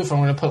wanted to, if I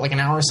want to put like an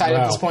hour aside at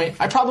Wow. this point.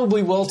 I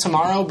probably will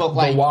tomorrow, but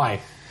like... But why?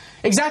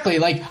 Exactly.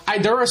 Like,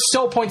 there are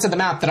still points of the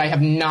map that I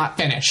have not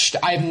finished.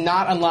 I have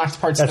not unlocked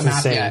parts of the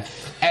That's map insane. yet.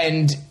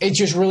 And it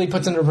just really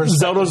puts into perspective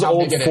Zelda's how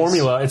old big it is.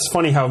 formula. It's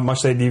funny how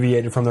much they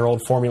deviated from their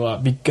old formula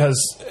because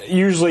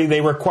usually they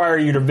require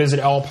you to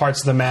visit all parts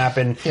of the map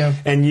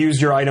and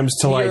use your items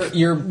to It's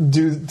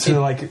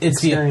the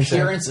experience it.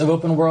 appearance of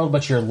open world,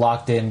 but you're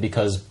locked in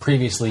because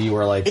previously you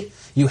were like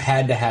you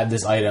had to have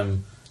this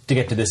item to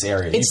get to this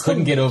area. You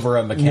couldn't get over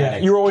a mechanic. Yeah,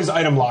 you were always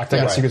item locked.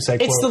 I guess you could say.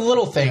 It's the quote.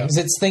 little things.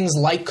 It's things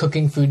like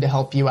cooking food to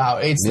help you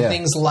out. It's the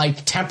things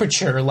like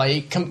temperature,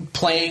 like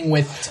playing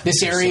with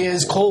this area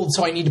is cold,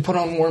 so I need to put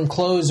on warm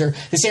clothes, or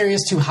this area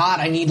is too hot,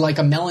 I need like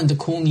a melon to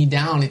cool me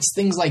down. It's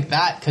things like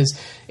that because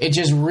it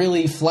just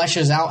really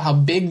fleshes out how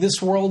big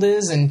this world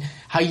is and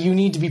how you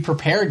need to be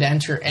prepared to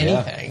enter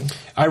anything.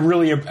 I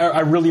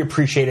really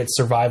appreciate its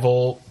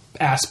survival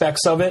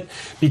aspects of it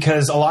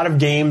because a lot of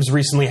games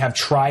recently have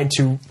tried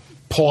to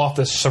pull off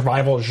the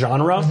survival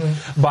genre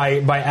by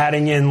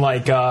adding in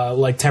like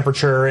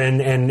temperature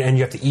and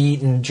you have to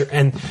eat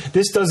and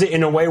this does it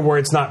in a way where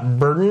it's not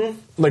burden.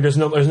 Like there's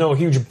no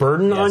huge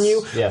burden on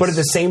you, but at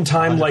the same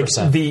time, 100%.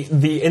 like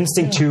the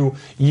instinct to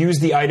use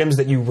the items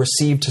that you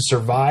receive to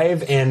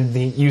survive and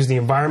use the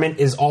environment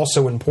is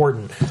also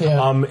important.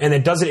 Yeah. And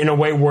it does it in a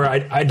way where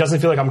I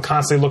doesn't feel like I'm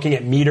constantly looking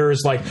at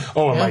meters like,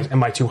 oh,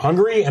 am I too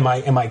hungry? Am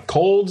I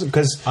cold?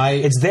 Because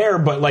it's there,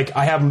 but like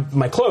I have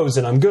my clothes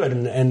and I'm good.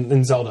 And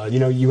in Zelda,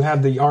 you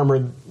have the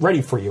armor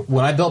ready for you.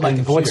 When I built my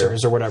computer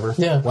elixirs or whatever.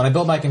 Yeah. When I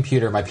built my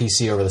computer, my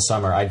PC over the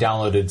summer, I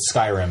downloaded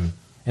Skyrim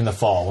in the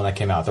fall when that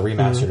came out, the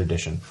remastered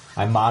edition.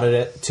 I modded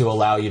it to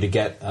allow you to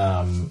get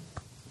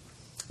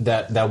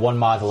that one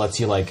mod that lets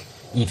you like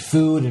eat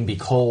food and be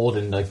cold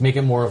and like make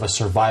it more of a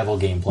survival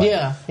gameplay.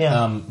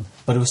 Yeah.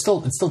 But it's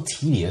still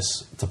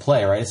tedious to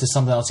play, right? It's just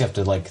something else you have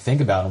to like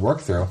think about and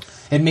work through.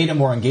 It made it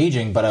more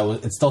engaging,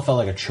 but it still felt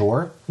like a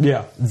chore.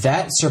 Yeah.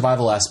 That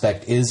survival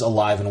aspect is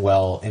alive and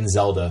well in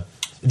Zelda.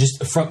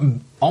 Just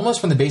from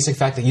the basic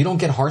fact that you don't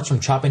get hearts from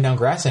chopping down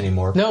grass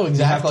anymore. No, exactly.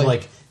 You have to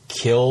like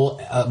kill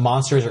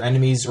monsters or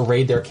enemies,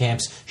 raid their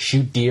camps,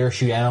 shoot deer,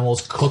 shoot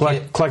animals,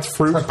 collect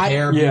fruit,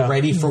 prepare, be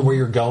ready for where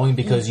you're going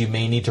because you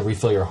may need to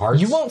refill your hearts.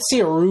 You won't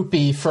see a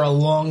rupee for a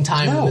long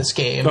time in this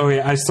game. Oh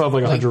yeah, I still have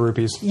like 100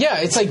 rupees. Yeah,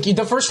 it's like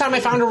the first time I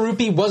found a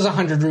rupee was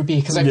 100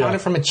 rupee because I found it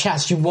from a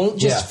chest. You won't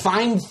just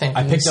find things.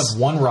 I picked up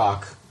one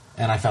rock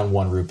and I found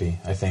 1 rupee,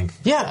 I think.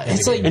 Yeah,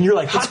 it's like... And you're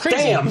like, hot crazy.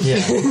 damn!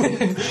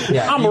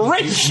 Yeah. I'm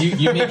rich!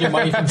 You make your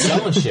money from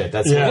selling shit.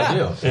 That's what you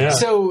do. Yeah.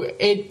 So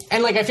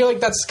I feel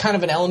like that's kind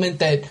of an element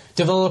that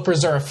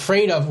developers are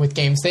afraid of with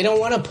games. They don't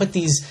want to put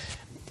these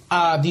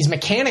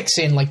mechanics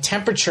in, like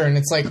temperature, and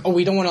it's like, oh,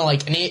 we don't want to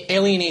like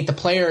alienate the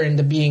player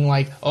into being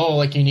like, oh,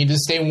 like you need to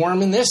stay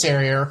warm in this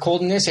area or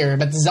cold in this area.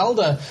 But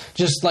Zelda,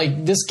 just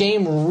like this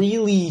game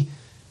really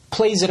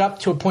plays it up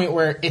to a point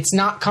where it's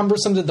not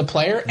cumbersome to the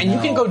player, and you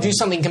can go do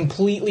something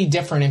completely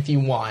different if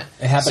you want.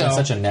 It happens in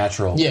such a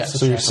natural... Yeah.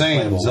 So you're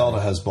saying Zelda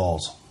has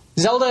balls?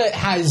 Zelda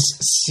has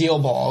seal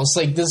balls.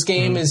 Like, this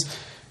game is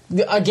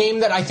a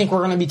game that I think we're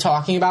going to be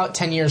talking about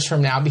 10 years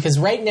from now, because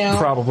right now...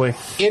 Probably.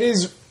 It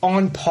is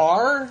on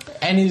par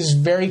and is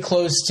very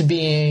close to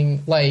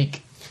being,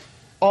 like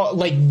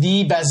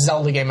the best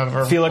Zelda game I've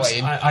ever Felix,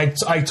 played.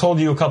 I told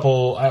you a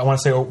couple, I want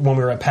to say when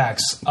we were at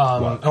PAX,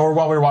 or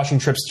while we were watching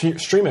Trip's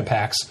stream at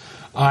PAX,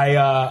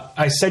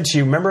 I said to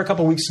you, remember a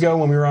couple weeks ago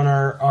when we were on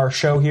our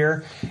show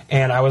here,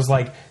 and I was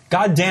like,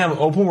 God damn,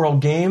 open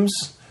world games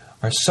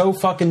are so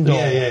fucking dull.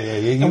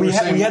 Yeah. And we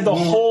had the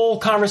whole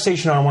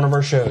conversation on one of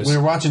our shows. We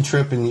were watching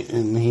Trip,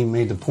 and he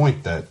made the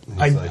point that...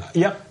 I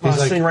was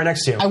sitting right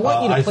next to you. I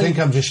want you to I play... think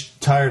I'm just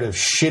tired of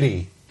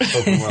shitty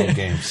open world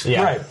games.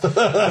 Yeah. Right.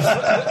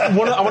 I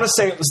want to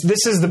say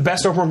this is the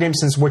best open world game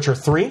since Witcher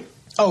 3.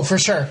 Oh, for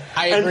sure.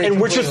 I agree.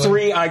 And Witcher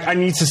completely. 3, I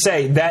need to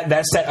say,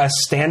 that set a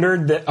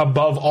standard that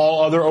above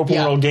all other open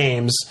world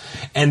games,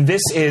 and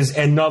this is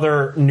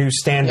another new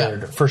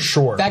standard for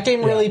sure. That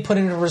game really put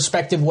into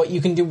perspective what you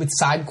can do with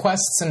side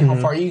quests and how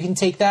far you can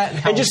take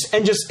that. And just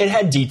it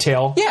had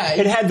detail. Yeah.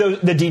 It had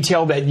the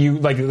detail that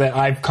that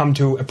I've come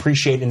to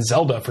appreciate in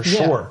Zelda for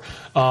sure.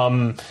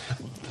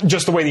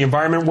 Just the way the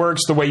environment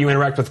works, the way you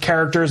interact with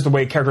characters, the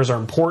way characters are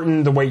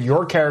important, the way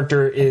your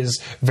character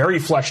is very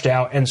fleshed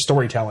out, and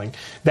storytelling.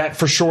 That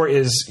for sure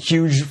is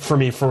huge for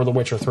me for The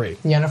Witcher 3.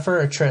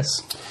 Yennefer or Triss?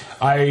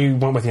 I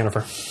went with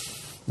Yennefer.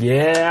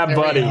 Yeah, There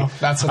buddy. we go.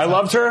 That's what's I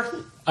loved her.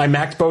 I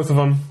maxed both of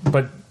them,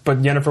 but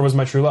Yennefer was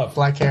my true love.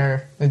 Black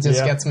hair. It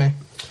just gets me.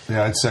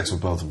 Yeah, I had sex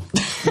with both of them.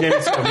 Yeah,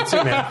 me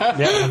too, man.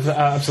 Yeah,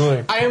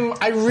 absolutely.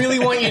 I really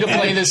want you to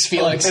play this,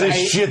 Felix. And a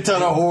shit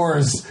ton of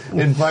whores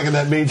in fucking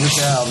that major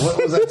town. What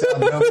was that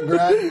town?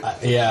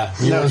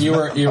 Novigrad?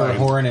 You were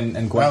Horn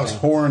and Gwent. That was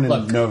Horn and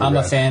Look, Novigrad. I'm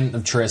a fan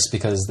of Triss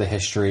because the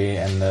history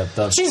and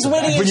the She's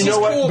witty and she's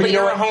cool, but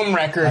you're a home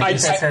wrecker.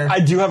 I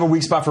do have a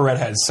weak spot for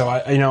redheads, so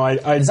I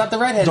It's not the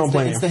redheads. Don't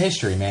blame It's the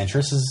history, man.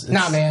 Triss is...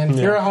 Nah, man.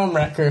 You're a home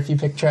wrecker if you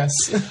pick Triss.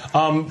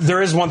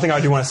 There is one thing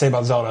I do want to say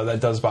about Zelda that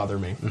does bother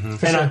me.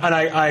 And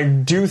I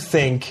do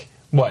think...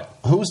 What?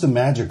 Who's the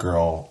magic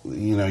girl?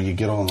 You know, you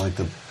get on like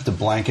the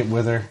blanket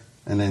with her,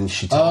 and then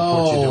she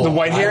teleports you to The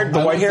white-haired?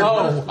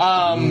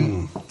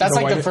 That's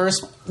like the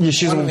first... Yeah,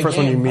 she's the first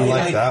one you meet. I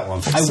like that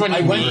one.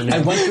 I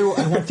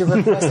went through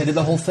her quest. I did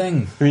the whole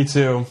thing. Me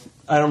too.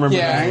 I don't remember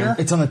the name.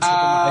 It's on the tip of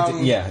my...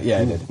 I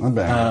did. I'm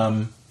back.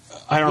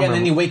 I don't remember. And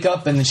then you wake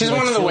up and then She's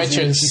one of the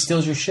witches. She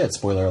steals your shit.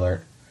 Spoiler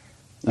alert.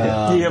 You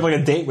have like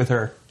a date with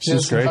her.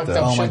 She's great, fucked though.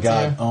 up Oh my shit,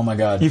 god. too. Oh my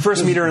god. You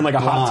first meet her in like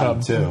a hot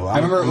tub. too. I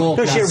remember. Well,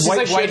 No, she had She's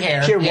like white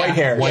hair. She had white Yeah.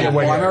 hair. She had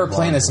white I hair. remember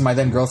playing this, and my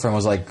then girlfriend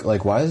was like,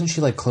 why doesn't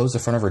she like close the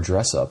front of her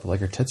dress up?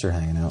 Like her tits are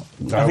hanging out.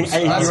 And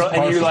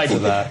you're like,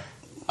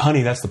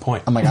 honey, that's the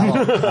point. I'm like, I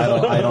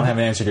don't have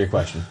an answer to your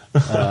question.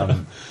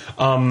 God,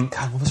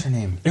 what was her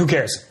name? Who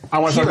cares? I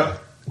want to talk about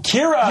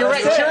Kira. You're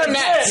right, Kira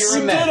Metz.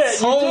 You did it.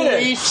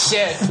 Holy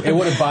shit. It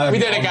would have bothered We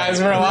me. did it, guys.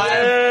 We're alive. We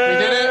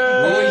did it.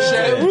 Holy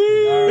shit.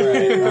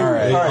 All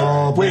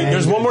right. Wait,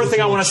 there's one more thing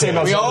I want to say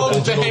about We all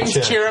Zelda. banged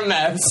Kira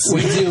Metz.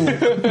 We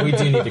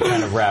do need to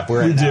kind of wrap.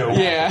 We're We do.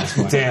 Yeah.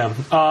 Damn.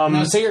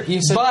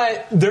 You said,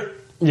 But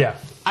Yeah.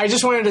 I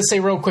just wanted to say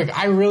real quick,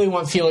 I really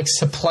want Felix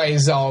to play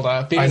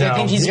Zelda because I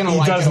think he's going to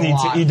like it a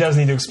lot. He does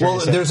need to Well,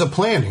 experience it. there's a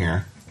plan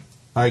here.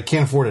 I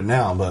can't afford it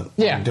now, but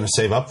I'm going to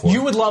save up for it.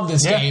 You would love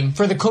this game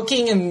for the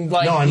cooking and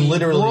like No, I'm the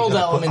literally world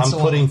gonna elements. I'm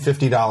putting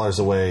 $50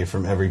 away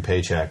from every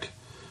paycheck,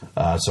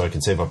 so I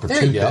can save up for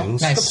There two you go.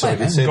 things. Nice So I plan,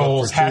 can man. save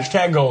Goals. up for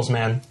Hashtag goals,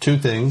 man. two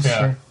things.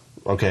 Yeah.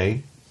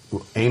 Okay.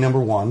 A number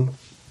one,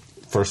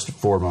 first and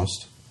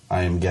foremost,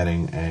 I am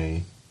getting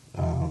a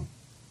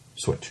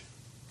Switch.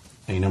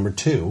 A number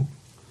two,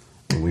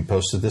 and we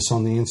posted this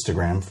on the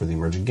Instagram for the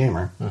Emerging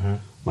Gamer.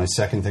 My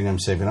second thing I'm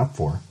saving up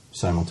for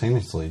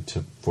simultaneously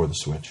for the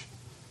Switch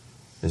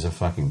is a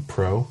fucking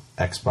pro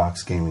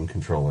Xbox gaming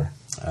controller.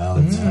 Oh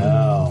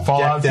no!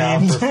 Fallout Decked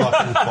out themed. for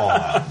fucking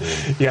Fallout,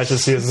 dude. You guys should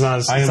see it's on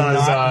his. I am It's on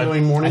his not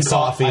doing morning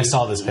coffee. I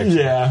saw this picture.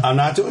 yeah. I'm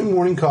not doing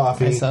morning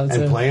coffee I saw it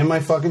and too. playing my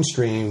fucking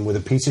stream with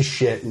a piece of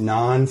shit,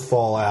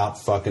 non-Fallout,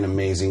 fucking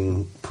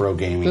amazing pro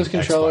gaming. Those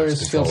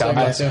controllers Xbox feel so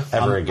controllers good, too.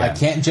 ever again. I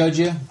can't judge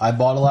you. I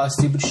bought a lot of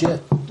stupid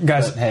shit,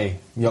 Guys- But hey,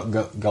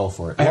 go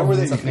for it. I have, were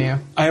they- Yeah.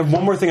 I have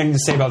one more thing I need to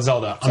say about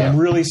Zelda. I'm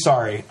really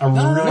sorry. I'm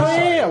really Oh,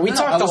 sorry. yeah. We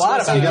talked I a was lot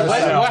gonna say, about it. you gotta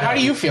What- say- how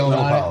do you feel No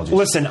about it? apologies.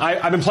 Listen,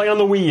 I've been playing on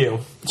the Wii U,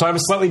 so I have a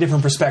slightly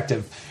different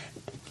perspective.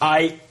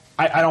 I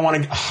don't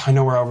want to. I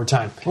know we're over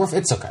time.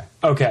 It's okay.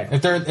 Okay.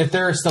 If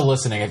they're still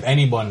listening, if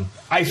anyone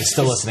is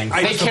still listening,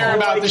 I- They First of care all,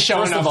 about the show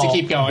first of enough to all,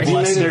 keep going. If you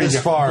made There it you this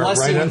go. far, Bless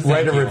write you a, and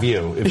write a thank you.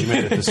 review if you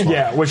made it this far.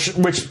 Yeah,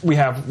 which we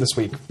have this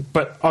week,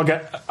 but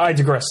I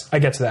digress. I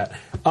get to that.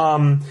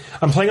 I'm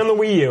playing on the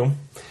Wii U,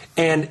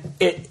 and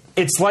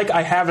it's like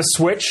I have a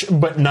Switch,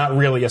 but not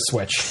really a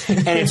Switch,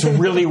 and it's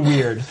really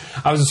weird.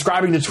 I was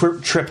describing the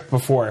Trip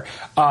before.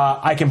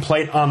 I can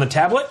play it on the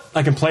tablet.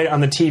 I can play it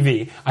on the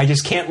TV. I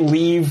just can't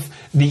leave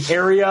the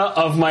area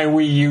of my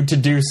Wii U to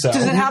do so.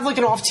 Does it have like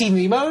an off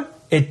TV mode?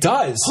 It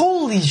does.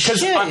 Holy 'Cause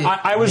shit!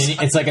 I was.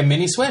 it's like a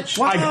mini Switch.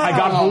 I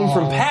got home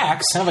from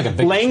PAX, Kind of like a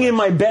big laying in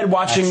my bed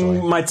watching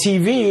actually. my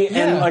TV, and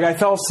Yeah. like I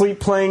fell asleep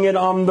playing it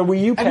on the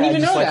Wii U pad. I didn't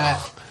even just know like,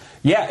 that.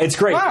 Yeah, it's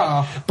great.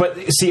 Wow. But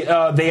see,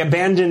 they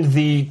abandoned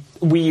the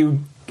Wii U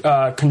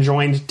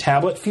conjoined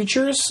tablet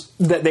features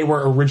that they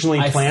were originally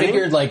I planning.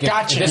 figured like if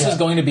Gotcha. this Yeah. is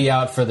going to be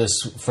out for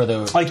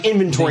the like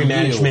inventory the Wii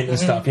U, management and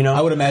stuff, you know?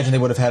 I would imagine they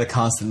would have had a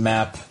constant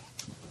map,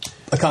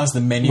 a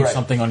constant menu, Right.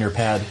 something on your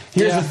pad.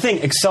 Here's Yeah. the thing: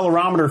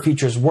 accelerometer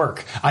features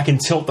work. I can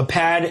tilt the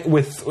pad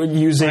with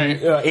using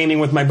Right. aiming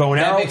with my bow and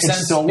arrow. That makes It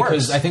sense still works.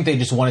 because I think they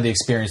just wanted the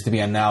experience to be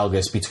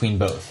analogous between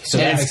both. So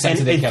Yeah. that makes sense.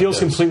 and that they it kept feels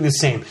those. completely the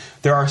same.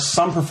 There are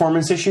some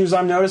performance issues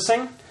I'm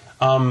noticing.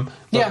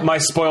 Yeah. My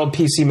spoiled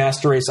PC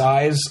Master Race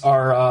eyes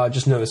are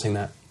just noticing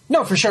that.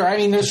 No, for sure. I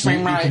mean, there's You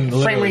frame can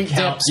literally rate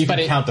count, dips, you but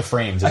can count the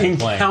frames. I As can you're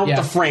playing. count Yeah.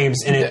 the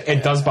frames, and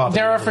it does bother me.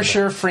 there a are little for bit.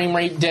 sure frame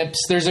rate dips.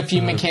 There's a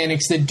few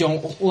mechanics that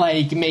don't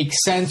like make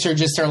sense or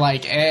just are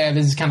like,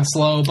 this is kind of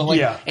slow. But like,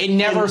 Yeah. it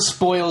never And-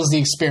 spoils the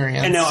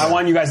experience. And now I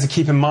want you guys to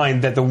keep in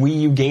mind that the Wii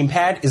U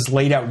gamepad is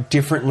laid out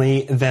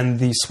differently than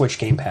the Switch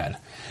gamepad.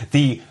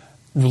 The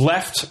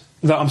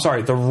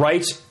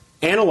right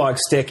analog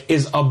stick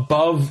is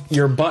above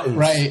your buttons.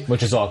 Right.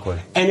 which is awkward.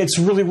 And it's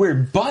really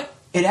weird, but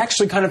it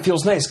actually kind of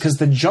feels nice because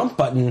the jump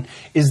button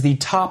is the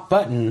top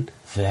button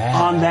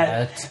on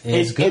that.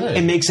 is good.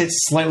 It makes it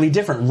slightly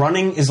different.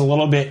 Running is a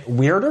little bit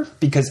weirder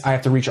because I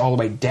have to reach all the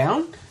way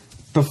down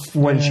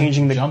when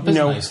changing the Jump is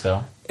nice,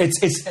 though.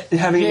 It's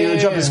having Yeah, the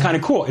jump yeah, is yeah. kind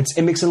of cool.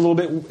 It makes it a little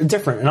bit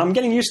different, and I'm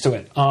getting used to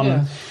it.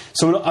 Yeah.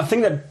 So a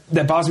thing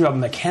that bothers me about the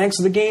mechanics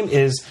of the game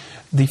is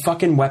the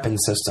fucking weapon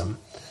system.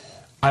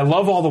 I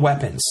love all the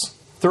weapons.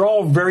 They're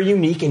all very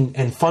unique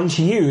and fun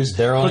to use,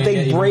 They're only but they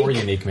gonna get even break more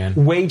unique, man.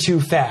 way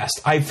too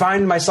fast. I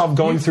find myself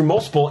going through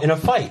multiple in a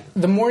fight.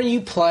 the more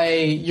you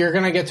play, you're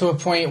going to get to a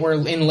point where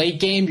in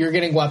late game, you're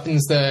getting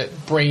weapons that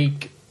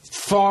break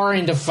far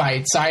into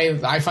fights.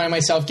 I find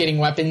myself getting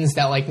weapons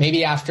that like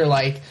maybe after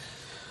like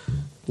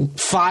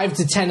 5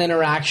 to 10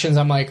 interactions,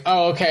 I'm like,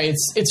 oh, okay,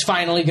 it's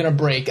finally going to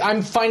break.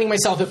 I'm finding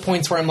myself at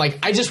points where I'm like,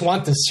 I just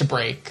want this to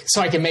break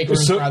so I can make room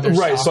for other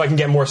stuff. So I can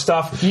get more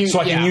stuff, so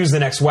I can use the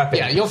next weapon.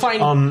 Yeah, you'll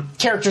find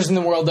characters in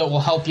the world that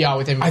will help you out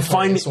with inventory I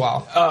find as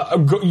well.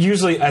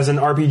 Usually as an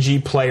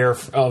RPG player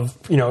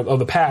of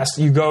the past,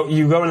 you go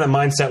in that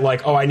mindset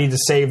like, oh, I need to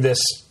save this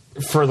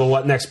for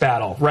the next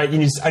battle, right? I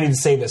need to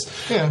save this.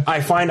 Yeah.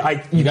 I find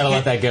you gotta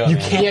let can't- that go, You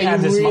man. can't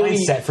have you this really-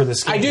 mindset for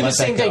this game. I do the Let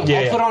same that thing. go.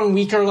 I'll Yeah, put yeah. on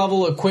weaker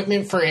level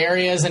equipment for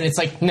areas, and it's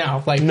like,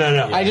 no.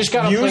 I just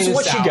got to play use this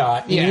what out. you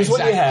got. Yeah, use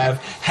what you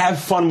exactly. have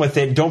fun with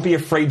it. Don't be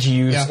afraid to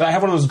use. Yeah. I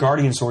have one of those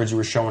Guardian swords you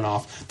were showing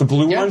off. The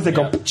blue Yeah. ones that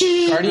go.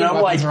 Yeah. Guardian and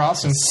I'm weapons like, are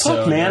awesome. Fuck,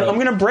 So man, dope. I'm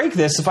gonna break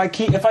this if I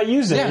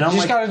use it. Yeah, and I'm you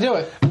just like, got to do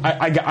it.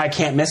 I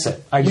can't miss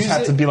it. I just Use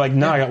have it. to be like,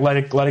 no, I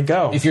gotta let it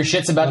go. If your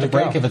shit's about Let to it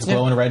go. break, if it's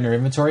glowing red in your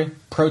inventory,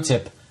 pro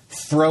tip: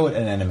 throw it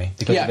at an enemy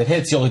because Yeah. if it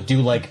hits, you'll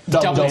do like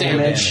Double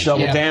damage.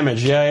 Double Yeah.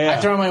 damage. Yeah. I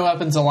throw my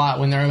weapons a lot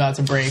when they're about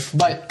to break.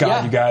 But God,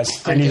 yeah. you guys,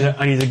 I Great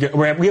game. need to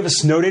go. We have a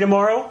snow day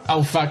tomorrow.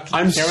 Oh fuck!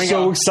 I'm There we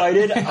so go.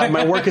 excited.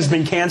 My work has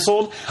been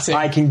canceled. Same.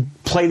 I can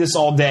play this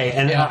all day,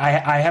 and Yeah.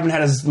 I haven't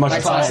had as much My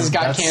time. classes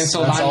got That's-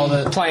 canceled. that's all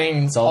I'm that-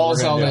 playing that's all all we're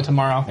gonna Zelda do.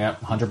 tomorrow. Yeah,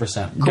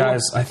 100%.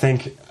 Guys, I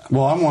think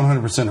Well, I'm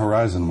 100%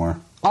 Horizon more.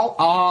 I'll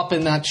up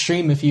in that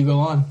stream if you go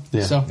on.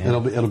 Yeah, So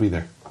it'll be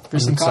there. for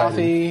some excited.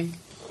 coffee,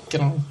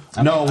 get on.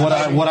 No, what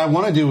I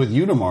want to do with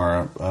you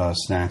tomorrow,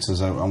 Snacks,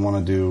 is I want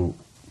to do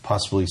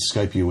possibly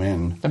Skype you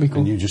in. That'd be cool.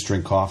 And you just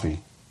drink coffee.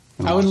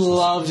 and I would watch this.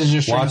 love to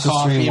just drink Watch the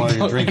stream coffee while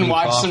you're and drinking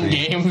watch some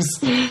coffee. games.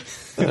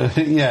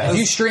 Yeah. If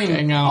you stream,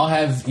 Hang out. I'll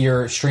have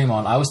your stream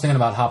on. I was thinking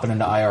about hopping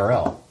into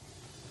IRL,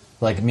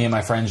 like me and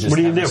my friends just What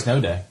do you having do? a snow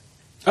day.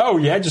 Oh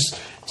yeah, just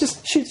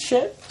Just shoot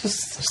shit.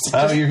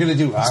 Oh, you're gonna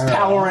do IRL?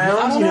 Pal around,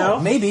 I don't you know?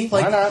 Maybe.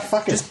 Like, Why not?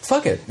 Fuck it. Just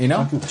fuck it. You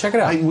know? Check it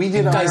out. We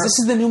did Guys, IRL. this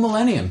is the new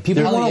millennium.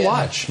 People Hell want to yeah.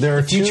 watch. There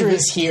are future two,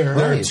 is here.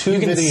 There are Right. two You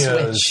can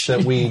videos switch.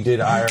 that we did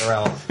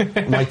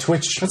IRL. My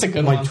Twitch, That's a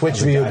good my one.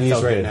 Twitch I VODs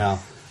felt right good. now.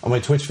 On my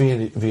Twitch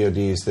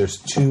VODs, there's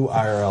 2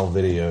 IRL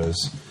videos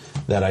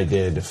that I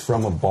did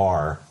from a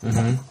bar,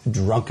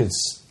 drunk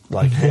as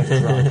like half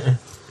drunk.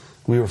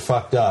 We were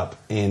fucked up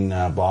in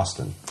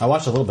Boston I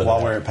watched a little bit while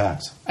of we that. were at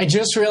PAX. I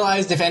just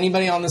realized if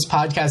anybody on this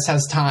podcast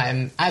has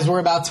time, as we're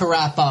about to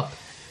wrap up,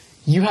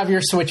 you have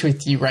your Switch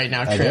with you right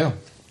now, I Trip. do.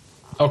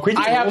 Oh, can we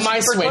do I have little my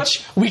snipper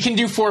Switch. clip? We can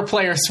do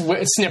 4-player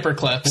snipper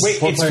clips. Wait,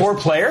 it's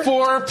 4-player?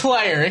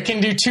 4-player. It can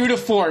do 2 to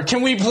 4.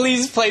 Can we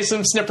please play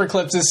some snipper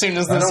clips as soon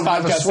as this don't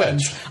have a podcast Switch.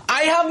 ends?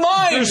 I have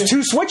mine. There's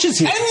 2 switches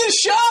here. End the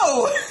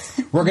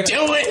show. We're gonna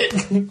Do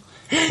it.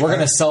 we're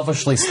gonna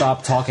selfishly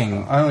stop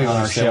talking I don't even on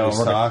our understand show. what he's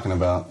We're gonna- talking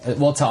about.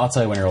 Well, I'll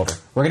tell you when you're older.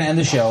 We're going to end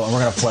the show and we're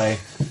going to play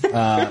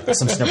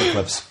some snipper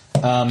clips.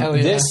 Hell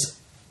yeah. This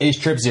is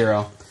Trip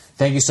Zero.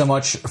 Thank you so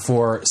much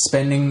for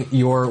spending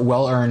your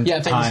well-earned Yeah,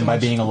 thank you time so by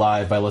much. being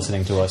alive, by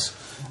listening to us.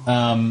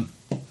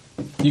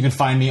 You can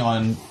find me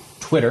on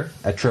Twitter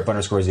at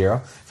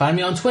Trip_0. Find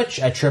me on Twitch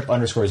at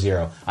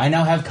Trip_0. I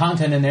now have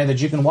content in there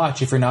that you can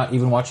watch if you're not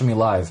even watching me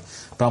live.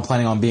 But I'm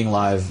planning on being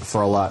live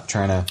for a lot,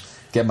 trying to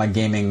get my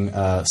gaming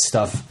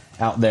stuff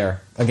out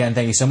there. Again,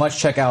 thank you so much.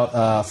 Check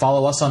out,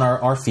 follow us on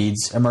our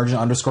feeds,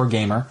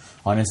 Emergent_Gamer,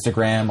 on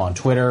Instagram, on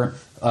Twitter.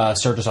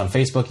 Search us on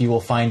Facebook, you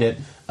will find it.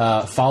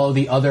 Follow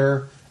the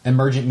other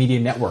Emergent Media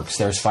Networks.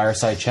 There's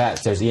Fireside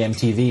Chats. There's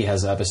EMTV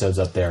has episodes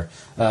up there.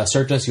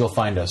 Search us, you'll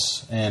find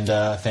us. And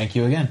thank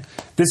you again.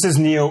 This is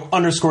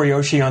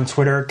Neo_Yoshi on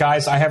Twitter.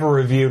 Guys, I have a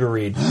review to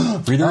read.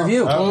 Read the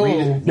review.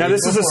 Read it. Now,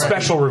 this is a for it.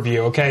 special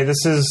review, okay?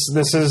 This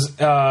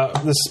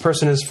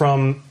person is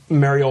from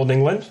merry old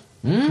England,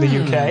 the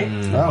UK.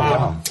 Oh,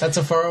 wow. That's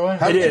a far away.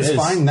 How It did is. you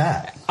find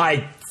that?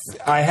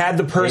 I had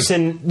the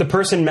person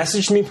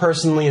messaged me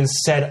personally and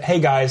said, "Hey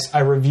guys,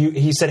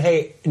 he said,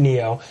 "Hey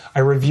Neo, I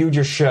reviewed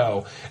your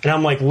show." And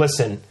I'm like,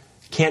 "Listen,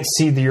 can't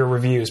see your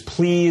reviews.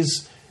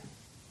 Please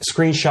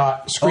screen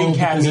cap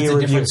because me it's a a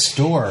review." different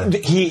store.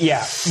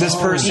 This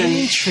person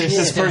interesting.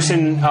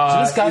 So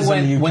this guy is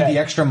in went UK. the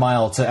extra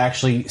mile to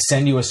actually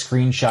send you a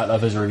screenshot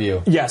of his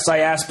review. Yes, I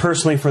asked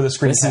personally for the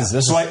screen This is- cap,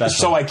 this so is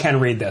special. so I can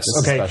read this. This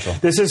is okay, special.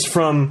 this is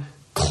from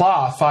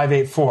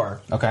Claw584.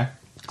 Okay.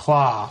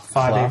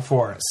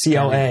 Claw584.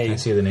 CLA. Can I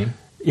see the name?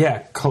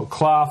 Yeah,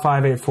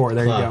 Claw584.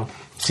 There you go.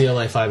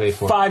 CLA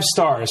 584. 5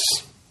 stars.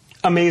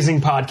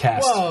 Amazing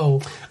podcast.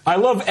 Whoa. I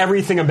love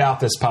everything about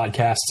this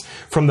podcast,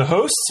 from the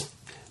hosts,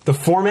 the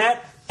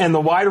format, and the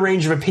wide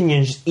range of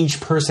opinions each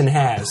person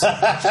has.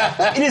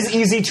 It is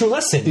easy to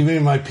listen. Even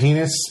in my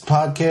penis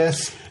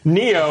podcast,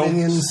 Neo,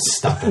 opinions.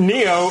 Stop it.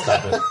 Neo,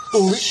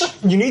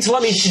 you need to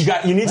let me.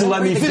 You need to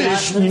let me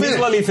finish. You need to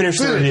let me finish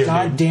the review.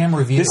 Goddamn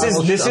review. This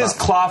is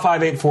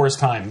Claw584's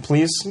time.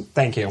 Please,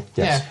 thank you.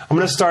 Yes. I'm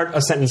going to start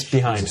a sentence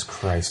behind. Jesus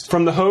Christ.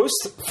 From the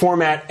host,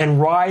 format,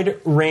 and wide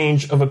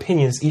range of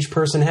opinions each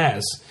person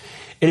has,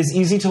 it is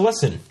easy to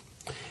listen.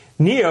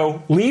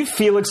 Neo, leave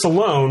Felix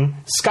alone.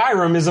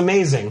 Skyrim is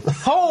amazing.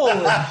 Holy.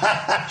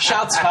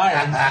 Shots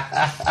fired.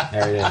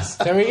 There it is.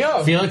 There we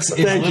go. Felix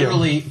is Thank you.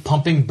 literally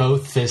pumping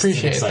both fists. in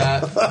Appreciate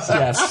excitement. that.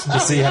 Yes.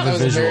 Just so you have That a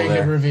was a visual very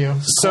there. good review.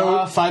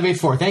 So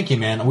 584. Thank you,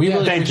 man. We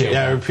really thank you. appreciate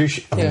Yeah, I that.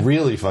 appreciate. Yeah. I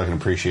really fucking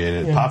appreciate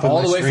it. Pop in All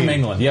my the way stream. from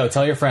England. Yo,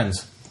 tell your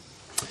friends.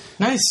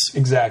 Nice.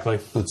 exactly.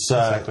 It's,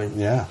 Exactly.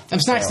 Yeah. I'm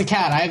Snacks the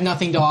Cat. I have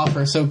nothing to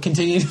offer, so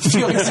continue to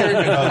feel excited.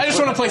 I just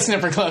want to play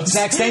snipper clips.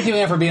 Max, thank you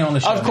again for being on the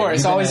show. Of course,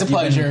 You've been always a you've been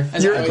pleasure.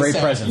 As You're I a always great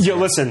say. presence. Yo,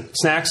 listen,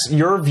 Snacks,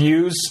 your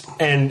views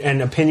and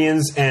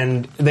opinions,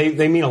 and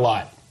they mean a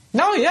lot.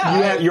 No,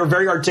 yeah. You're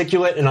very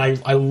articulate, and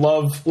I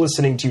love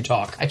listening to you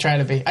talk. I try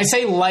to be. I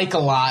say like a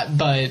lot,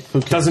 but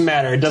It doesn't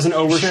matter. It doesn't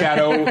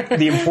overshadow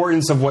the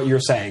importance of what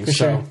you're saying. So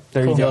sure.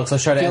 there you Cool. go. Felix,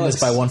 let's try to end Felix.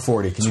 this by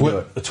 140. Can you do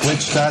it?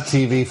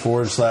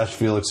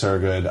 Twitch.tv/Felix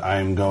Hergood.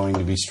 I'm going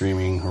to be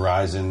streaming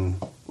Horizon.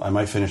 I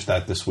might finish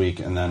that this week,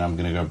 and then I'm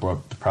going to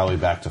go probably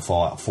back to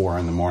Fallout 4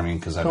 in the morning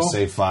because I have Cool. a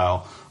save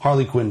file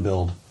Harley Quinn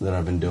build that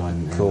I've been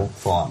doing. Cool. In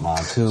Fallout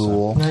mods.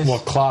 Cool. Well,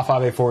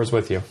 Claw584 is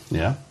with you. So,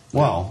 yeah.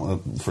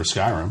 Well, for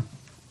Skyrim.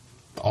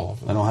 All of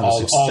them. I don't have a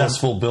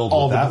successful build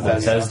all with the that one.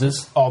 Bethesdas.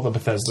 Bethesda's? All the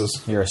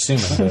Bethesdas. You're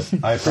assuming that.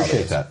 I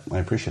appreciate that. I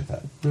appreciate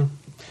that.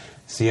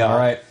 See ya. All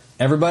right,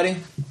 everybody.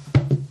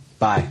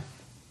 Bye.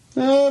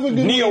 Have a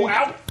good Neo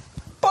out.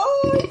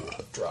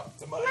 drop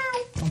the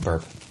mic. Don't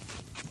burp.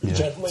 Yeah.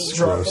 Gently It's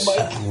drop gross. the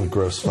mic. I'm a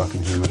gross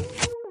fucking human.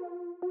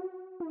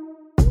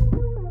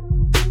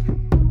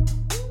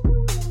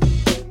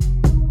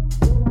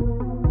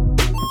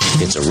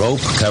 It's a rope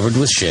covered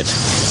with shit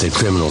that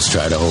criminals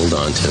try to hold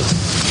on to.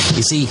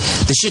 You see,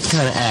 the shit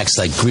kind of acts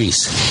like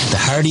grease. The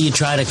harder you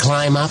try to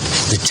climb up,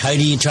 the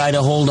tighter you try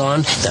to hold on,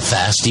 the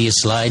faster you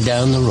slide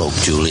down the rope,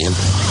 Julian.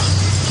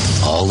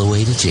 All the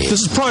way to jail.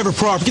 This is private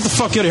property. Get the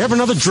fuck out of here. Have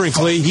another drink,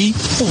 lady.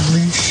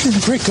 Holy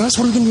shit. Great, Gus.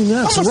 What are we going to do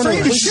next? I'm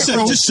afraid of shit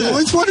rope,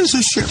 boys. What is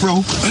a shit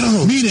rope? I don't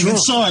know. Meeting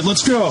inside.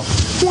 Let's go.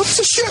 What's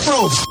the shit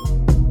rope?